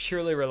just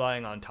purely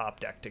relying on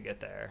top deck to get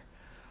there.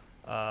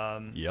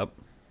 Yep.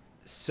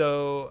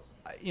 So,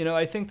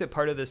 I think that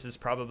part of this is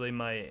probably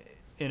my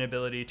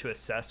inability to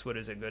assess what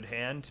is a good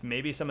hand.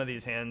 Maybe some of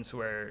these hands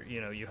where,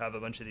 you have a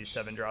bunch of these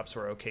 7 drops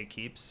were okay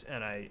keeps,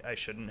 and I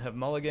shouldn't have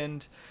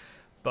mulliganed.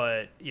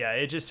 But yeah,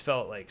 it just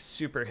felt like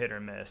super hit or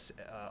miss.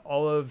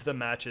 All of the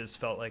matches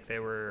felt like they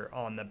were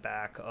on the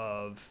back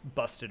of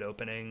busted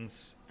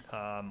openings,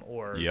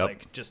 or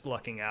just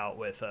lucking out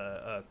with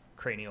a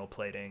cranial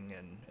plating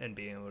and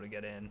being able to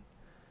get in.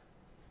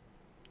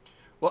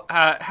 Well,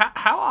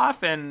 how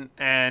often,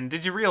 and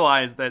did you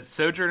realize that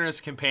Sojourner's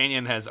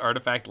Companion has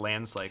artifact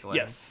land cycling?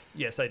 Yes,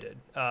 I did.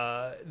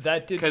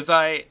 That did, because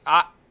I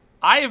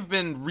have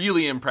been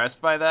really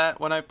impressed by that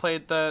when I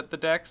played the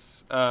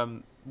decks.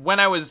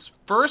 When I was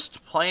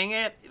first playing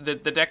it, the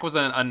deck was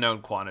an unknown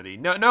quantity.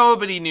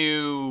 Nobody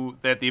knew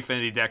that the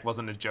Affinity deck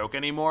wasn't a joke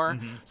anymore.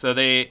 Mm-hmm. So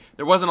there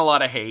wasn't a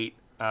lot of hate,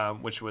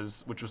 which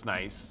was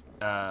nice.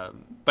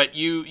 But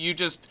you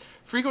just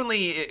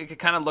frequently, it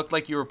kind of looked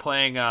like you were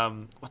playing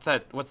what's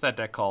that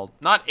deck called?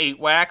 Not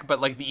 8-whack,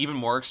 but like the even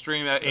more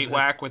extreme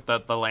 8-whack with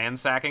the land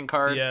sacking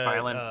card,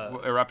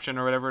 Violent Eruption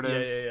or whatever it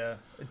is. Yeah.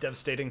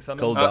 Devastating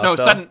Summons.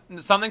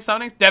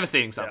 Summoning,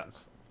 Devastating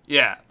Summons.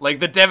 Yeah, like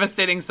the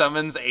Devastating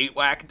Summons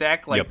 8-whack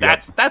deck. Like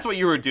that's what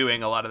you were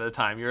doing a lot of the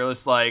time. You're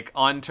just like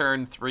on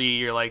turn 3,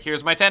 you're like,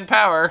 here's my 10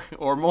 power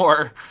or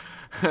more.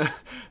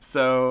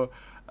 So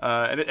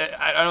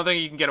I don't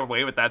think you can get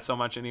away with that so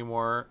much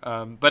anymore.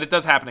 But it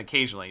does happen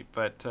occasionally.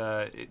 But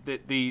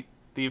the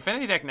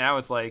Affinity deck now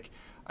is like,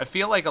 I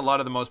feel like a lot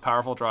of the most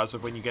powerful draws are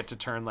when you get to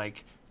turn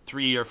like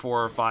 3 or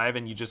 4 or 5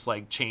 and you just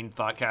like chain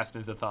Thoughtcast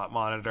into Thought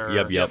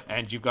Monitor. Yep.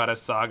 And you've got a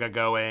Saga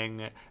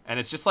going, and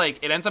it's just like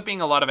it ends up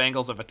being a lot of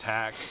angles of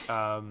attack.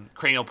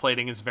 Cranial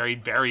plating is very,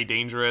 very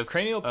dangerous.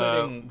 Cranial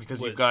plating because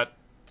was you've got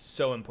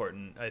so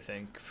important, I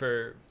think,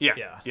 for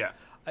yeah.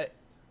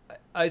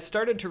 I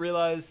started to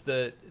realize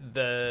that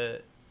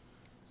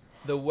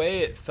the way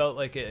it felt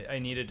like I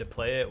needed to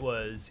play it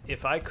was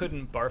if I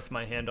couldn't barf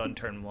my hand on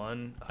turn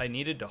 1, I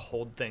needed to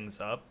hold things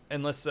up,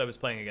 unless I was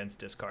playing against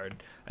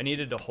discard. I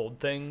needed to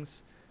hold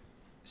things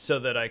so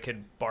that I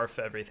could barf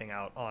everything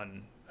out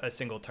on a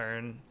single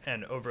turn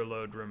and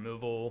overload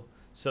removal.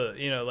 So,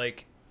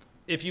 like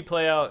if you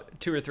play out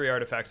 2 or 3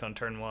 artifacts on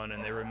turn 1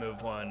 and they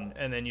remove one,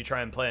 and then you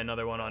try and play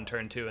another one on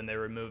turn 2 and they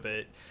remove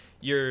it,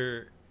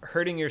 you're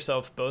hurting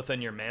yourself both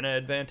on your mana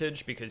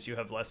advantage because you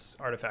have less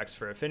artifacts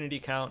for affinity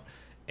count,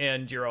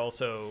 and you're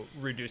also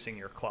reducing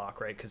your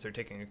clock, right? Because they're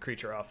taking a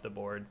creature off the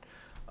board.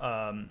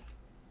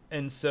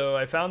 And so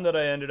I found that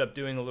I ended up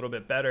doing a little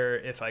bit better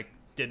if I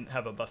didn't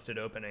have a busted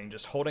opening,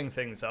 just holding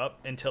things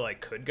up until I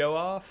could go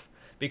off,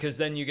 because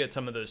then you get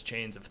some of those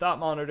chains of thought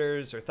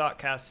monitors or thought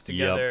casts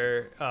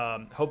together.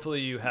 Yep.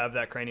 Hopefully you have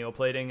that cranial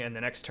plating, and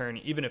the next turn,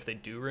 even if they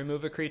do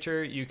remove a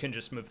creature, you can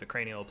just move the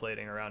cranial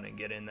plating around and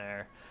get in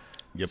there.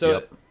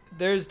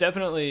 There's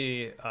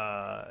definitely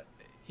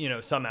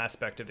some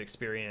aspect of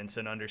experience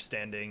and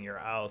understanding your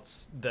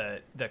outs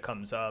that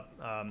comes up,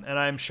 and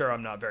I'm sure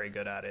I'm not very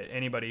good at it.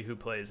 Anybody who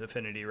plays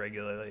Affinity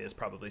regularly is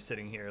probably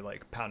sitting here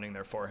like pounding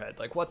their forehead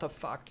like, what the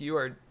fuck, you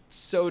are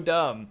so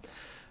dumb.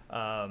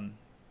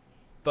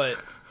 But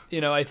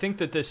I think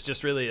that this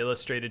just really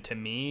illustrated to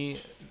me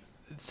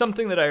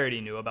something that I already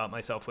knew about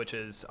myself, which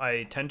is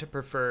I tend to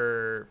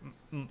prefer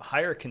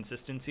higher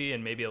consistency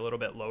and maybe a little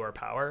bit lower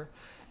power.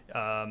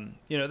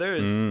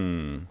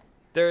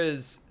 There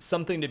is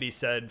something to be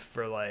said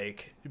for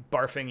like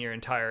barfing your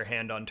entire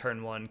hand on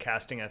turn 1,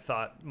 casting a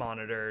thought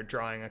monitor,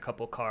 drawing a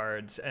couple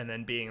cards, and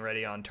then being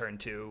ready on turn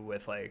 2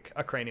 with like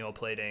a cranial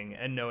plating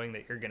and knowing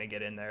that you're going to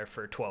get in there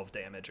for 12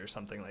 damage or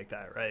something like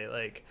that, right?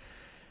 Like,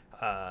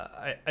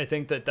 I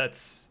think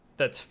that's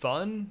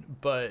fun,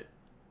 but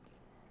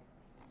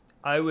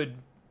I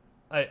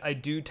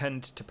do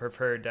tend to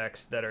prefer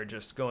decks that are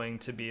just going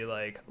to be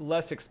like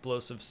less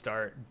explosive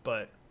start,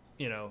 but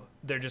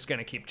they're just going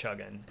to keep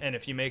chugging. And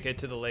if you make it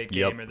to the late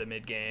game or the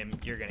mid game,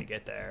 you're going to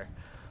get there.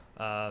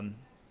 And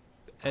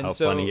how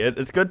funny.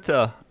 It's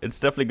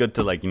definitely good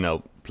to like,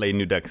 play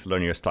new decks,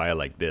 learn your style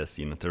like this,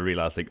 to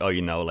realize like,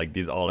 like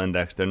these all-in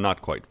decks, they're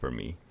not quite for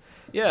me.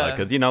 Yeah.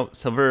 Because,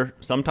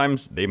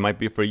 sometimes they might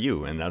be for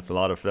you, and that's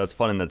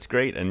fun and that's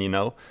great. And,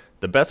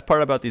 the best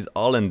part about these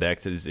all-in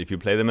decks is if you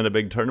play them in a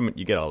big tournament,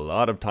 you get a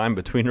lot of time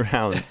between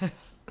rounds.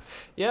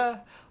 Yeah.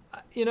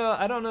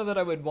 I don't know that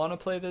I would want to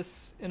play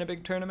this in a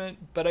big tournament,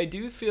 but I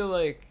do feel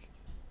like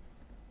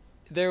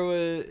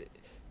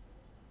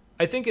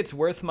I think it's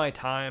worth my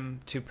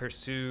time to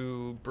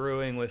pursue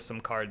brewing with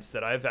some cards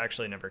that I've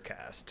actually never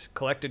cast.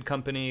 Collected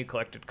Company,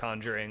 Collected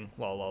Conjuring,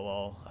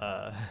 lol.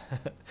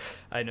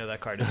 I know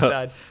that card is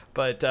bad,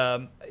 but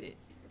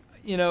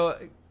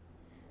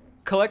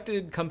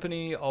Collected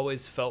Company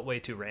always felt way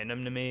too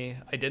random to me.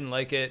 I didn't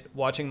like it.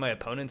 Watching my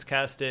opponents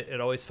cast it,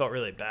 it always felt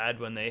really bad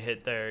when they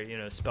hit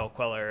their, Spell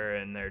Queller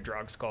and their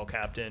Drog Skull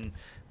Captain.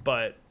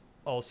 But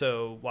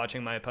also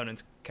watching my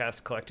opponents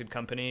cast Collected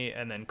Company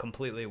and then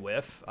completely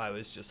whiff, I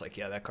was just like,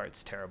 yeah, that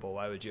card's terrible.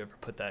 Why would you ever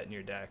put that in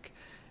your deck?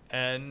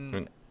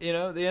 And,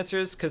 the answer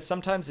is because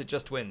sometimes it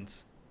just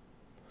wins.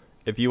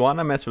 If you want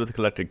to mess with the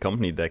Collected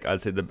Company deck,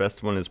 I'd say the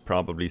best one is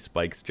probably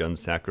Spike's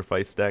Jund's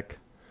Sacrifice deck.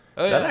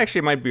 Oh, yeah. That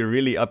actually might be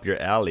really up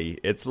your alley.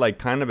 It's like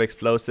kind of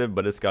explosive,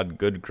 but it's got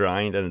good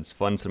grind and it's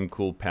fun, some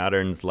cool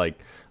patterns, like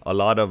a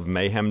lot of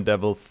Mayhem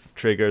Devil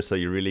triggers, so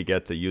you really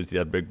get to use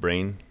that big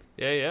brain.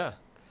 Yeah.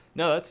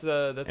 No, that's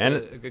a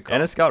good call.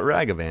 And it's got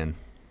Ragavan.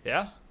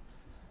 Yeah,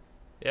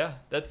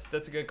 that's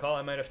a good call.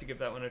 I might have to give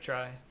that one a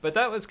try. But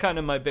that was kind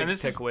of my big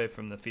takeaway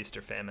from the Feast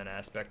or Famine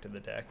aspect of the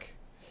deck.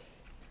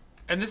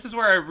 And this is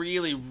where I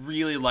really,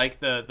 really like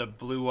the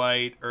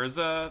blue-white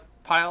Urza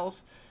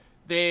piles.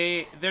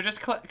 They're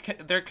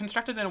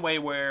constructed in a way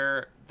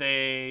where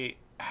they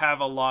have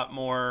a lot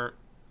more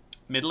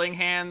middling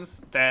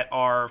hands that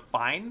are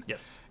fine.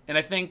 Yes. And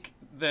I think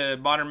the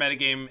modern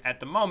metagame at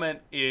the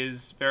moment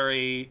is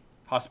very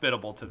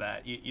hospitable to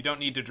that. You don't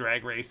need to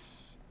drag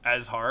race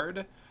as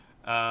hard.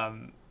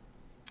 And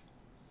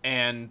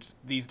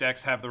these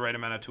decks have the right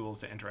amount of tools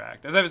to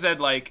interact. As I've said,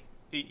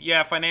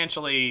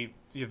 financially,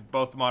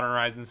 both Modern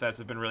Horizon sets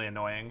have been really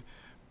annoying.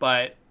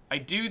 But I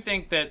do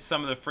think that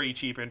some of the free,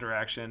 cheap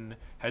interaction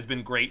has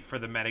been great for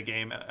the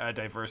metagame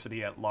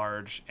diversity at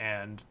large,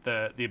 and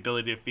the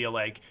ability to feel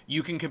like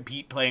you can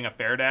compete playing a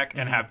fair deck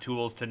and have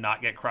tools to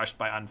not get crushed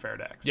by unfair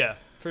decks. Yeah,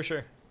 for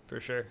sure.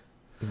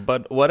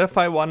 But what if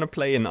I want to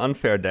play an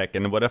unfair deck,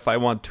 and what if I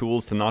want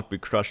tools to not be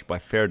crushed by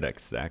fair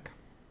decks, Zach?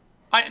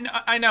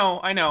 I know.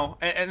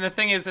 And the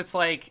thing is, it's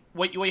like,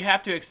 what you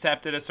have to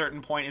accept at a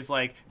certain point is,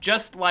 like,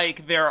 just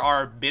like there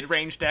are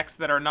mid-range decks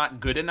that are not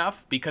good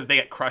enough because they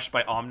get crushed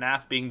by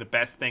Omnath being the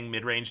best thing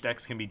mid-range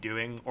decks can be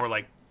doing, or,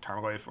 like,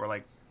 Tarmogoyf, or,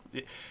 like...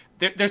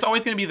 There's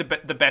always going to be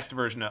the best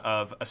version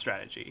of a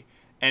strategy.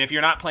 And if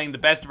you're not playing the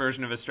best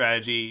version of a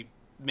strategy,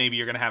 maybe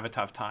you're going to have a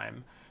tough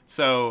time.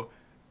 So,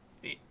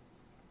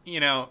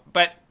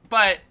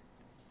 but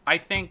I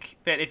think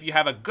that if you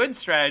have a good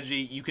strategy,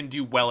 you can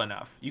do well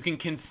enough. You can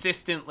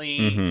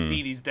consistently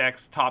see these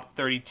decks top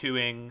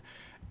 32ing,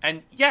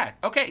 and yeah,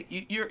 okay,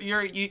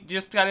 you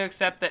just got to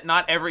accept that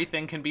not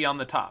everything can be on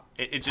the top.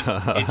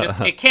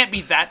 It can't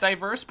be that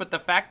diverse. But the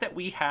fact that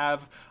we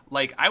have,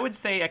 like, I would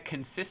say a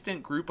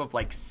consistent group of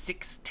like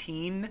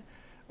 16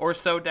 or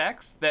so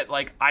decks that,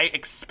 like, I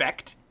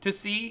expect to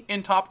see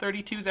in top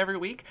 32s every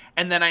week,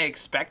 and then I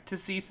expect to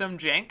see some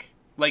jank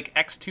like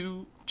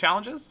X2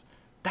 challenges.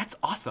 That's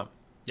awesome.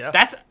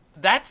 Yeah.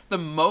 That's the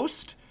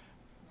most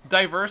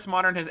diverse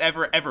Modern has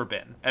ever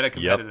been at a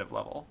competitive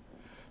level.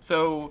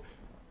 So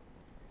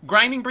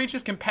Grinding Breach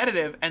is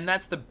competitive, and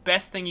that's the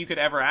best thing you could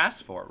ever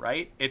ask for,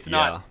 right? It's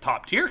not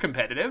top tier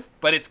competitive,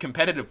 but it's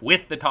competitive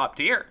with the top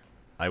tier.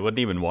 I wouldn't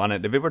even want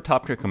it. If it were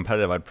top tier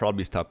competitive, I'd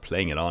probably stop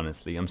playing it,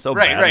 honestly. I'm so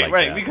bad like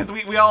that. Because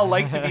we all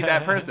like to be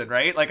that person,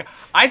 right? Like,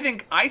 I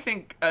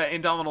think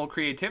Indomitable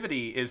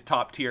Creativity is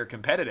top tier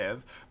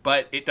competitive,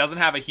 but it doesn't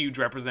have a huge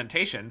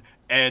representation.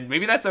 And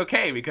maybe that's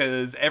okay,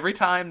 because every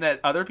time that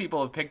other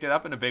people have picked it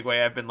up in a big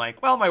way, I've been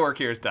like, well, my work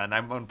here is done.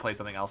 I'm going to play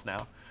something else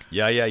now.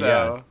 Yeah.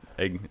 Exactly.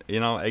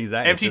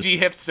 MTG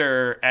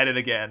hipster at it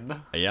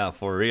again. Yeah,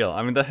 for real.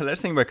 I mean, the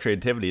hilarious thing about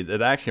Creativity,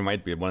 it actually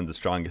might be one of the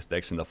strongest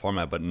decks in the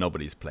format, but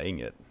nobody's playing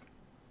it.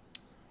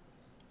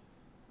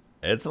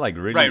 It's like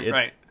really...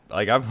 Right.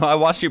 Like, I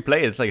watched you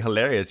play. It's like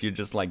hilarious. You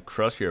just like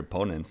crush your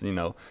opponents.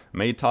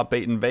 Made top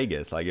 8 in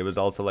Vegas. Like, it was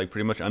also like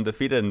pretty much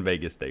undefeated in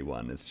Vegas day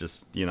one. It's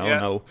just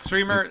no.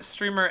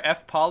 Streamer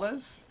F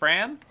Paula's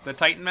Fran, the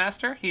Titan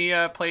Master. He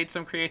played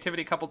some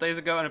Creativity a couple days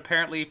ago, and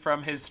apparently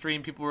from his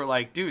stream, people were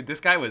like, "Dude,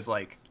 this guy was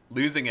like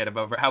losing it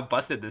about how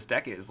busted this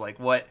deck is. Like,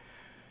 what?"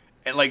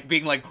 And like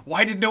being like,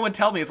 "Why did no one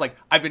tell me?" It's like,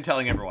 I've been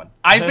telling everyone.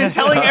 I've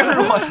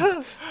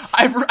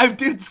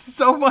did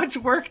so much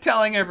work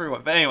telling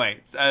everyone. But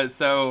anyway,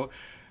 so.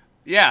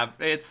 Yeah,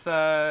 it's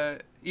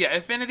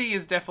Affinity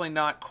is definitely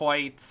not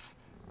quite.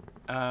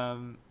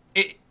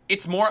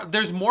 It's more.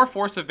 There's more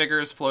Force of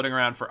Vigors floating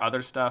around for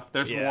other stuff.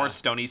 There's more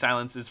Stony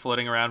Silences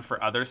floating around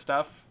for other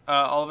stuff.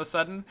 All of a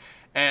sudden,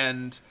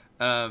 and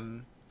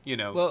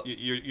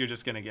you're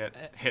just gonna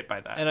get hit by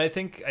that. And I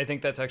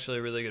think that's actually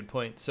a really good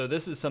point. So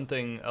this is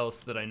something else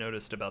that I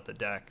noticed about the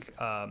deck.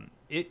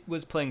 It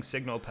was playing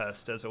Signal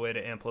Pest as a way to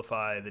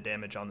amplify the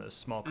damage on those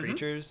small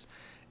creatures.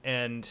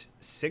 And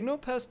Signal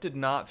Pest did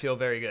not feel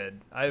very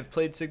good. I've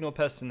played Signal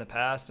Pest in the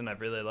past, and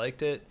I've really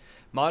liked it.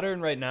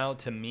 Modern right now,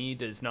 to me,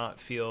 does not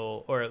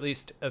feel, or at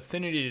least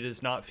Affinity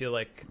does not feel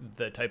like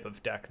the type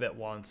of deck that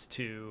wants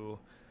to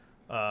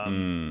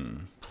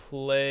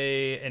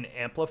play an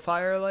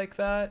amplifier like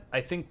that.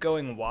 I think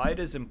going wide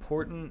is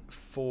important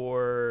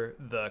for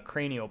the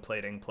cranial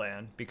plating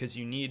plan because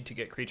you need to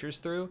get creatures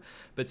through.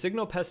 But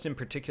Signal Pest in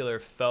particular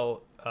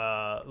felt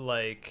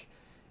like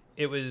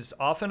it was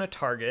often a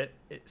target,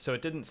 so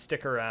it didn't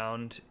stick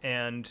around.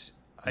 And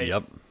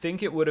I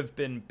think it would have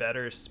been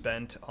better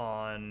spent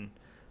on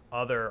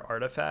other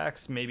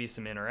artifacts, maybe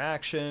some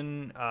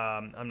interaction.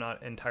 I'm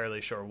not entirely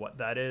sure what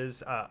that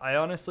is. I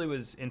honestly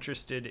was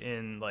interested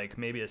in like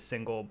maybe a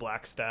single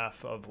black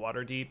staff of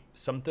Waterdeep,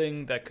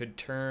 something that could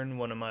turn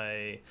one of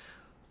my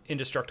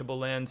indestructible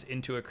lands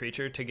into a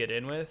creature to get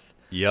in with.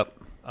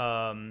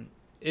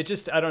 It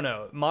just, I don't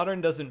know. Modern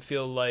doesn't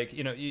feel like,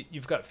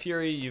 you've got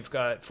Fury, you've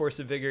got Force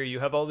of Vigor, you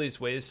have all these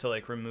ways to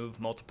like remove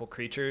multiple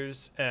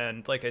creatures.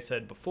 And like I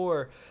said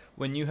before,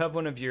 when you have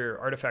one of your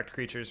artifact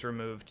creatures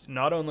removed,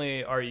 not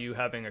only are you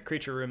having a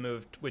creature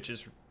removed, which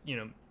is,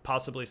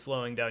 possibly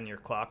slowing down your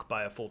clock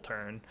by a full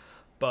turn,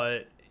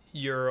 but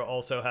you're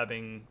also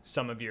having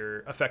some of your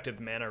effective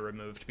mana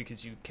removed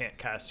because you can't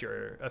cast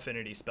your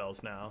affinity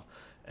spells now.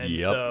 And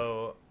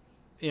so,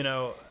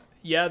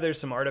 yeah, there's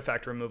some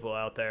artifact removal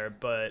out there,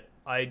 but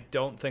I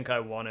don't think I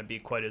want to be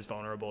quite as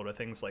vulnerable to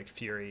things like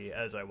Fury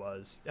as I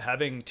was.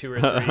 Having 2 or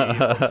 3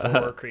 or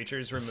 4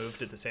 creatures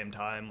removed at the same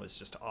time was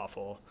just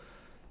awful.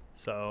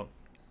 So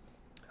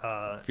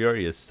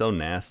Fury is so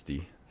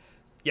nasty.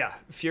 Yeah,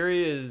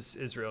 Fury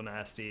is real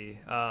nasty.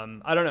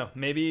 I don't know.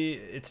 Maybe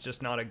it's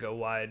just not a go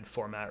wide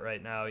format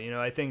right now.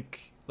 I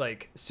think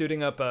like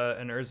suiting up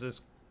an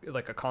Urza's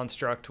like a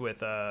construct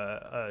with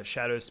a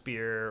Shadow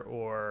Spear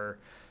or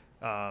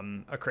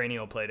a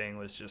cranial plating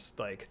was just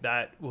like,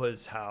 that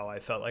was how I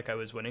felt like I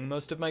was winning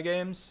most of my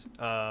games.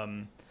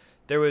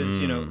 There was,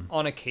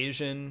 on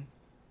occasion,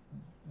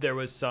 there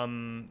was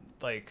some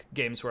like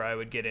games where I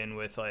would get in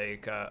with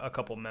like a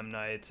couple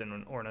Memnites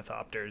and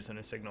Ornithopters and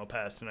a Signal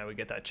Pest, and I would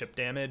get that chip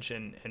damage,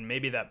 and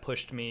maybe that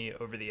pushed me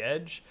over the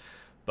edge.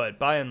 But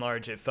by and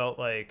large, it felt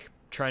like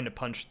trying to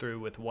punch through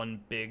with one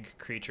big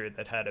creature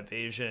that had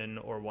evasion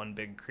or one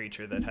big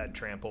creature that had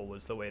trample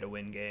was the way to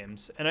win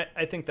games. And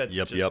I think that's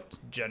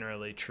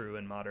generally true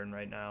in Modern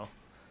right now.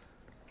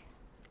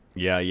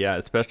 Yeah,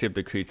 especially if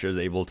the creature is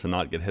able to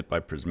not get hit by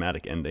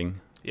prismatic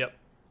ending.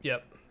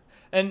 Yep.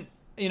 And,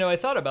 I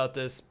thought about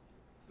this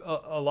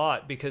a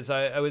lot because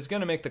I was going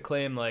to make the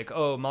claim like,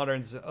 oh,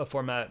 Modern's a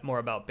format more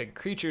about big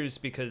creatures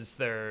because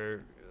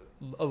they're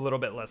a little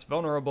bit less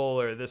vulnerable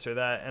or this or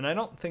that, and I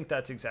don't think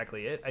that's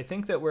exactly it. I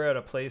think that we're at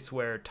a place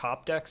where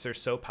top decks are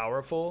so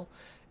powerful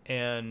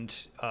and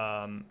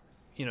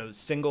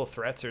single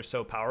threats are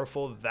so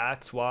powerful.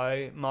 That's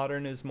why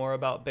Modern is more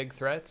about big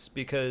threats,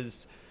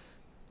 because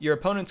your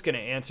opponent's going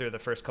to answer the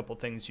first couple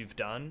things you've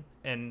done,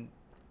 and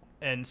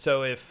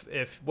so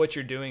if what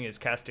you're doing is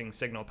casting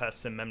Signal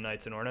Pests and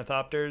Memnites and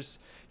Ornithopters,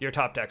 your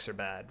top decks are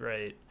bad,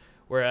 right?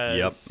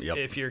 Whereas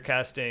if you're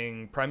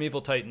casting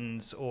Primeval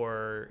Titans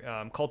or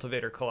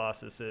Cultivator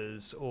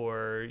Colossuses,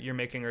 or you're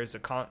making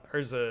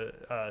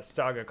Urza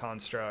Saga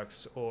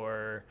constructs,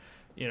 or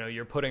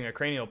you're putting a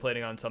cranial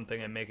plating on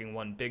something and making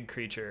one big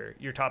creature,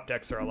 your top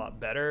decks are a lot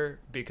better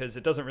because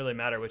it doesn't really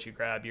matter what you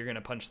grab. You're going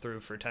to punch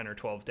through for 10 or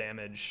 12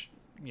 damage,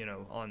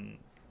 on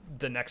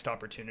the next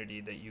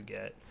opportunity that you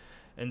get.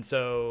 And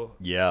so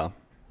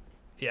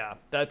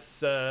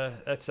that's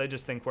I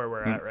just think where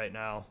we're at right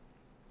now.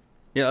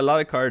 Yeah, a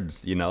lot of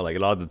cards, like a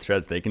lot of the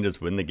threats, they can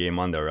just win the game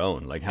on their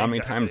own. Like, how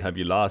many times have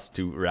you lost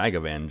to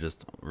Ragavan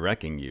just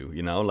wrecking you,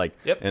 in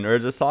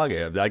Urza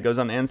Saga? If that goes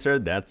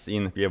unanswered, that's,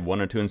 if you have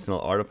 1 or 2 instant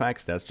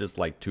artifacts, that's just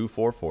like 2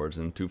 4/4s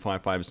and 2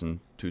 5/5s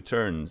in 2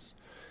 turns.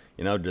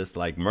 Just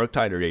like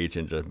Murktide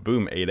Agent, just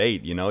boom,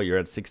 8/8, you're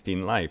at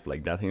 16 life.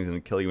 Like, that thing's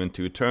going to kill you in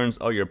 2 turns.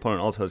 Oh, your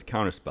opponent also has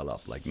Counterspell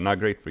up. Like, not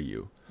great for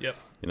you. Yep.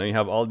 You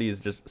have all these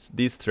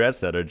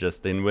threats that are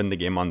just, they win the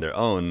game on their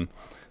own.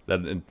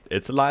 That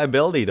it's a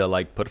liability to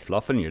like put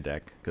fluff in your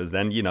deck, because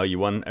then you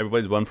won.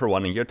 Everybody's 1 for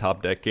 1, and you're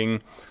top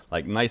decking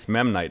like nice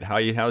Memnite.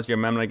 How's your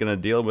Memnite gonna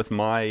deal with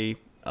my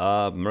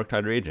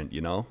Murktide Agent?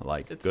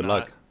 It's good not.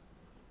 luck.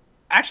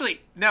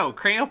 Actually, no.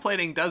 Cranial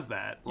plating does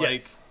that.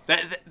 Yes.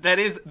 That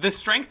is the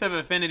strength of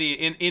Affinity,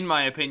 in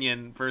my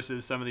opinion,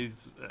 versus some of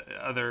these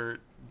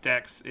other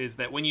decks, is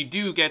that when you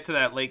do get to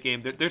that late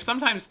game, there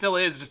sometimes still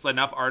is just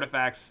enough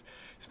artifacts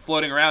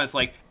floating around. It's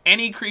like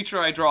any creature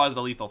I draw is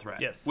a lethal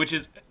threat. Yes.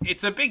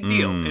 It's a big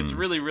deal. It's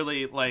really,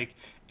 really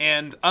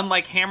and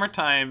unlike Hammer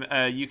Time,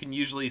 you can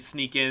usually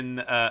sneak in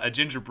a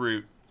Ginger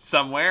Brute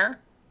somewhere,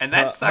 and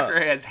that sucker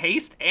has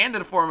haste and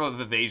a form of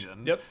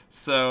evasion. Yep.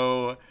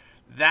 So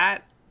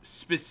that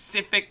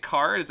specific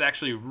card is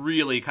actually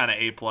really kind of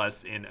A+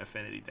 in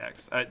Affinity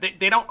decks.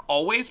 They don't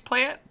always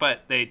play it,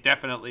 but they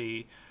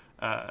definitely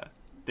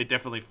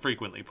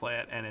frequently play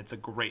it, and it's a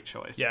great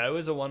choice. Yeah, it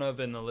was a one of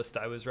in the list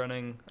I was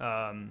running.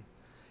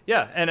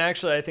 Yeah, and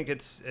actually, I think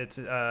it's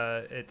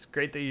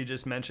great that you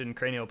just mentioned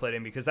cranial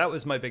plating, because that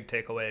was my big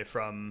takeaway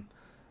from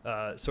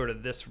sort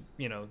of this.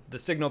 The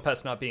signal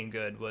pest not being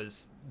good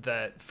was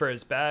that for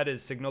as bad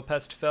as signal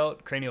pest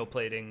felt, cranial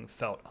plating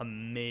felt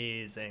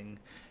amazing,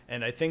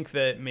 and I think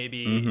that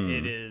maybe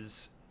it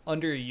is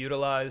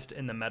underutilized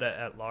in the meta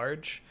at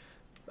large.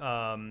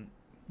 Um,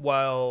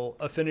 while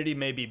Affinity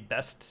may be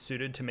best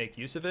suited to make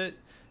use of it,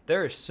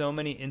 there are so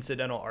many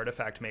incidental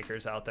artifact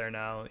makers out there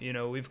now.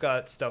 We've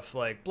got stuff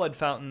like Blood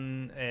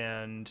Fountain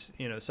and,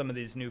 some of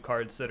these new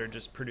cards that are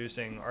just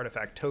producing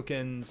artifact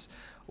tokens,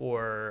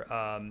 or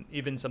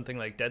even something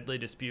like Deadly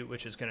Dispute,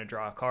 which is going to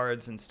draw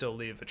cards and still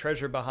leave a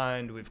treasure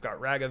behind. We've got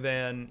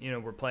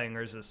Ragavan. We're playing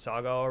Urza's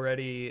Saga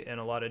already in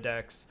a lot of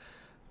decks.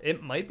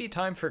 It might be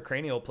time for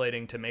cranial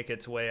plating to make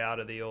its way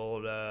out of the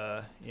old,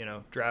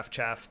 draft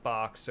chaff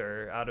box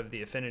or out of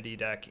the Affinity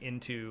deck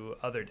into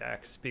other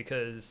decks,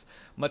 because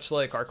much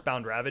like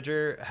Arcbound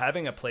Ravager,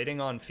 having a plating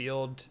on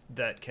field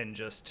that can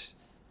just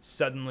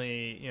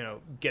suddenly,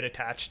 get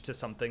attached to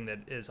something that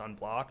is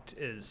unblocked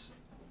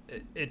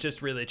it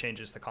just really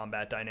changes the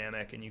combat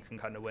dynamic, and you can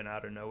kind of win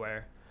out of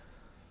nowhere.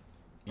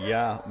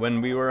 Yeah,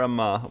 when we were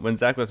when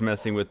Zach was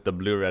messing with the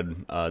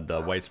blue-red,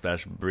 the White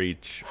Splash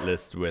Breach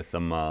list with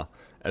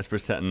Esper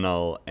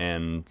Sentinel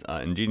and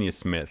Ingenious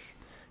Smith,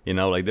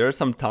 like there are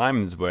some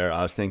times where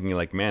I was thinking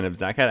like, man, if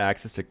Zach had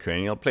access to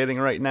cranial plating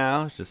right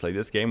now, it's just like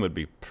this game would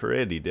be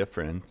pretty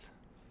different.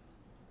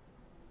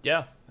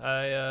 Yeah,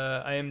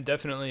 I am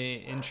definitely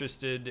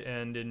interested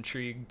and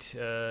intrigued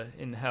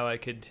in how I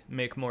could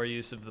make more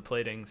use of the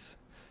platings.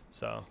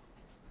 So.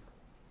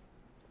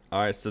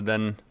 All right, so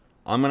then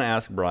I'm going to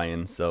ask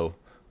Brian, so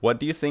what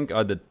do you think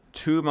are the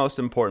two most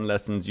important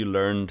lessons you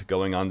learned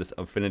going on this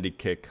Affinity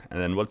kick?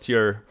 And then what's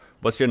your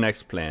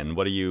next plan?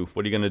 What are you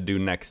going to do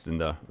next in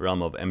the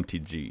realm of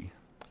MTG?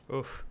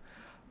 Oof.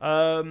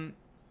 I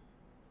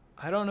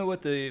don't know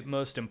what the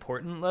most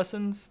important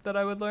lessons that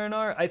I would learn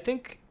are. I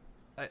think,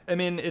 I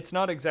mean, it's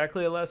not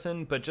exactly a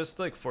lesson, but just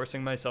like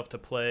forcing myself to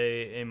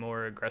play a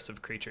more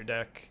aggressive creature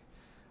deck.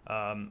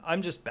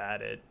 I'm just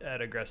bad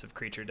at aggressive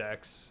creature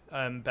decks.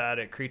 I'm bad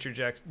at creature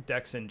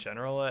decks in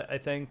general, I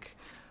think.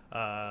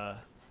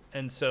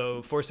 And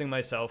so forcing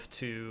myself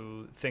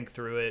to think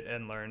through it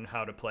and learn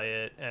how to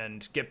play it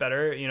and get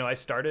better. I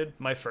started,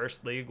 my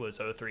first league was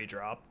 0-3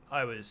 drop.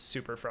 I was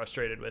super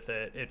frustrated with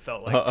it. It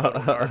felt like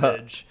total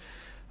garbage.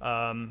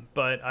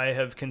 But I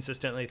have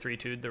consistently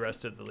 3-2'd the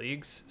rest of the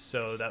leagues,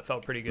 so that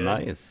felt pretty good.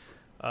 Nice.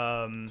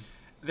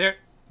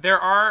 There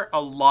are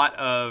a lot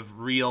of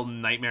real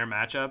nightmare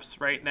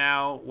matchups right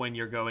now when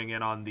you're going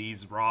in on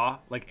these raw.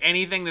 Like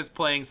anything that's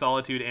playing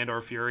Solitude and or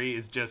Fury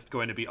is just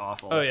going to be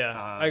awful. Oh yeah,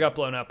 I got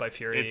blown out by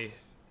Fury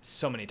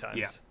so many times.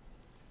 Yeah.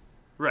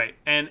 Right,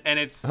 and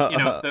it's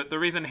the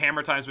reason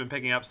Hammer Time's been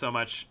picking up so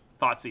much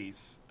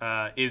Thoughtseize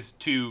is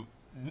to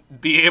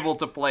be able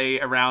to play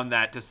around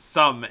that to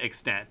some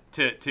extent,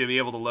 to be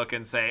able to look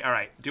and say, all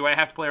right, do I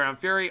have to play around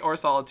Fury or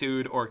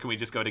Solitude, or can we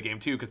just go to game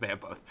 2 because they have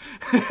both?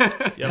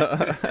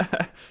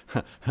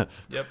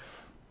 Yep.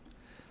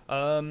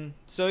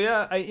 So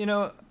yeah,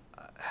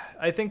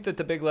 I think that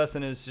the big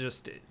lesson is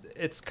just,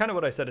 it's kind of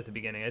what I said at the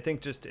beginning. I think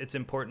just it's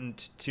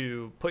important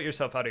to put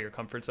yourself out of your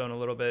comfort zone a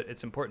little bit.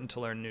 It's important to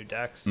learn new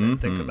decks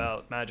and think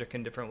about Magic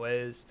in different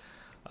ways.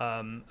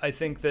 I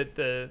think that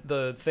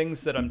the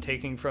things that I'm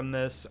taking from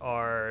this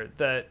are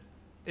that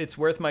it's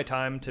worth my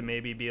time to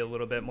maybe be a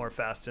little bit more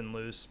fast and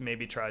loose,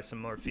 maybe try some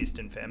more feast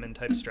and famine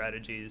type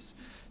strategies,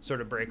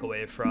 sort of break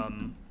away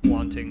from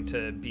wanting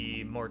to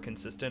be more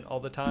consistent all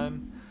the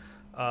time.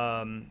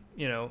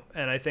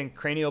 And I think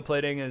cranial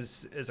plating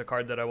is a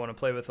card that I want to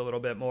play with a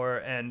little bit more.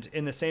 And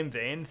in the same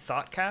vein,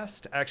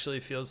 Thoughtcast actually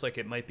feels like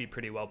it might be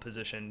pretty well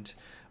positioned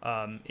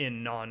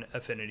in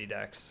non-affinity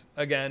decks.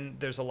 Again,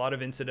 there's a lot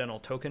of incidental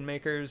token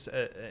makers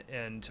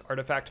and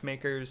artifact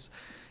makers,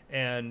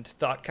 and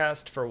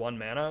Thoughtcast for 1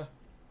 mana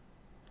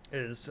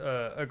is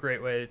a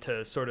great way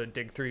to sort of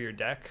dig through your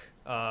deck.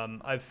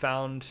 I've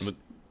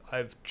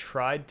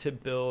tried to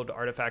build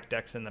artifact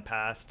decks in the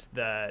past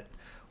that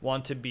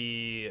want to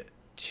be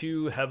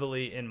too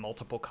heavily in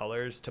multiple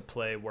colors to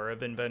play Whir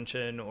of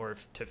Invention or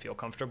to feel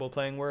comfortable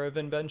playing Whir of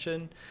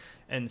Invention.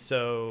 And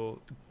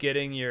so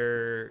getting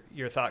your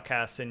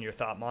Thoughtcasts and your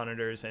Thought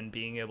Monitors and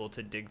being able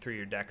to dig through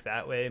your deck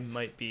that way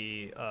might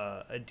be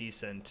a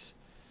decent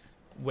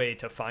way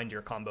to find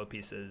your combo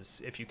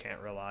pieces if you can't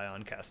rely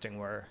on casting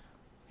Whir.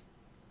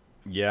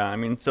 Yeah, I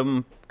mean,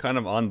 some kind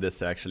of on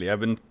this, actually. I've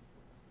been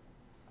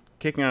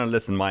kicking around a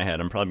list in my head.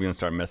 I'm probably going to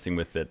start messing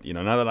with it,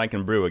 now that I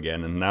can brew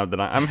again, and now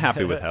that I'm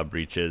happy with how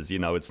Breach is.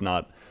 It's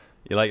not,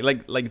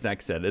 like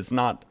Zach said, it's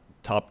not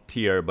top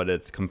tier, but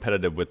it's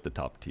competitive with the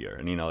top tier.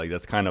 And,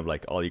 that's kind of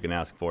like all you can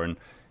ask for. And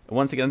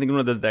once again, I think one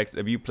of those decks,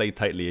 if you play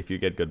tightly, if you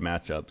get good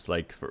matchups,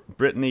 like for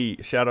Brittany,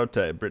 shout out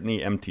to Brittany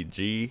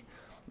MTG.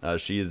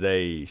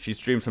 She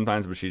streams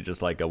sometimes, but she's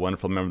just like a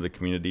wonderful member of the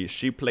community.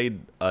 She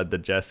played the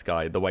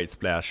Jeskai, the White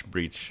Splash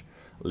Breach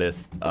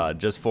list,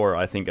 just for,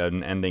 I think,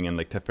 an ending and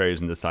like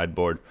Teferi's in the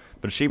sideboard.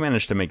 But she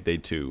managed to make day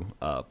 2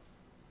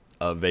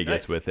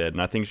 Vegas Nice. with it,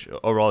 and I think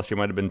overall she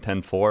might have been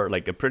 10-4,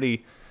 like a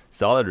pretty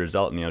solid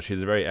result.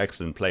 She's a very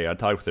excellent player. I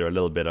talked with her a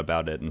little bit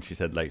about it, and she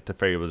said like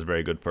Teferi was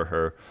very good for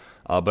her.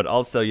 But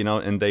also,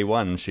 in day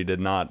one, she did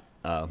not.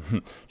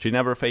 She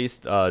never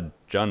faced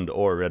Jund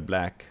or Red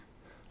Black,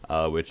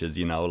 which is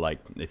like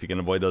if you can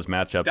avoid those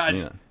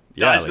matchups.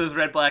 Dodge like, those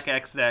red black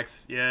X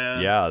decks. Yeah.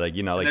 Yeah, like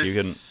like they're you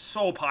can.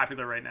 so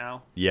popular right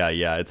now.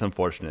 Yeah, it's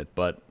unfortunate,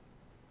 but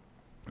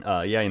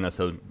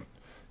so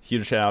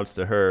huge shout outs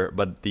to her.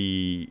 But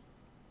the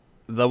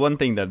one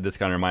thing that this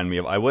kind of reminded me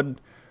of, I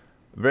would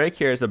very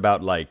curious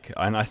about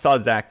and I saw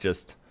Zach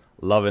just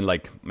loving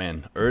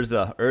man,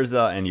 Urza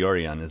and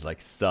Yorion is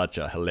such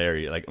a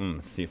hilarious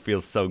it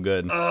feels so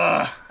good.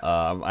 I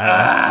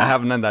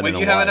haven't done that when in a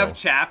you while. have enough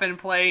chaff in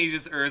play, you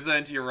just Urza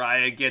into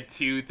Uriah, get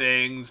 2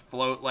 things,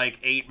 float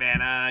 8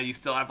 mana. You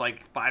still have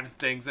 5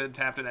 things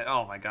tapped in it.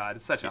 Oh my god,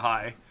 it's such a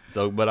high.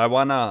 So, but I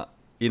wanna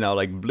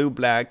blue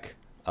black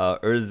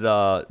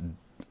Urza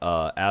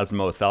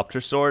Asmo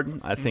Thopter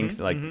Sword. I think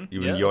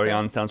even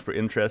Yorion sounds pretty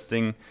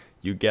interesting.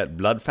 You get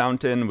Blood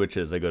Fountain, which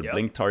is a good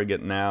blink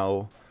target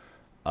now.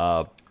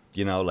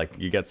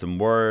 You get some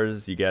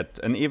Whirs, you get,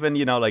 and even,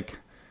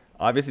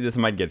 obviously this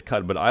might get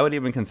cut, but I would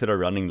even consider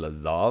running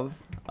Lazav,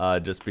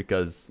 just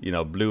because,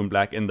 blue and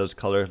black in those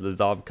colors,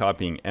 Lazav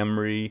copying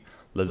Emery,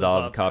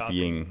 Lazav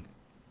copying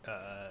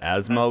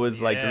Asmo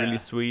is really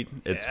sweet.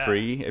 It's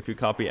free if you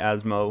copy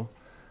Asmo.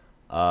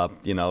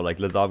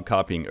 Lazav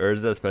copying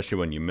Urza, especially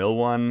when you mill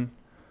one.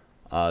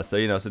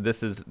 So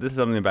this is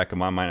something in the back of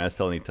my mind. I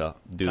still need to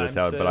do this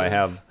out, but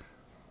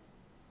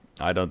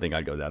I don't think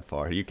I'd go that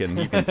far. You can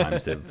time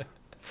sieve.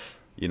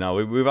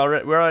 We're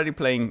already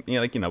playing.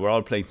 We're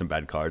all playing some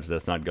bad cards.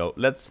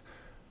 Let's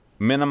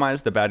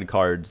minimize the bad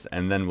cards,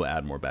 and then we'll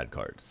add more bad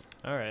cards.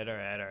 All right.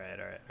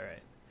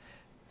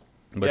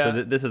 But so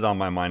this is on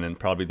my mind, and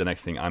probably the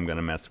next thing I'm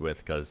gonna mess with,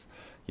 because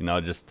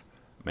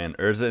man,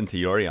 Urza into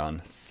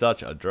Yorion,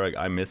 such a drug.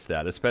 I miss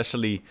that,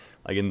 especially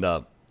in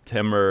the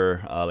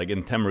Temur,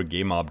 in Temur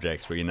game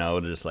objects,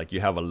 where just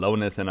you have a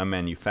Lowness and a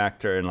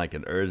Manufactor and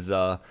an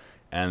Urza,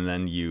 and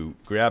then you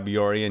grab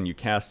Yorion, you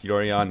cast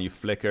Yorion, you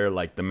flicker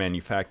the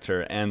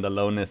Manufactor and the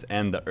Lowness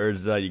and the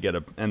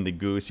Urza, and the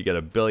Goose, you get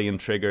a billion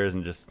triggers,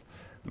 and just,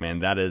 man,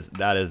 that is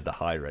the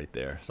high right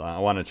there. So I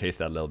want to chase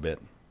that a little bit.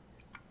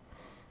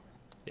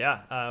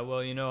 Yeah, well,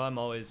 I'm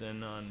always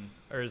in on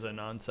Urza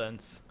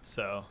nonsense,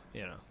 so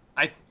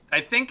I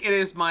think it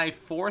is my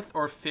 4th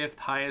or 5th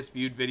highest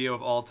viewed video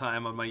of all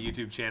time on my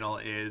YouTube channel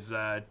is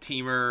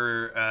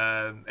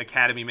Teamer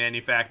Academy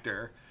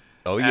Manufactor.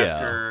 Oh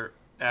yeah.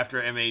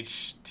 After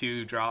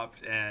MH2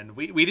 dropped, and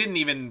we didn't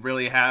even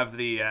really have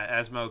the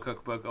Asmo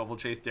Cookbook Oval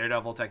Chase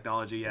Daredevil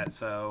technology yet,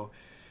 so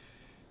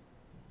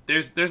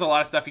there's a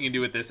lot of stuff you can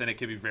do with this, and it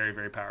can be very,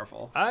 very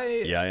powerful.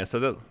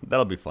 So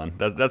that'll be fun.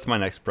 That's my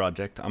next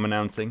project I'm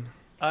announcing.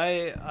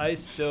 I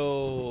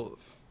still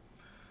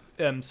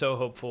am so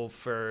hopeful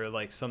for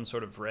some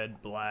sort of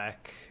red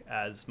black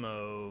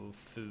Asmo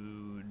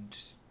food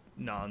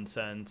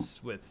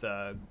nonsense with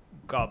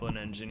Goblin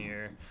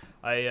Engineer.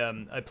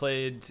 I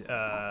played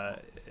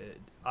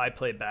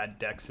Bad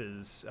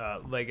Dex's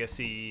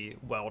Legacy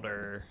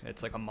Welder.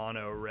 It's a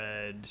mono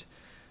red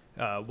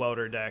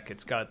welder deck.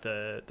 It's got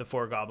the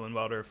 4 Goblin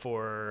Welder,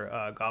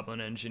 4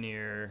 Goblin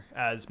Engineer,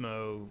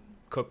 Asmo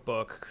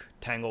Cookbook,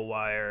 Tangle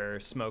Wire,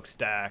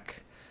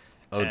 Smokestack.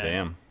 Oh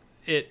damn!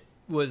 It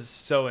was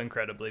so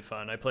incredibly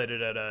fun. I played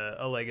it at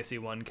a Legacy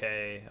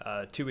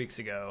 1K 2 weeks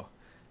ago,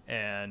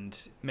 and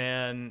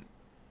man,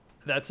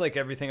 that's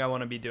everything I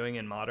want to be doing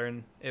in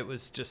Modern. It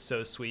was just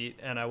so sweet,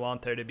 and I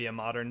want there to be a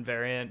Modern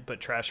variant, but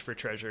Trash for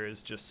Treasure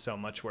is just so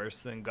much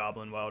worse than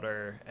Goblin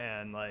Welder,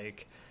 and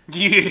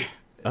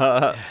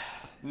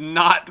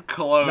not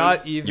close.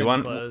 Not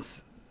even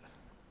close.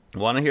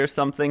 Want to hear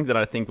something that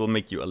I think will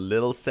make you a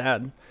little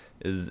sad?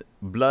 Is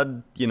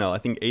Blood, I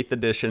think 8th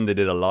edition, they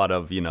did a lot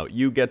of,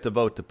 you get to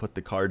vote to put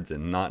the cards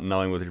in, not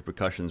knowing what the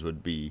repercussions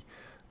would be.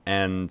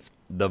 And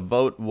the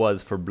vote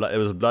was for Blood. It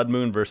was Blood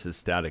Moon versus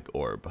Static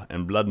Orb,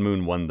 and Blood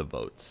Moon won the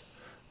vote.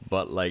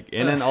 But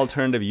in an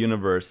alternative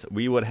universe,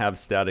 we would have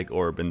Static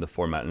Orb in the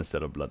format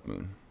instead of Blood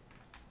Moon.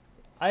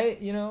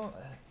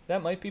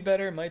 That might be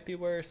better, might be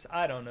worse.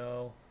 I don't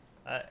know.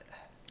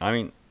 I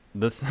mean,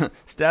 this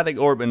Static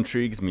Orb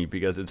intrigues me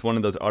because it's one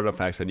of those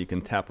artifacts that you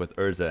can tap with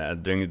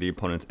Urza during the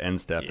opponent's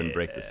end step and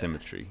break the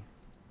symmetry.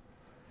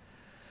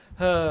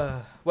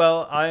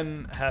 Well,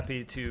 I'm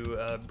happy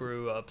to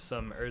brew up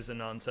some Urza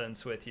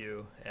nonsense with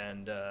you,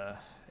 and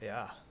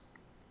yeah.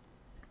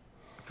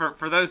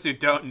 For those who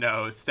don't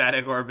know,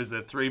 Static Orb is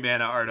a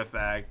 3-mana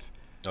artifact.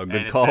 Oh,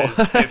 good call.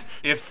 Says,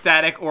 if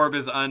Static Orb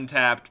is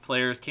untapped,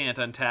 players can't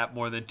untap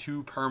more than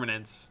 2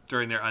 permanents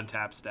during their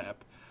untap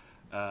step,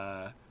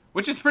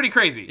 which is pretty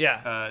crazy.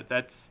 Yeah.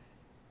 That's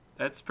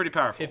pretty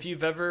powerful. If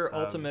you've ever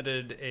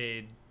ultimated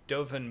a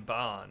Dovin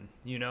Bon,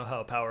 you know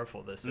how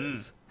powerful this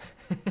is.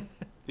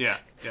 Yeah.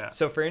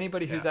 So for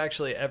anybody who's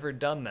actually ever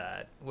done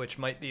that, which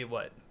might be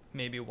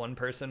maybe one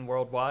person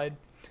worldwide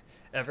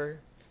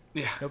ever.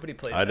 Yeah. Nobody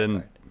plays I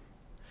didn't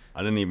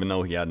even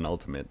know he had an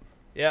ultimate.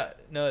 Yeah,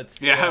 no,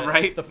 it's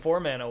right. It's the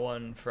 4-mana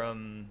one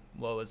from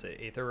what was it,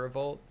 Aether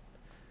Revolt?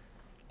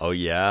 Oh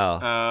yeah.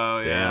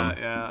 Oh Damn.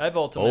 yeah. I've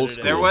Old ultimated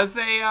school.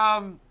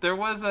 it. There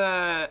was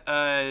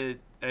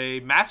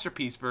a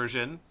masterpiece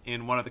version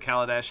in one of the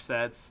Kaladesh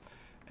sets,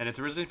 and it's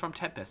originally from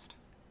Tempest.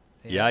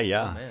 Yeah,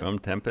 Oh, man. from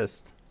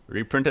Tempest.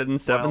 Reprinted in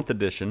 7th Well-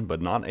 edition,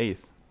 but not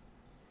 8th.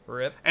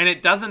 Rip. And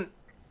it doesn't,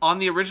 on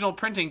the original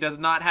printing, does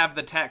not have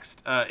the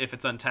text if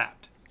it's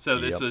untapped. So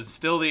this Yep. was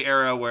still the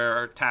era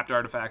where tapped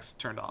artifacts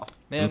turned off.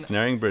 Man, And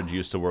Snaring Bridge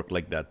used to work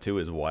like that too,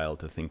 is wild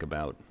to think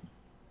about.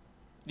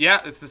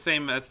 Yeah, it's the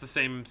same. That's the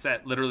same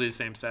set. Literally the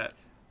same set.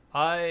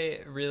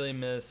 I really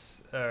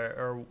miss,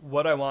 or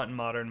what I want in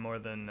Modern more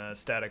than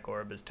Static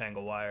Orb is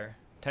Tangle Wire.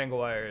 Tangle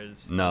Wire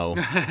is No.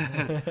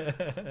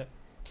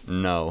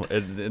 No,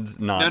 it's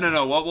not.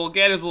 No. What we'll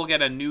get is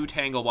a new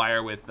Tangle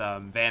Wire with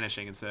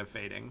vanishing instead of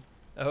fading.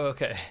 Oh,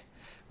 okay.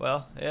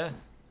 Well, yeah.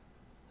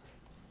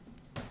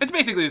 It's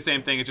basically the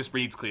same thing. It just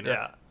reads cleaner.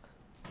 Yeah.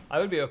 I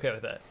would be okay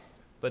with that.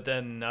 But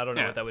then I don't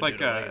know Yeah, what that it's would like,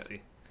 do to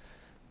Legacy.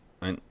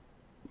 I mean,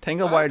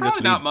 Tangle Wire Probably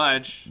just not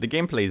much. The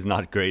gameplay is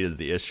not great is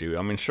the issue.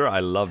 I mean, sure, I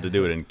love to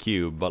do it in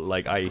Cube, but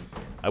like I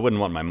wouldn't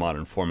want my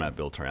Modern format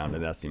built around it.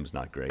 That seems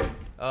not great.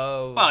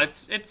 Oh. Well,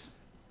 it's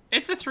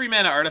a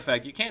 3-mana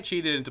artifact. You can't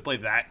cheat it into play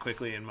that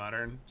quickly in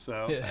Modern.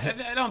 So Yeah.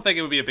 I don't think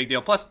it would be a big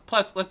deal. Plus,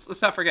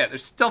 let's not forget,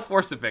 there's still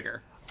Force of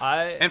Vigor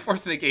and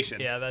Force of Negation.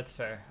 Yeah, that's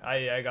fair.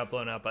 I got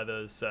blown out by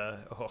those.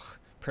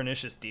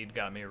 Pernicious Deed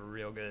got me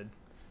real good.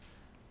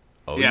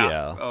 Oh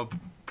yeah. Oh,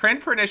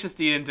 print Pernicious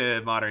Deed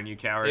into Modern, you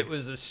cowards. It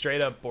was a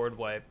straight up board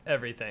wipe.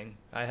 Everything.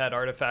 I had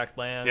artifact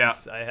lands.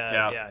 Yeah. I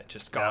had Yeah.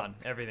 just gone.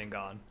 Everything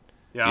gone.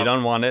 Yeah. You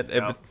don't want it.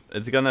 Yeah.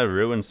 It's gonna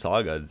ruin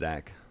Saga,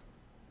 Zach.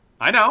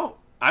 I know.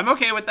 I'm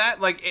okay with that.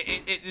 Like,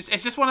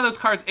 it's just one of those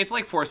cards. It's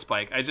like Force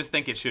Spike. I just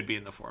think it should be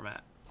in the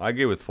format. I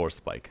agree with Force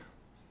Spike.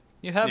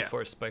 You have Yeah.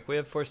 Force Spike. We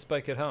have Force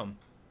Spike at home.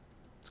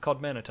 It's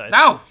called Mana Tide.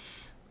 No!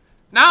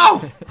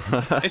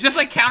 It's just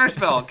like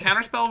Counterspell.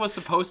 Counterspell was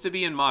supposed to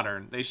be in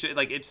Modern. They should,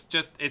 like, it's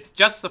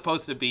just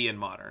supposed to be in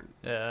Modern.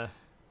 Yeah.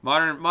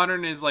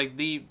 Modern is like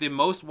the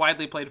most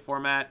widely played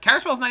format.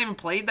 Counterspell's not even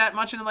played that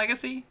much in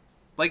Legacy.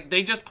 Like,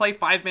 they just play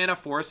 5-mana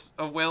Force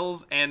of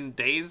Wills and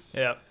Days.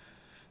 Yeah.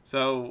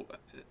 So,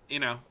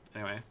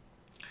 anyway.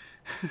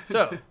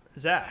 So,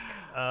 Zach,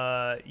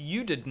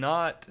 you did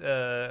not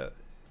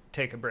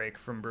take a break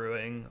from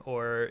brewing,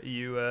 or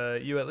you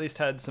at least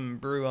had some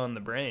brew on the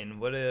brain.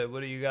 What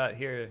do you got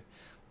here?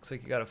 Looks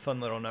like you got a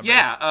fun little number.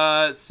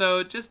 Yeah,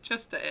 so just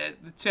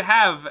to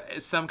have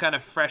some kind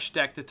of fresh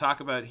deck to talk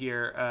about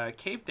here,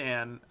 Cave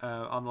Dan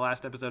on the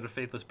last episode of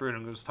Faithless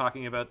Brewing was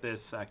talking about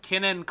this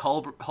Kinnan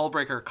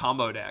Hullbreaker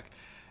combo deck,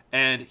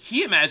 and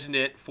he imagined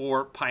it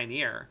for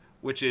Pioneer,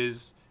 which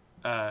is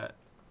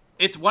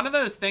it's one of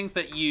those things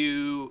that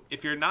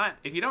if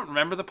you don't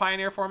remember the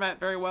Pioneer format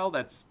very well,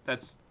 that's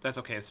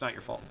okay. It's not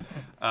your fault.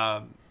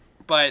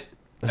 But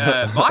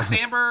Mox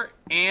Amber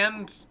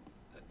and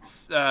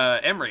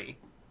Emery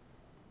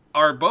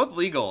are both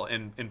legal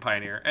in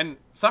Pioneer, and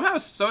somehow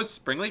so is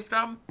Springleaf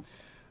Drum.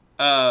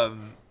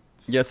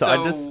 Yeah,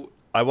 so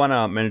I want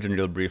to mention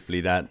real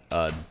briefly that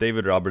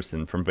David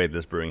Robertson from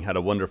Faithless Brewing had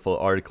a wonderful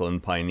article in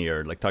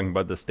Pioneer, like talking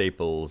about the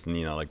staples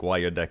and like why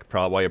your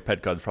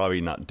pet card's probably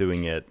not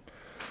doing it.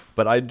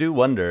 But I do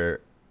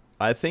wonder.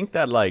 I think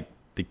that like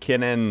the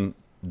Kinnan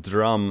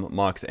Drum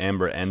Mox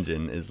Amber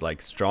engine is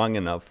like strong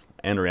enough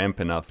and ramp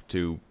enough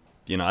to,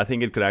 I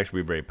think it could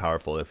actually be very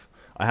powerful. If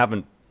I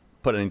haven't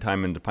put any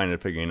time into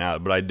figuring it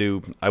out, but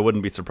I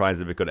wouldn't be surprised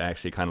if it could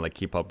actually kind of like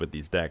keep up with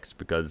these decks,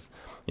 because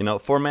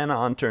 4 mana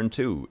on turn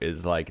 2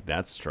 is like,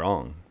 that's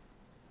strong.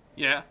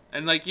 Yeah,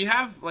 and like you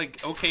have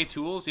like okay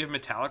tools. You have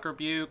Metallic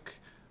Rebuke.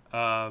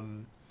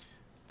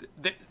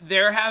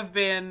 There have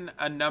been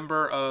a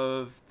number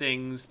of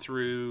things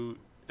through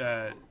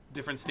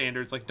different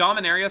standards, like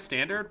Dominaria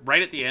Standard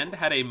right at the end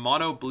had a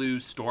mono blue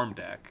storm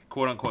deck,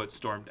 quote unquote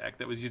storm deck,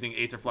 that was using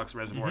Aetherflux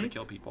Reservoir to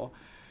kill people.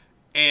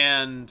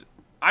 And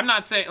I'm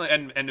not saying,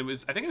 and I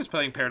think it was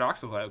playing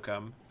Paradoxical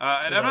Outcome.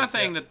 And I'm not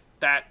saying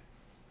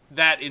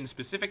that in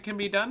specific can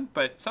be done,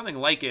 but something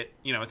like it,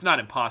 it's not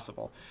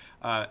impossible.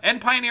 And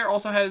Pioneer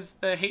also has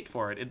the hate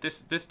for it.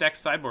 This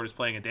deck's sideboard is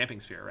playing a Damping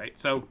Sphere, right?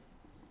 So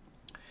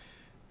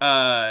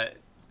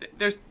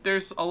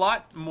there's a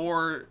lot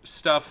more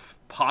stuff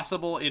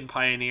possible in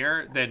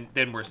Pioneer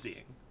than we're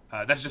seeing.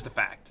 That's just a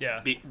fact.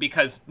 Yeah.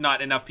 Because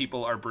not enough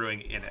people are brewing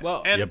in it.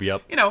 Well, and,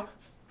 yep.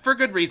 For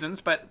good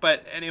reasons,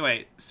 but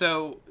anyway,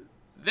 so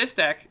this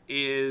deck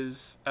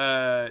is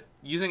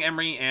using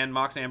Emery and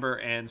Mox Amber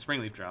and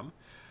Springleaf Drum,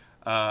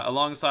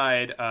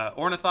 alongside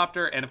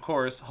Ornithopter and, of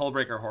course,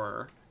 Hullbreaker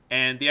Horror.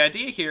 And the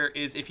idea here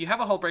is if you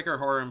have a Hullbreaker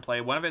Horror in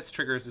play, one of its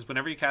triggers is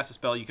whenever you cast a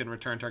spell, you can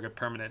return target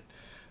permanent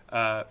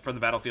from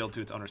the battlefield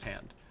to its owner's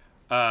hand.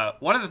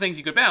 One of the things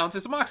you could bounce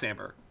is a Mox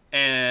Amber.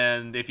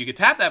 And if you could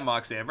tap that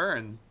Mox Amber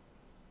and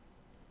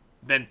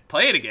then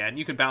play it again,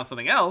 you can bounce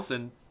something else,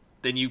 and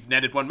then you've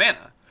netted 1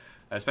 mana,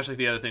 especially if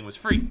the other thing was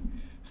free.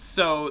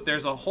 So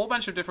there's a whole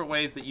bunch of different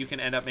ways that you can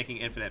end up making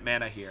infinite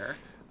mana here.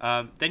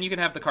 Then you can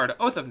have the card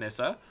Oath of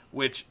Nissa,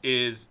 which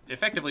is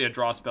effectively a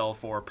draw spell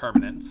for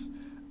permanence,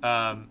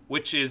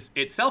 which is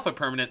itself a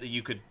permanent that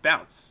you could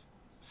bounce.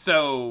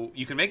 So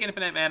you can make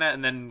infinite mana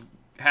and then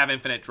have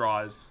infinite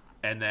draws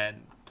and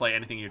then play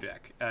anything in your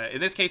deck.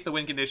 In this case, the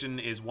win condition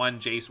is 1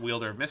 Jace,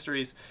 Wielder of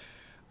Mysteries.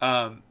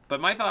 But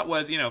my thought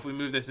was, if we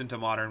move this into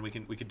Modern, we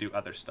could do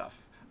other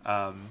stuff.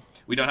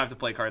 We don't have to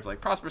play cards like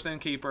Prosperous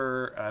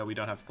Innkeeper. We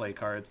don't have to play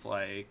cards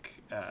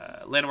like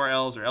Llanowar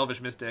Elves or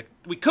Elvish Mystic.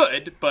 We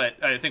could,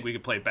 but I think we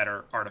could play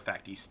better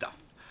artifact-y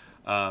stuff.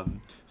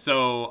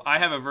 So I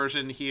have a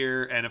version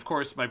here, and of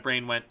course my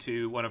brain went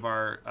to one of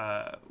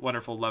our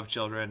wonderful love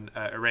children,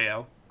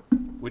 Areo,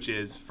 which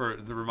is, for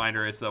the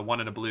reminder, it's the 1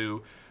 and a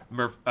blue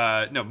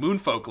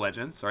Moonfolk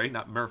Legend. Sorry,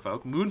 not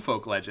Merfolk.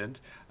 Moonfolk Legend.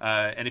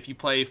 And if you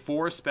play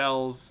 4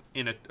 spells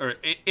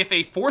if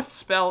a 4th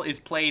spell is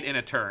played in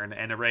a turn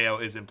and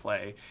Areo is in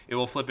play, it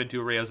will flip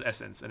into Areo's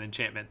Essence, an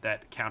enchantment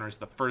that counters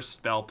the first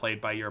spell played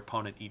by your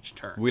opponent each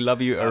turn. We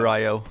love you,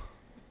 Areo.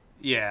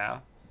 Yeah,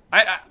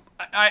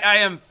 I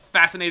am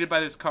fascinated by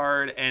this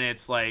card, and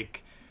it's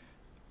like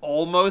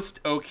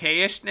almost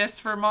okay-ishness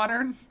for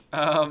Modern.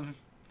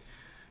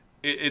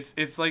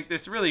 It's like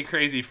this really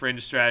crazy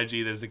fringe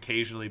strategy that's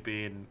occasionally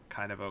been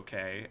kind of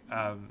okay.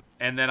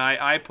 And then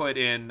I put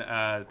in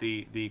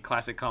the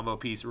classic combo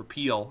piece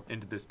Repeal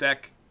into this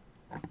deck.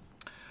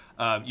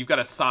 You've got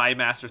a Psi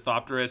Master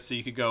Thopterist, so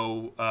you could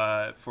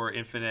go for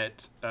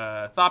infinite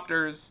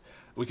Thopters.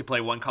 We could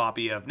play 1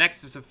 copy of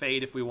Nexus of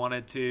Fate if we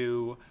wanted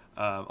to.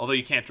 Although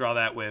you can't draw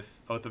that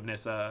with Oath of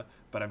Nissa,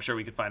 but I'm sure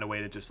we could find a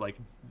way to just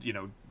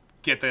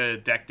get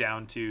the deck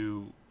down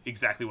to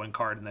exactly 1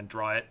 card and then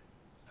draw it.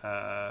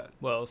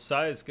 Well,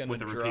 Psi is going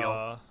to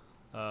draw.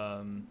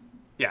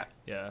 Yeah.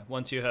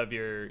 Once you have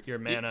your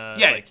mana,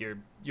 yeah. like your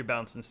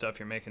bounce and stuff,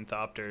 you're making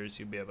Thopters,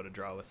 you'll be able to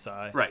draw with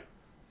Psi.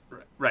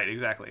 Right,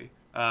 exactly.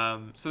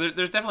 So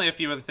there's definitely a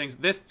few other things.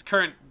 This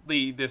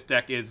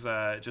deck is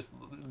just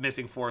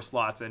missing 4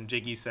 slots, and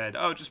Jiggy said,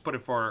 just put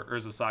it for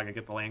Urza Saga,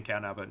 get the land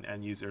count up,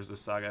 and use Urza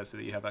Saga so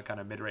that you have a kind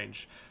of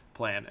mid-range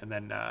plan, and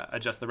then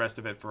adjust the rest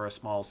of it for a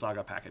small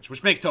Saga package,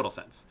 which makes total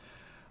sense.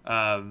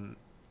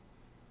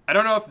 I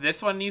don't know if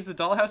this one needs a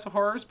Dollhouse of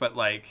Horrors, but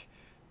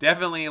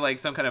definitely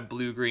some kind of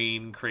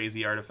blue-green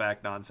crazy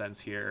artifact nonsense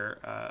here.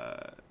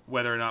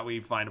 Whether or not we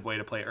find a way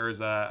to play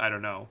Urza, I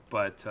don't know,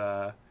 but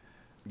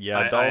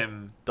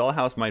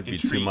Dollhouse might be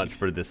intrigued. too much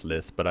for this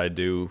list, but I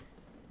do.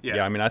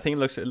 Yeah, I mean, I think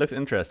it looks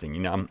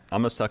interesting.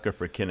 I'm a sucker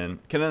for Kinnan.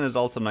 Kinnan is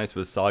also nice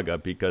with Saga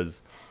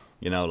because,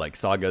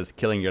 Saga's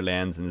killing your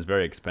lands and is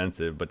very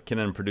expensive, but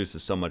Kinnan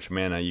produces so much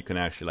mana you can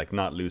actually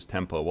not lose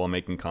tempo while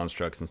making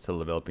constructs and still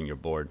developing your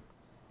board.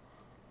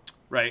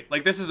 Right,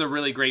 this is a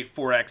really great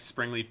 4x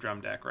Springleaf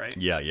Drum deck, right?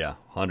 Yeah,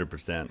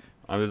 100%.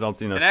 I was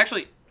also and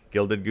actually,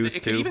 Gilded Goose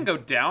it too. could even go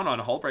down on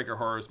Hullbreaker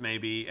Horrors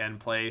maybe and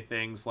play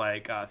things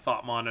like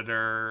Thought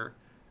Monitor,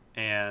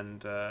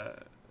 and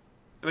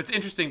it's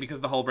interesting because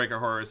the Hullbreaker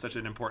Horror is such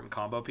an important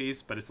combo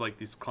piece, but it's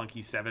this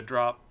clunky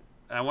 7-drop.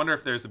 I wonder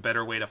if there's a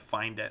better way to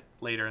find it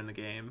later in the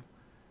game.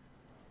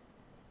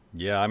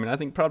 Yeah, I mean, I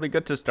think probably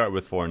good to start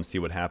with 4 and see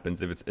what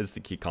happens if it's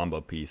the key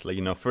combo piece.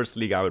 First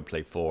league I would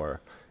play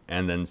 4.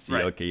 And then see,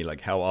 right. Okay,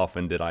 how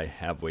often did I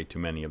have way too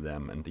many of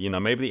them? And,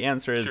 maybe the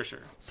answer is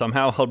sure.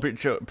 Somehow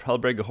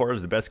Hullbreaker Horror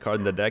is the best card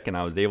in the deck, and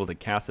I was able to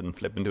cast it and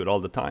flip into it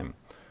all the time.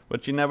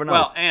 But you never know.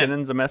 Well, and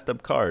Kinnan's a messed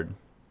up card.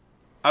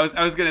 I was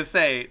going to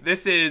say,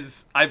 this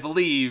is, I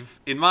believe,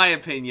 in my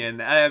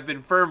opinion, I have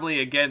been firmly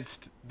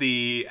against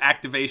the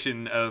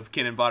activation of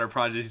Kinnan Bonner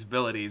Prodigy's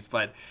abilities,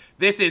 but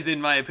this is, in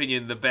my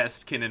opinion, the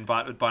best Kinnan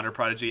Bonner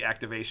Prodigy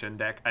activation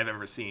deck I've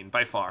ever seen,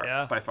 by far.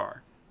 Yeah. By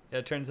far. Yeah,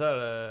 it turns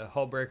out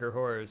Hullbreaker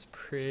Horror is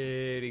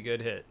pretty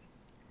good hit.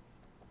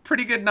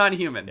 Pretty good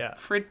non-human. Yeah.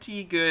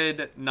 Pretty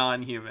good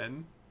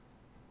non-human.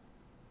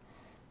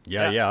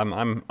 Yeah.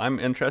 I'm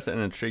interested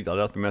and intrigued. I'll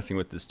have to be messing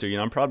with this too.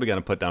 I'm probably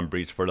gonna put down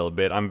Breach for a little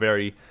bit. I'm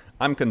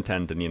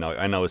content, and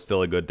I know it's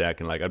still a good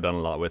deck, and I've done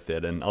a lot with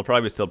it, and I'll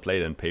probably still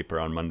play it in paper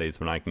on Mondays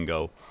when I can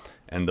go,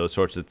 and those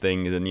sorts of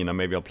things. And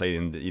maybe I'll play it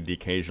in the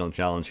occasional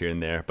challenge here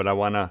and there. But I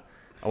wanna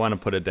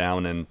put it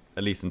down, and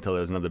at least until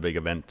there's another big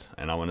event,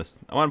 and I want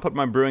to put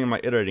my brewing and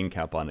my iterating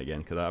cap on again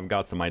because I've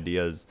got some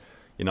ideas.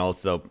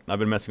 Also I've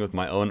been messing with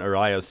my own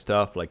Areo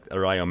stuff, like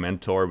Areo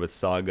Mentor with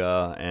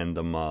Saga, and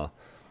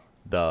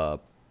the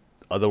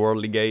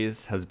Otherworldly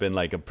Gaze has been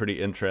a pretty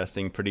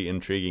interesting, pretty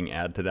intriguing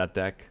add to that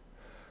deck.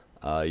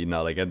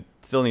 It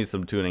still needs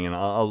some tuning, and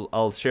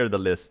I'll share the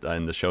list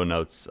in the show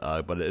notes,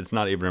 but it's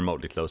not even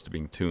remotely close to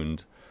being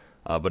tuned.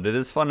 But it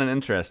is fun and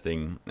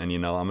interesting, and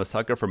I'm a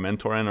sucker for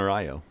Mentor and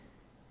Areo.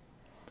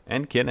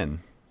 And Kinnan.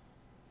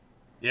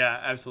 Yeah,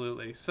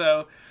 absolutely.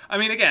 So, I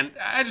mean, again,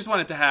 I just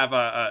wanted to have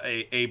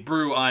a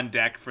brew on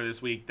deck for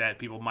this week that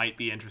people might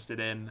be interested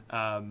in.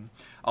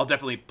 I'll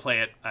definitely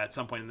play it at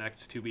some point in the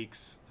next 2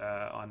 weeks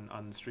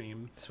on the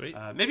stream. Sweet.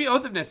 Maybe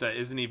Oath of Nissa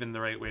isn't even the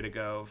right way to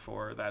go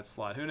for that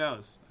slot. Who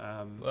knows?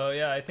 Well,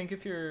 yeah, I think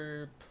if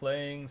you're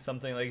playing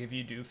something if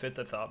you do fit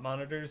the Thought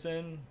Monitors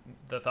in,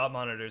 the Thought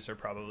Monitors are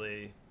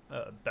probably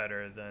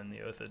better than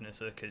the Oath of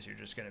Nissa because you're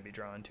just going to be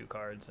drawing 2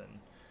 cards and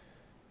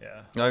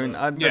Yeah. I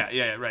mean,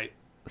 Yeah, right.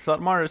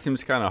 Satmar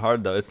seems kind of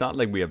hard though. It's not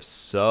like we have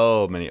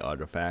so many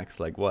artifacts.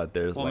 Like what?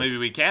 There's Well, like maybe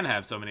we can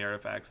have so many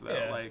artifacts though.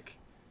 Yeah. Like,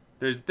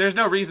 there's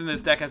no reason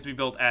this deck has to be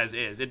built as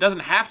is. It doesn't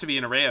have to be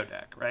an Arreo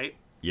deck, right?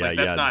 Yeah, like,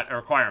 that's yeah. not a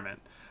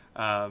requirement.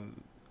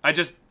 I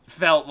just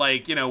felt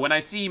like, when I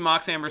see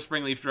Mox Amber,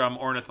 Springleaf Drum,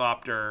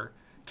 Ornithopter,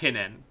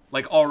 Kinnan,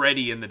 like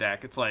already in the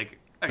deck, it's like,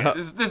 okay,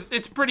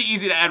 it's pretty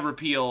easy to add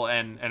Repeal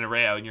and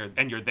Arreo,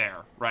 and you're there,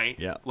 right?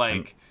 Yeah, Like,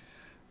 and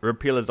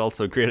Repeal is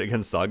also great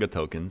against Saga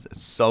tokens.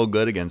 It's so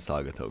good against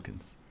Saga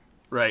tokens.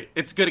 right.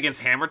 It's good against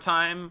Hammer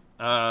Time.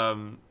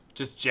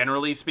 Just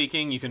generally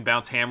speaking, you can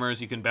bounce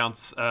hammers, you can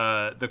bounce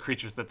the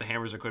creatures that the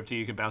hammers equip to,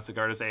 you can bounce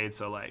Sigarda's Aid,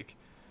 so like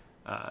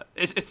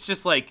it's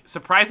just like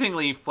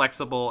surprisingly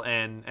flexible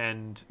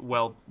and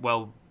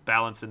well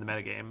balanced in the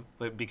metagame,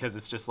 because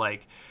it's just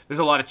like there's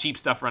a lot of cheap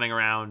stuff running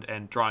around,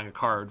 and drawing a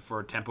card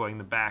for tempoing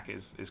them back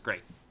is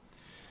great.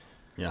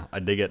 Yeah, I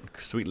dig it.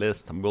 Sweet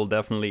list. We'll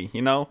definitely,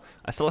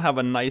 I still have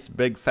a nice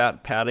big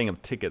fat padding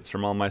of tickets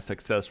from all my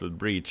success with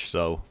Breach,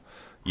 so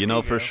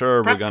for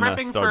sure we're gonna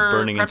start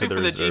burning into the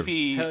reserves.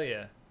 GP Hell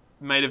yeah.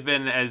 might have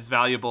been as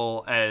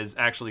valuable as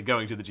actually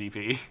going to the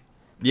GP.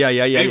 Yeah.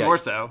 Maybe more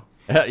so.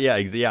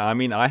 Yeah. I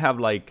mean, I have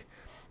like,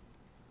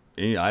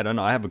 I don't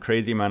know. I have a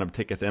crazy amount of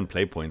tickets and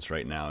play points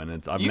right now, and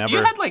You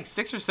had like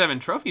 6 or 7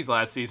 trophies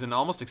last season,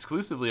 almost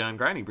exclusively on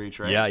Grinding Breach,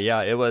 right?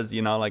 Yeah. It was,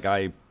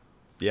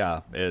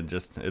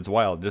 it's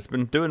wild. Just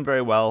been doing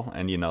very well,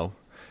 and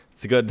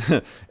it's good.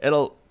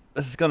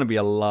 This is gonna be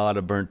a lot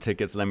of burnt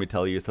tickets, let me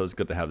tell you. So it's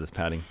good to have this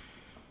padding.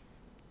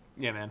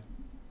 Yeah, man.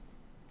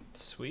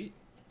 Sweet.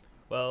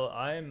 Well,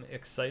 I'm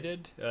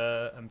excited.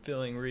 I'm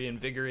feeling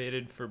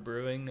reinvigorated for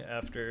brewing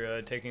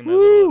after taking my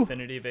little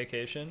affinity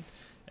vacation,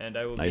 and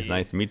I will be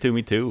Nice. Me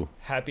too.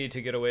 happy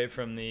to get away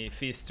from the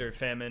feast or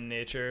famine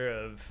nature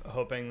of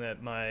hoping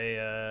that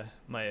my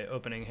my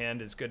opening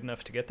hand is good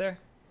enough to get there.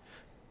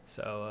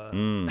 So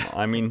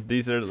I mean,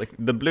 these are like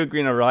the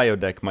blue-green Arreo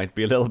deck might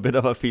be a little bit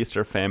of a feast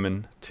or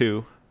famine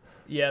too,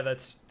 yeah,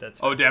 that's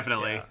Oh,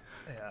 definitely.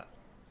 Yeah.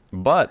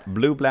 but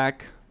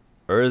blue-black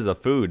Urza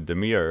food,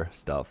 Demir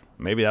stuff.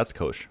 Maybe that's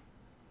kosher.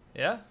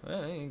 Yeah,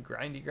 well,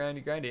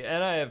 grindy.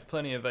 And I have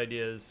plenty of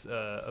ideas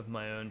of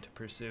my own to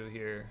pursue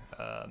here.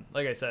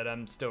 Like I said,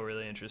 I'm still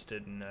really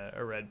interested in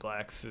a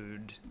red-black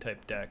food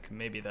type deck.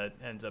 Maybe that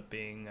ends up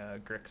being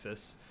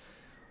Grixis.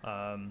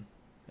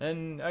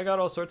 And I got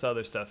all sorts of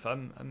other stuff.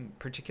 I'm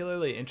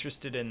particularly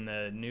interested in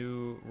the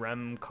new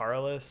Rem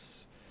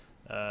Carlos.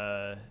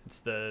 It's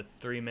the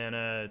 3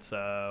 mana. It's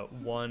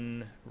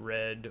 1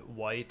 red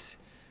white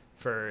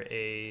for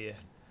a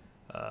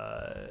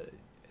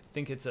I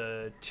think it's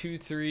a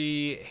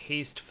 2/3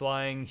 haste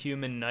flying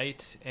human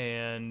knight,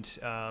 and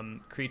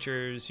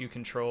creatures you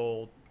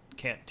control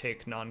can't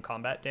take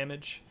non-combat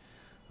damage.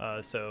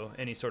 So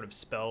any sort of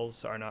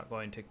spells are not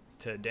going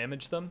to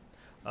damage them.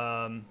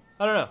 I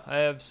don't know. I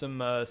have some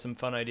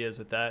fun ideas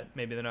with that.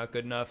 Maybe they're not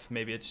good enough.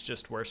 Maybe it's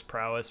just worse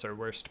prowess or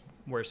worse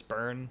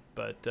burn.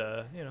 But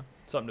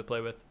something to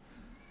play with.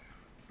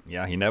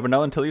 Yeah, you never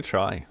know until you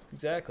try.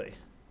 Exactly.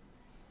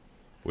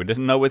 We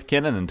didn't know with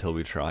Kinnan until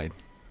we tried.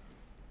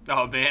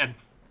 Oh man,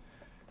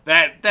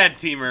 that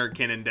Teamer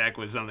Kinnan deck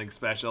was something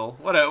special.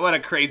 What a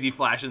crazy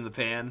flash in the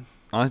pan.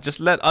 Just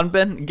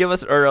give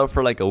us Uro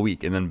for like a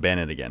week and then ban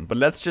it again. But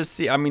let's just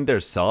see. I mean,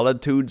 there's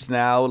Solitudes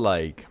now.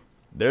 Like,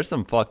 there's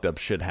some fucked up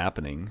shit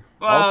happening.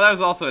 Well, that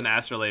was also an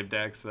Astrolabe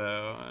deck,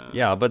 so.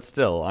 Yeah, but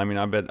still, I mean,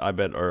 I bet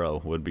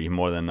Uro would be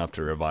more than enough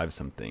to revive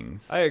some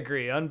things. I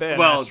agree. Unban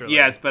Well, Astrolabe.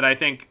 yes, but I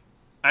think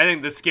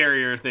the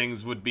scarier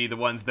things would be the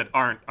ones that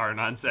aren't our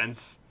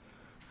nonsense.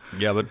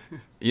 Yeah, but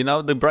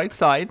the bright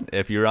side,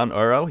 if you run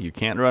Uro, you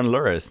can't run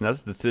Luris, and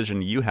that's a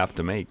decision you have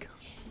to make.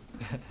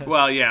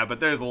 Well, yeah, but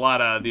there's a lot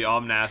of the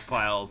Omnath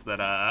piles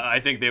that I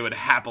think they would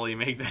happily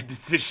make that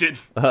decision.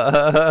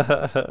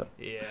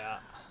 Yeah.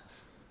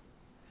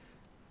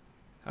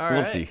 All right.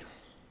 We'll see.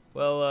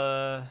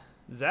 Well,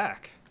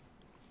 Zach. ...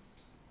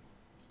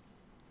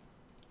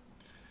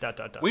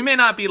 We may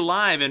not be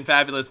live in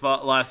fabulous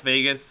Las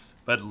Vegas,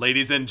 but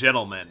ladies and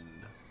gentlemen,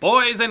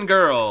 boys and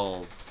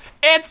girls,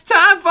 it's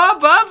time for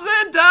Bubs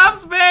and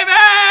Dubs,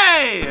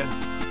 baby!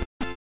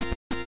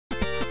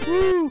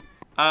 Woo!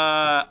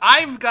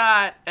 I've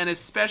got an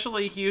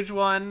especially huge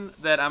one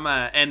that I'm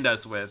gonna end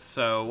us with.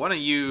 So why don't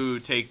you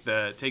take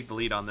the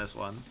lead on this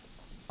one?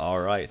 All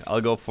right, I'll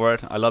go for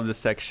it. I love this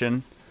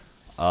section.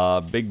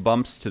 Big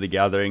bumps to the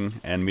gathering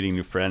and meeting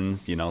new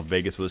friends.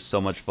 Vegas was so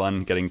much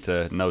fun. Getting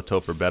to know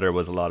Topher better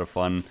was a lot of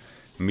fun.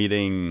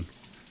 Meeting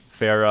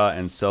Farah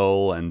and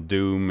Soul and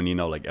Doom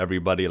and like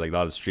everybody, like a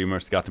lot of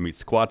streamers. Got to meet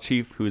Squat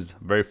Chief, who's a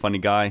very funny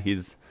guy.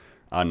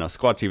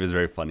 Squat Chief is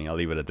very funny. I'll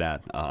leave it at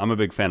that. I'm a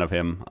big fan of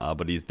him,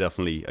 but he's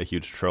definitely a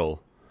huge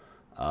troll.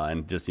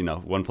 And just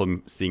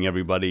wonderful seeing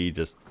everybody,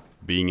 just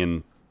being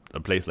in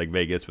a place like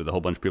Vegas with a whole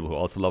bunch of people who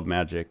also love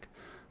Magic.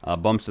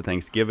 Bumps to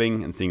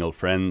Thanksgiving and seeing old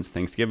friends.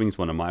 Thanksgiving is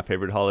one of my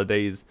favorite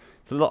holidays.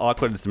 It's a little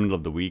awkward. It's the middle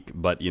of the week,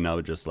 but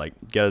just like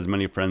get as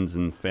many friends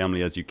and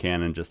family as you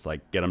can and just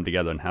like get them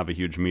together and have a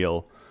huge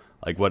meal.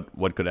 like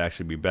what could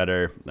actually be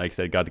better. Like I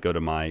said, got to go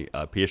to my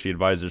PhD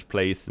advisor's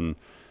place and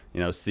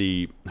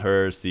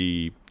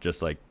see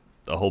just like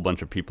a whole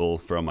bunch of people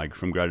from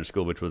graduate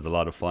school, which was a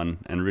lot of fun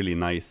and really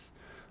nice.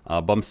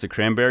 Bumps to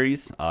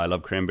cranberries. I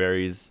love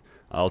cranberries.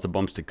 Also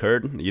bumps to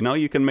curd.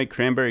 You can make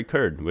cranberry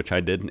curd, which I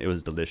did. It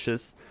was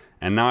delicious.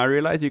 And now I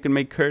realize you can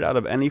make curd out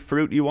of any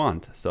fruit you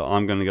want. So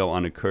I'm going to go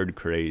on a curd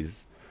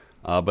craze.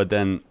 But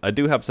then I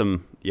do have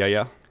some...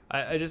 Yeah.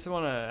 I just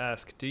want to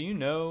ask, do you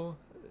know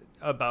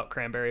about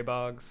cranberry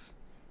bogs?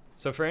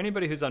 So for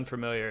anybody who's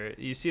unfamiliar,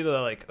 you see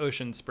the like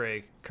ocean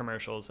spray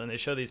commercials, and they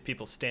show these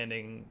people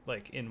standing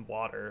like in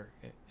water,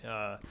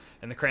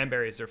 and the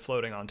cranberries are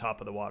floating on top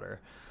of the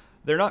water.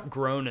 They're not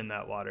grown in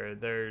that water;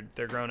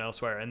 they're grown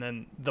elsewhere, and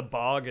then the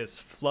bog is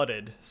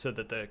flooded so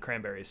that the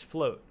cranberries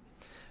float.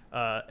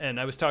 And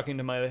I was talking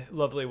to my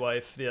lovely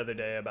wife the other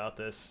day about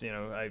this.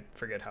 I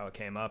forget how it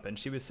came up, and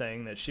she was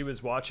saying that she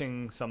was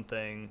watching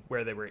something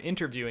where they were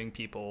interviewing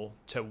people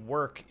to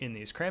work in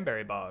these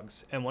cranberry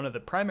bogs, and one of the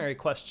primary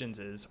questions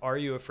is, "Are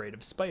you afraid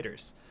of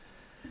spiders?"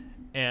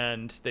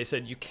 And they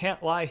said, "You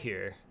can't lie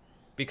here,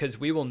 because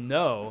we will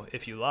know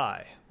if you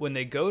lie. When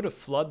they go to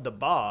flood the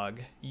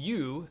bog,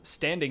 you,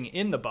 standing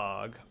in the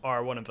bog,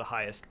 are one of the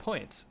highest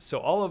points. So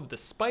all of the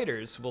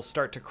spiders will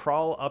start to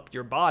crawl up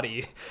your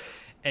body."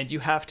 And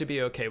you have to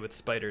be okay with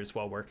spiders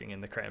while working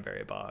in the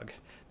cranberry bog.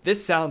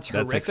 This sounds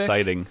horrific. That's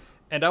exciting.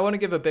 And I want to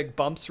give a big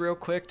bumps real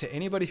quick to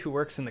anybody who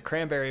works in the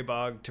cranberry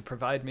bog to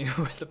provide me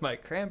with my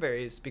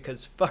cranberries,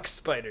 because fuck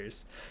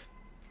spiders.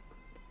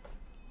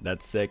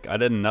 That's sick. I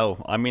didn't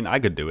know. I mean, I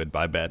could do it,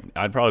 I bet.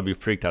 I'd probably be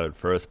freaked out at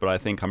first, but I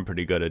think I'm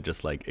pretty good at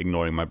just like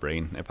ignoring my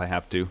brain if I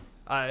have to.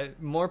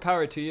 More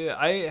power to you.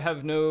 I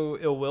have no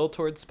ill will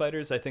towards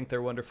spiders. I think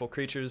they're wonderful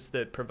creatures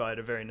that provide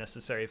a very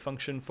necessary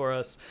function for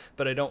us,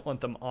 but I don't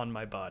want them on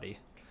my body.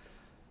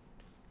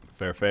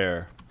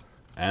 Fair.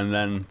 And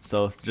then,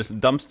 so just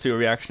dumps to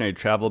reactionary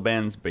travel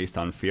bans based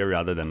on fear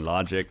rather than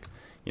logic.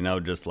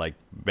 Just like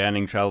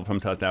banning travel from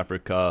South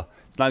Africa.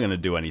 It's not going to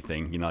do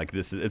anything.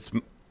 It's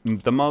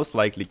the most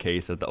likely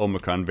case that the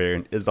Omicron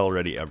variant is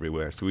already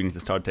everywhere, so we need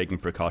to start taking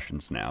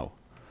precautions now.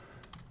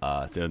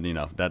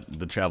 That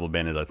the travel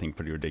ban is, I think,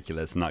 pretty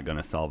ridiculous. Not going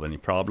to solve any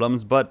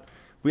problems, but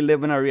we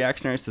live in a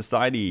reactionary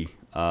society,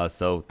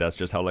 so that's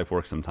just how life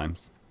works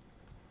sometimes.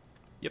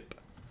 Yep.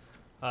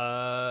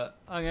 I'm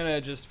going to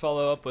just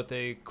follow up with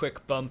a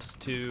quick bumps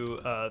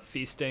to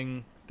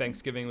feasting.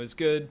 Thanksgiving was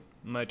good.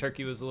 My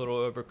turkey was a little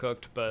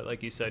overcooked, but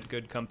like you said,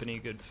 good company,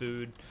 good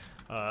food.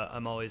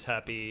 I'm always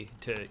happy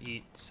to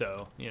eat,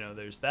 so,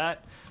 there's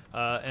that.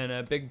 And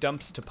a big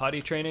dumps to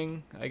potty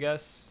training, I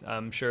guess.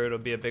 I'm sure it'll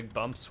be a big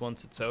bumps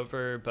once it's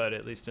over, but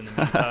at least in the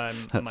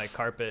meantime, my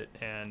carpet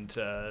and,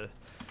 the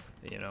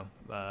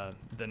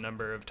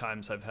number of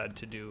times I've had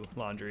to do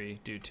laundry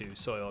due to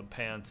soiled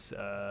pants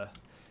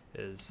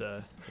is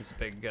a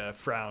big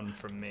frown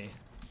from me.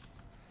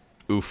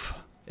 Oof.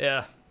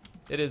 Yeah,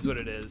 it is what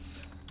it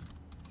is.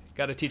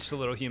 Got to teach the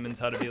little humans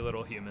how to be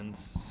little humans,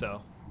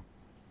 so...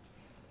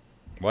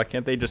 Why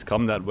can't they just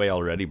come that way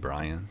already,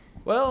 Brian?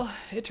 Well,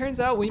 it turns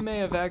out we may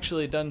have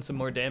actually done some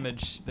more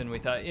damage than we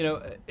thought.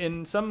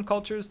 In some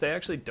cultures, they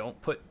actually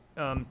don't put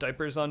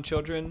diapers on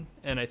children,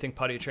 and I think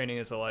potty training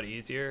is a lot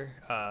easier.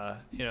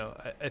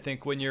 I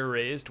think when you're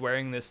raised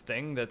wearing this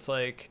thing that's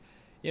like,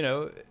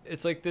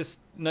 it's like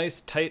this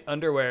nice tight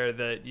underwear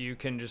that you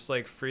can just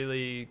like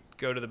freely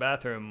go to the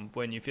bathroom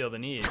when you feel the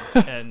need.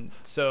 And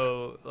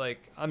so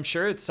like, I'm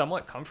sure it's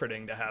somewhat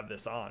comforting to have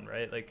this on,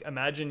 right? Like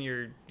imagine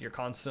you're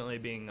constantly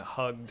being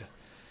hugged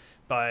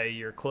by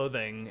your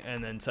clothing,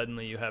 and then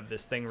suddenly you have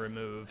this thing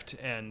removed,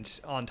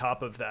 and on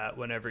top of that,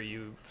 whenever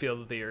you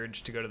feel the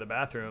urge to go to the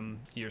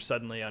bathroom, you're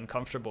suddenly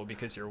uncomfortable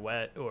because you're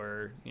wet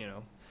or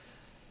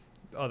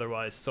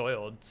otherwise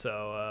soiled.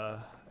 So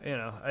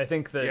I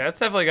think that it's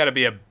definitely got to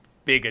be a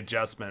big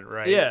adjustment,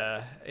 right?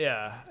 Yeah.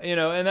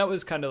 And that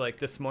was kind of like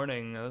this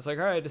morning. I was like,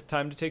 all right, it's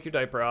time to take your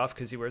diaper off,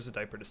 because he wears a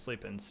diaper to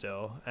sleep in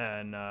still.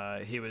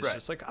 And he was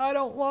just like, I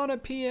don't want to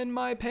pee in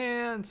my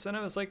pants. And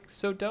I was like,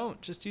 so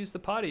don't. Just use the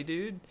potty,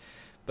 dude.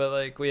 But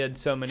like we had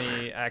so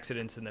many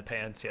accidents in the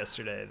pants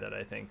yesterday that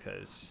I think that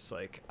it's just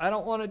like, I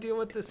don't want to deal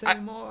with this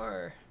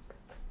anymore.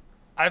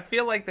 I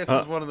feel like this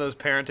is one of those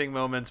parenting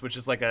moments, which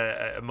is like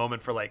a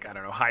moment for like, I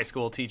don't know, high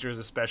school teachers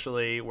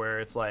especially, where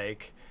it's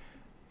like,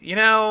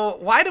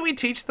 why do we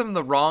teach them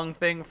the wrong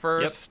thing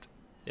first?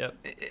 Yep.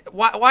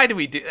 Why do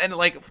we do? And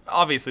like,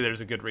 obviously,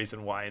 there's a good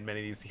reason why in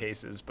many of these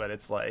cases, but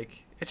it's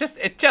like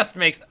it just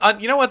makes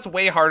what's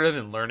way harder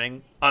than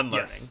learning?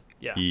 Unlearning. Yes.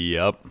 Yeah.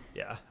 Yep.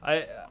 Yeah.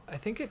 I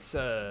think it's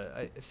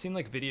I've seen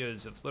like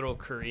videos of little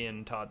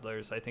Korean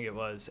toddlers, I think it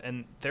was,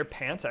 and their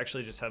pants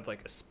actually just have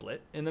like a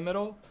split in the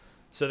middle,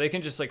 so they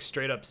can just like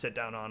straight up sit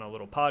down on a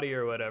little potty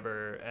or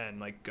whatever and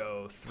like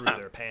go through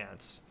their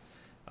pants.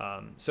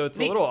 So it's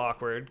a little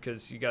awkward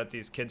because you got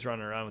these kids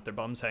running around with their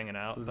bums hanging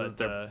out. But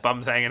their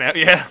bums hanging out,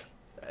 yeah.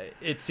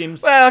 It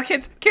seems... Well,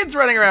 kids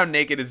running around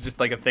naked is just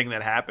like a thing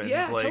that happens.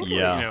 Yeah, like,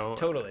 totally.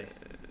 Totally.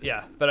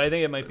 Yeah, but I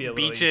think it might be a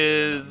little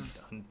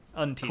beaches,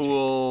 Unteaching.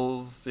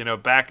 pools,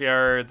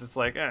 backyards. It's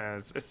like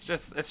it's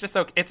just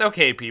okay. It's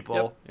okay,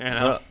 people.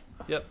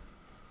 Yep.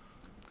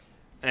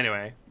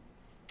 Anyway,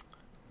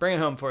 Bring it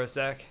home for us,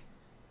 Zach.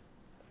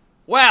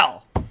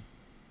 well,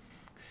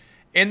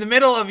 in the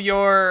middle of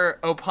your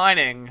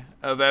opining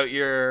about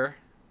your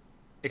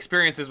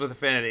experiences with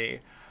Affinity,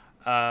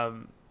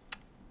 I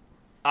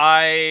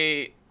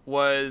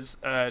was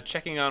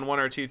checking on one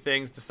or two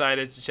things,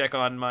 decided to check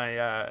on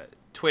my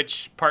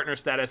Twitch partner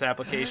status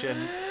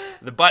application.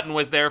 The button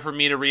was there for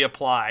me to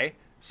reapply.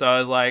 So I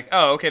was like,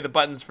 oh, okay, the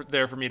button's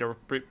there for me to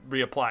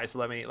reapply. So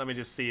let me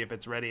just see if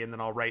it's ready, and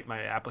then I'll write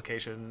my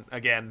application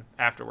again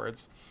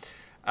afterwards.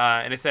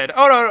 And it said,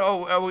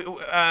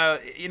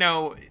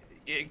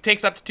 it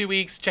takes up to 2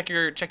 weeks. Check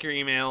your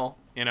email,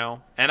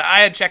 And I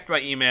had checked my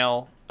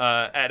email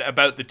at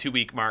about the 2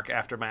 week mark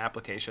after my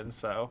application.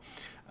 So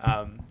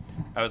I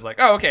was like,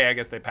 oh, okay, I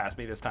guess they passed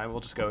me this time.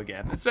 We'll just go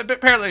again. It's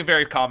apparently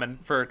very common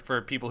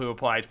for people who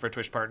applied for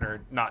Twitch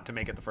Partner not to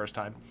make it the first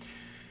time.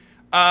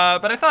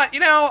 But I thought,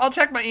 I'll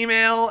check my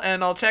email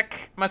and I'll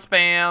check my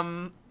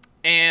spam.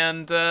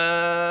 And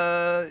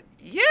I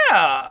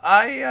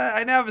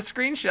now have a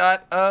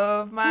screenshot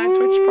of my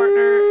Twitch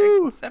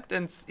Partner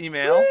acceptance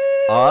email.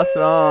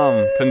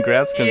 Awesome.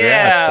 Congrats.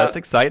 Yeah, That's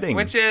exciting.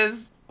 Which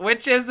is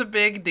a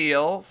big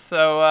deal.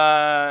 So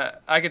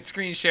I could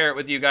screen share it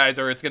with you guys,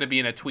 or it's going to be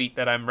in a tweet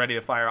that I'm ready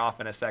to fire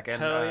off in a second.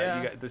 Hell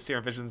yeah. The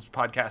Serum Visions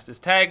podcast is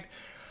tagged.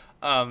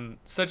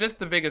 So just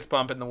the biggest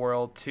bump in the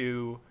world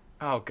to,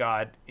 oh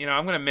God,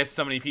 I'm going to miss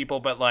so many people,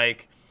 but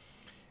like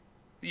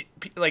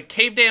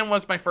Cave Dan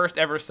was my first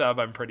ever sub,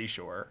 I'm pretty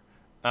sure.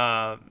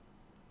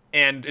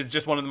 And is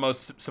just one of the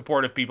most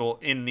supportive people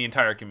in the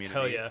entire community.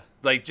 Hell yeah.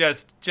 Like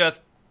just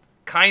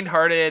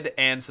kind-hearted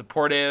and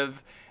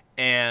supportive,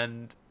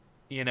 and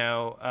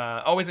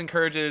always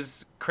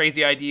encourages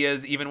crazy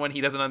ideas even when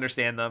he doesn't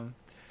understand them.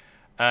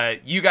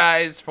 You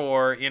guys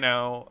for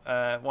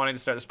wanting to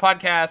start this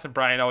podcast, and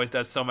Brian always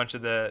does so much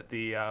of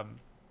the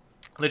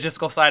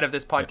logistical side of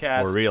this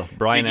podcast. For real,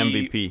 Brian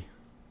Jiggy, MVP.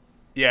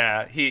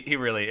 Yeah, he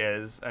really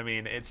is. I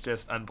mean, it's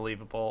just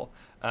unbelievable.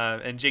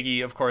 And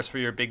Jiggy, of course, for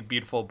your big,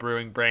 beautiful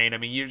brewing brain. I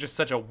mean, you're just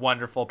such a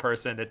wonderful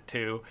person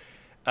to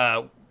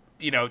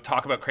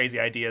talk about crazy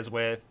ideas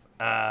with.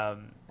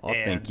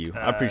 Thank you.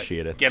 I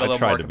appreciate it. Get a little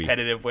more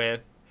competitive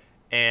with.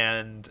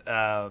 And,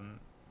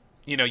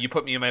 you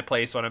put me in my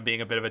place when I'm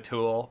being a bit of a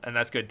tool, and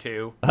that's good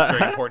too. It's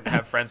very important to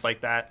have friends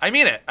like that. I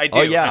mean it. I do.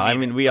 Oh yeah, I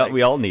mean we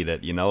all need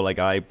it.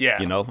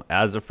 Yeah.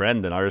 As a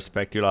friend, and I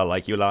respect you a lot, I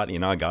like you a lot.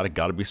 I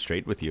gotta be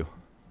straight with you.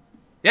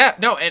 Yeah,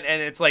 no,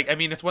 and it's like, I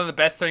mean, it's one of the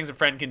best things a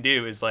friend can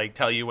do is like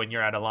tell you when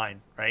you're out of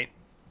line, right?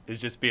 Is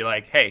just be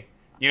like, hey,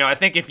 I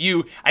think if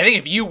you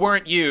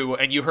weren't you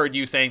and you heard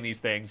you saying these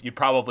things, you'd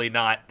probably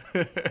not.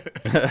 That's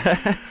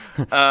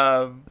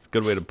a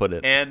good way to put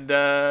it. And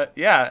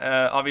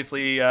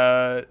obviously,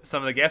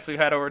 some of the guests we've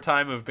had over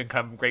time have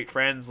become great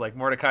friends, like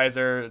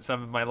Mordekaiser,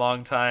 some of my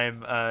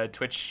longtime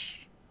Twitch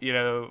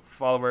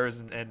followers,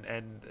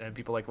 and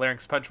people like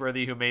Larynx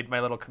Punchworthy, who made my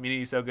little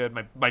community so good.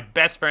 My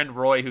best friend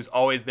Roy, who's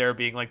always there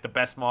being like the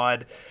best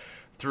mod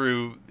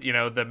through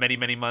the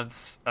many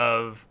months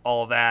of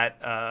all that.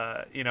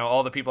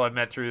 All the people I've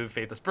met through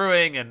Faithless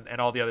Brewing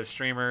and all the other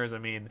streamers. I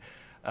mean,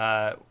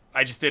 I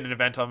just did an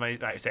event on my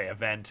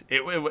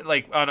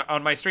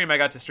on my stream. I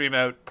got to stream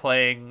out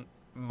playing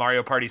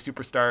Mario Party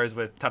Superstars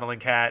with Tunneling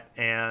Cat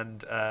and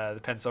the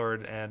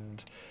Pensword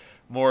and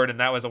Mord, and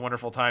that was a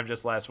wonderful time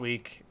just last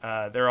week.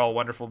 They're all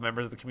wonderful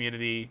members of the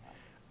community.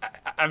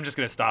 I'm just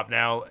gonna stop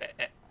now.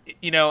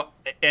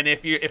 And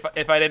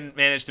if I didn't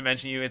manage to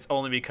mention you, it's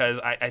only because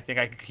I think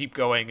I could keep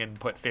going and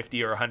put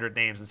 50 or 100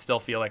 names and still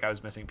feel like I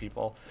was missing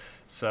people.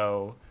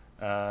 So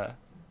thank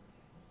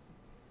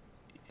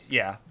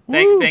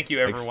you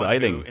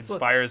everyone who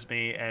inspires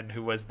me and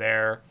who was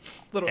there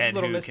and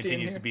who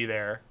continues to be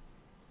there.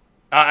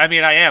 I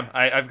mean, I am.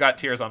 I've got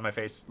tears on my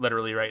face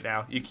literally right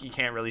now. You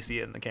can't really see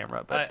it in the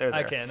camera, but they're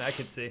there. I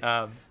could see.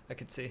 I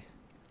could see.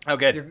 Oh,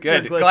 good.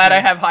 You're Glad I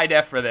have high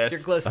def for this.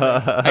 You're glistening.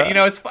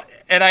 It's fun.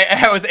 And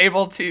I was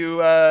able to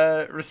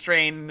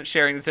restrain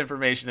sharing this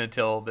information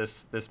until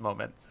this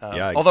moment.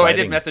 Although I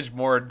did message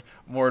Mord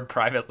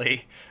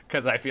privately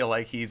because I feel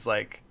like he's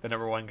like the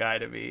number one guy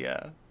to be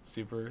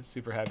super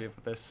happy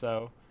with this.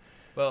 So.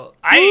 Well,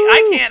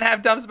 I can't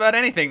have dumps about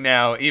anything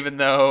now, even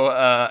though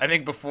I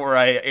think before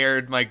I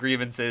aired my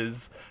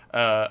grievances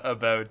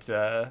about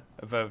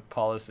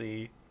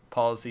policy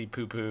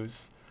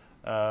poo-poos,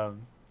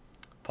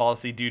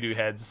 policy doo-doo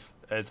heads,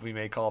 as we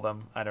may call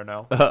them. I don't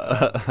know.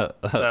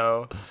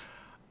 So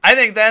I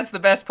think that's the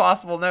best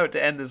possible note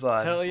to end this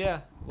on. Hell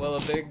yeah. Well,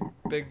 a big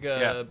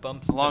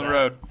bumps. Long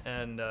road.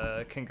 And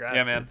congrats.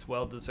 Yeah, man. It's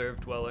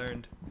well-deserved,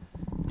 well-earned.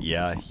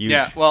 Yeah, huge.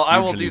 Yeah, well, I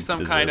will do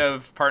some kind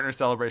of partner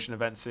celebration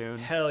event soon.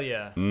 Hell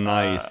yeah.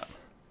 Nice.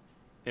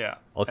 Yeah.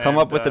 I'll come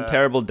up with a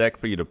terrible deck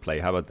for you to play.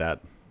 How about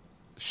that?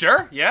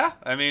 Sure. Yeah.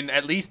 I mean,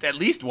 at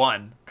least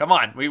one. Come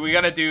on. We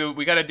gotta do.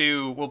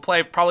 We'll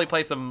probably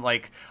play some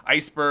like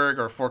Iceberg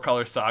or Four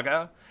Color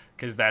Saga,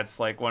 because that's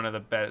like one of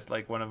the best.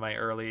 Like one of my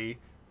early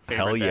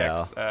favorite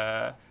decks.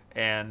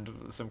 and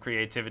some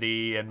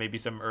creativity and maybe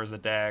some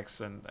Urza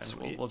decks, and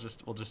Sweet. we'll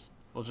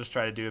just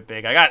try to do it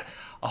big. I got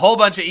a whole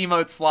bunch of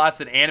emote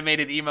slots and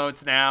animated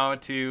emotes now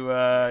to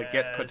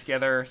get put Yes.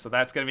 together, so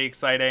that's going to be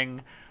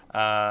exciting.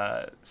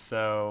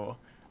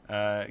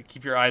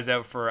 Keep your eyes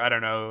out for, I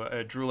don't know,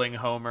 a drooling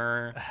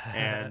Homer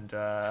and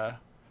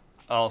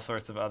all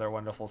sorts of other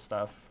wonderful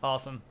stuff.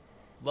 Awesome.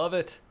 Love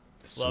it.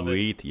 Love it.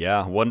 Sweet.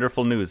 Yeah,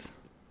 wonderful news.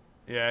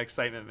 Yeah,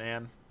 excitement,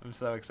 man. I'm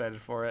so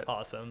excited for it.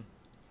 Awesome.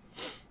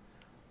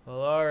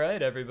 Well, all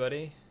right,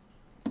 everybody.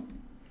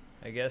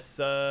 I guess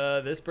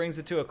this brings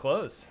it to a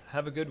close.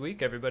 Have a good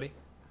week, everybody.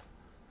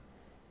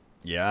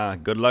 Yeah,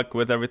 good luck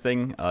with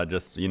everything.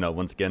 Just,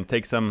 once again,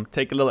 take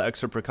a little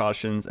extra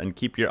precautions and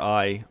keep your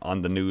eye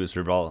on the news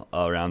around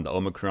the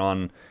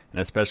Omicron,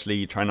 and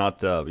especially try not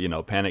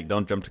to, panic.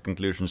 Don't jump to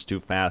conclusions too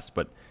fast,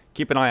 but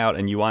keep an eye out.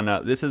 And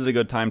this is a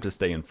good time to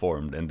stay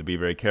informed and to be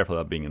very careful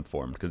about being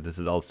informed, because this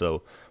is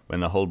also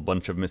when a whole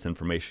bunch of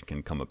misinformation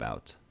can come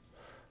about.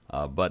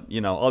 But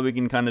all we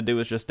can kind of do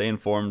is just stay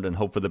informed and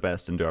hope for the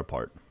best and do our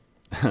part.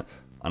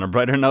 On a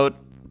brighter note,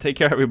 take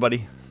care,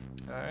 everybody.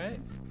 All right.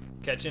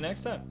 Catch you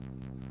next time.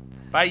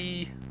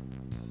 Bye.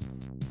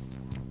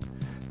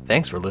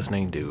 Thanks for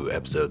listening to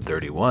episode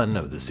 31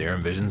 of the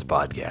Serum Visions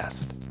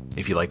podcast.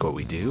 If you like what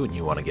we do and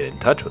you want to get in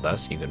touch with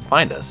us, you can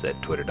find us at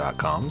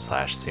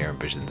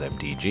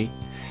twitter.com/serumvisionsmtg,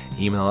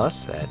 email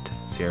us at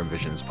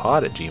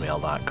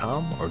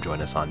serumvisionspod@gmail.com, or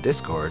join us on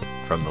Discord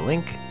from the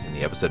link in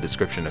the episode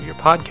description of your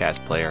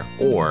podcast player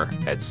or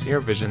at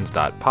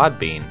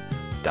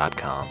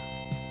serumvisions.podbean.com.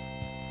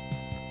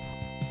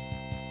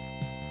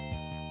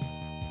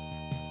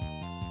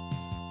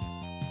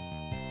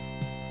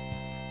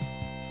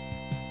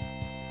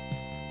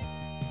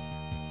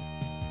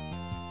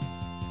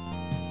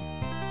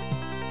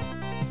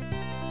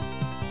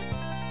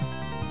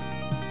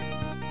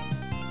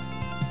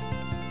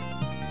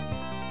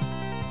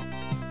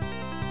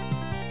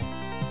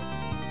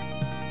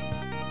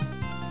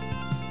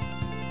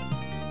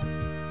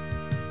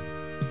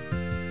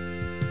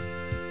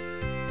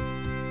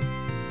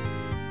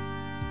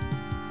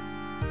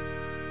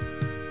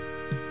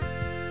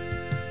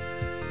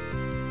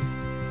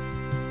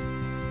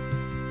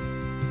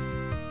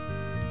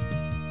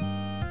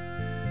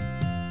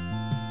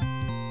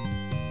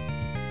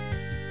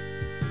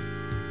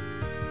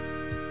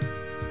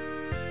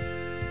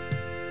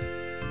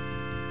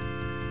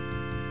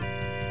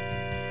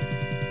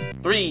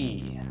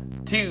 Three,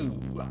 two,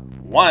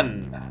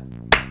 one.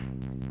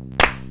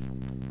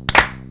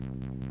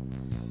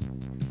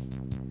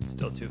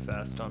 Still too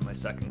fast on my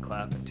second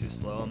clap and too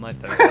slow on my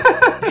third.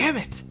 Damn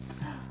it!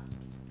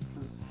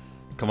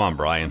 Come on,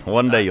 Brian.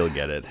 One day you'll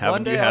get it.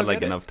 Haven't you day had I'll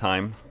get it. enough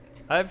time?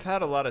 I've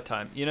had a lot of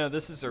time.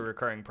 This is a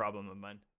recurring problem of mine.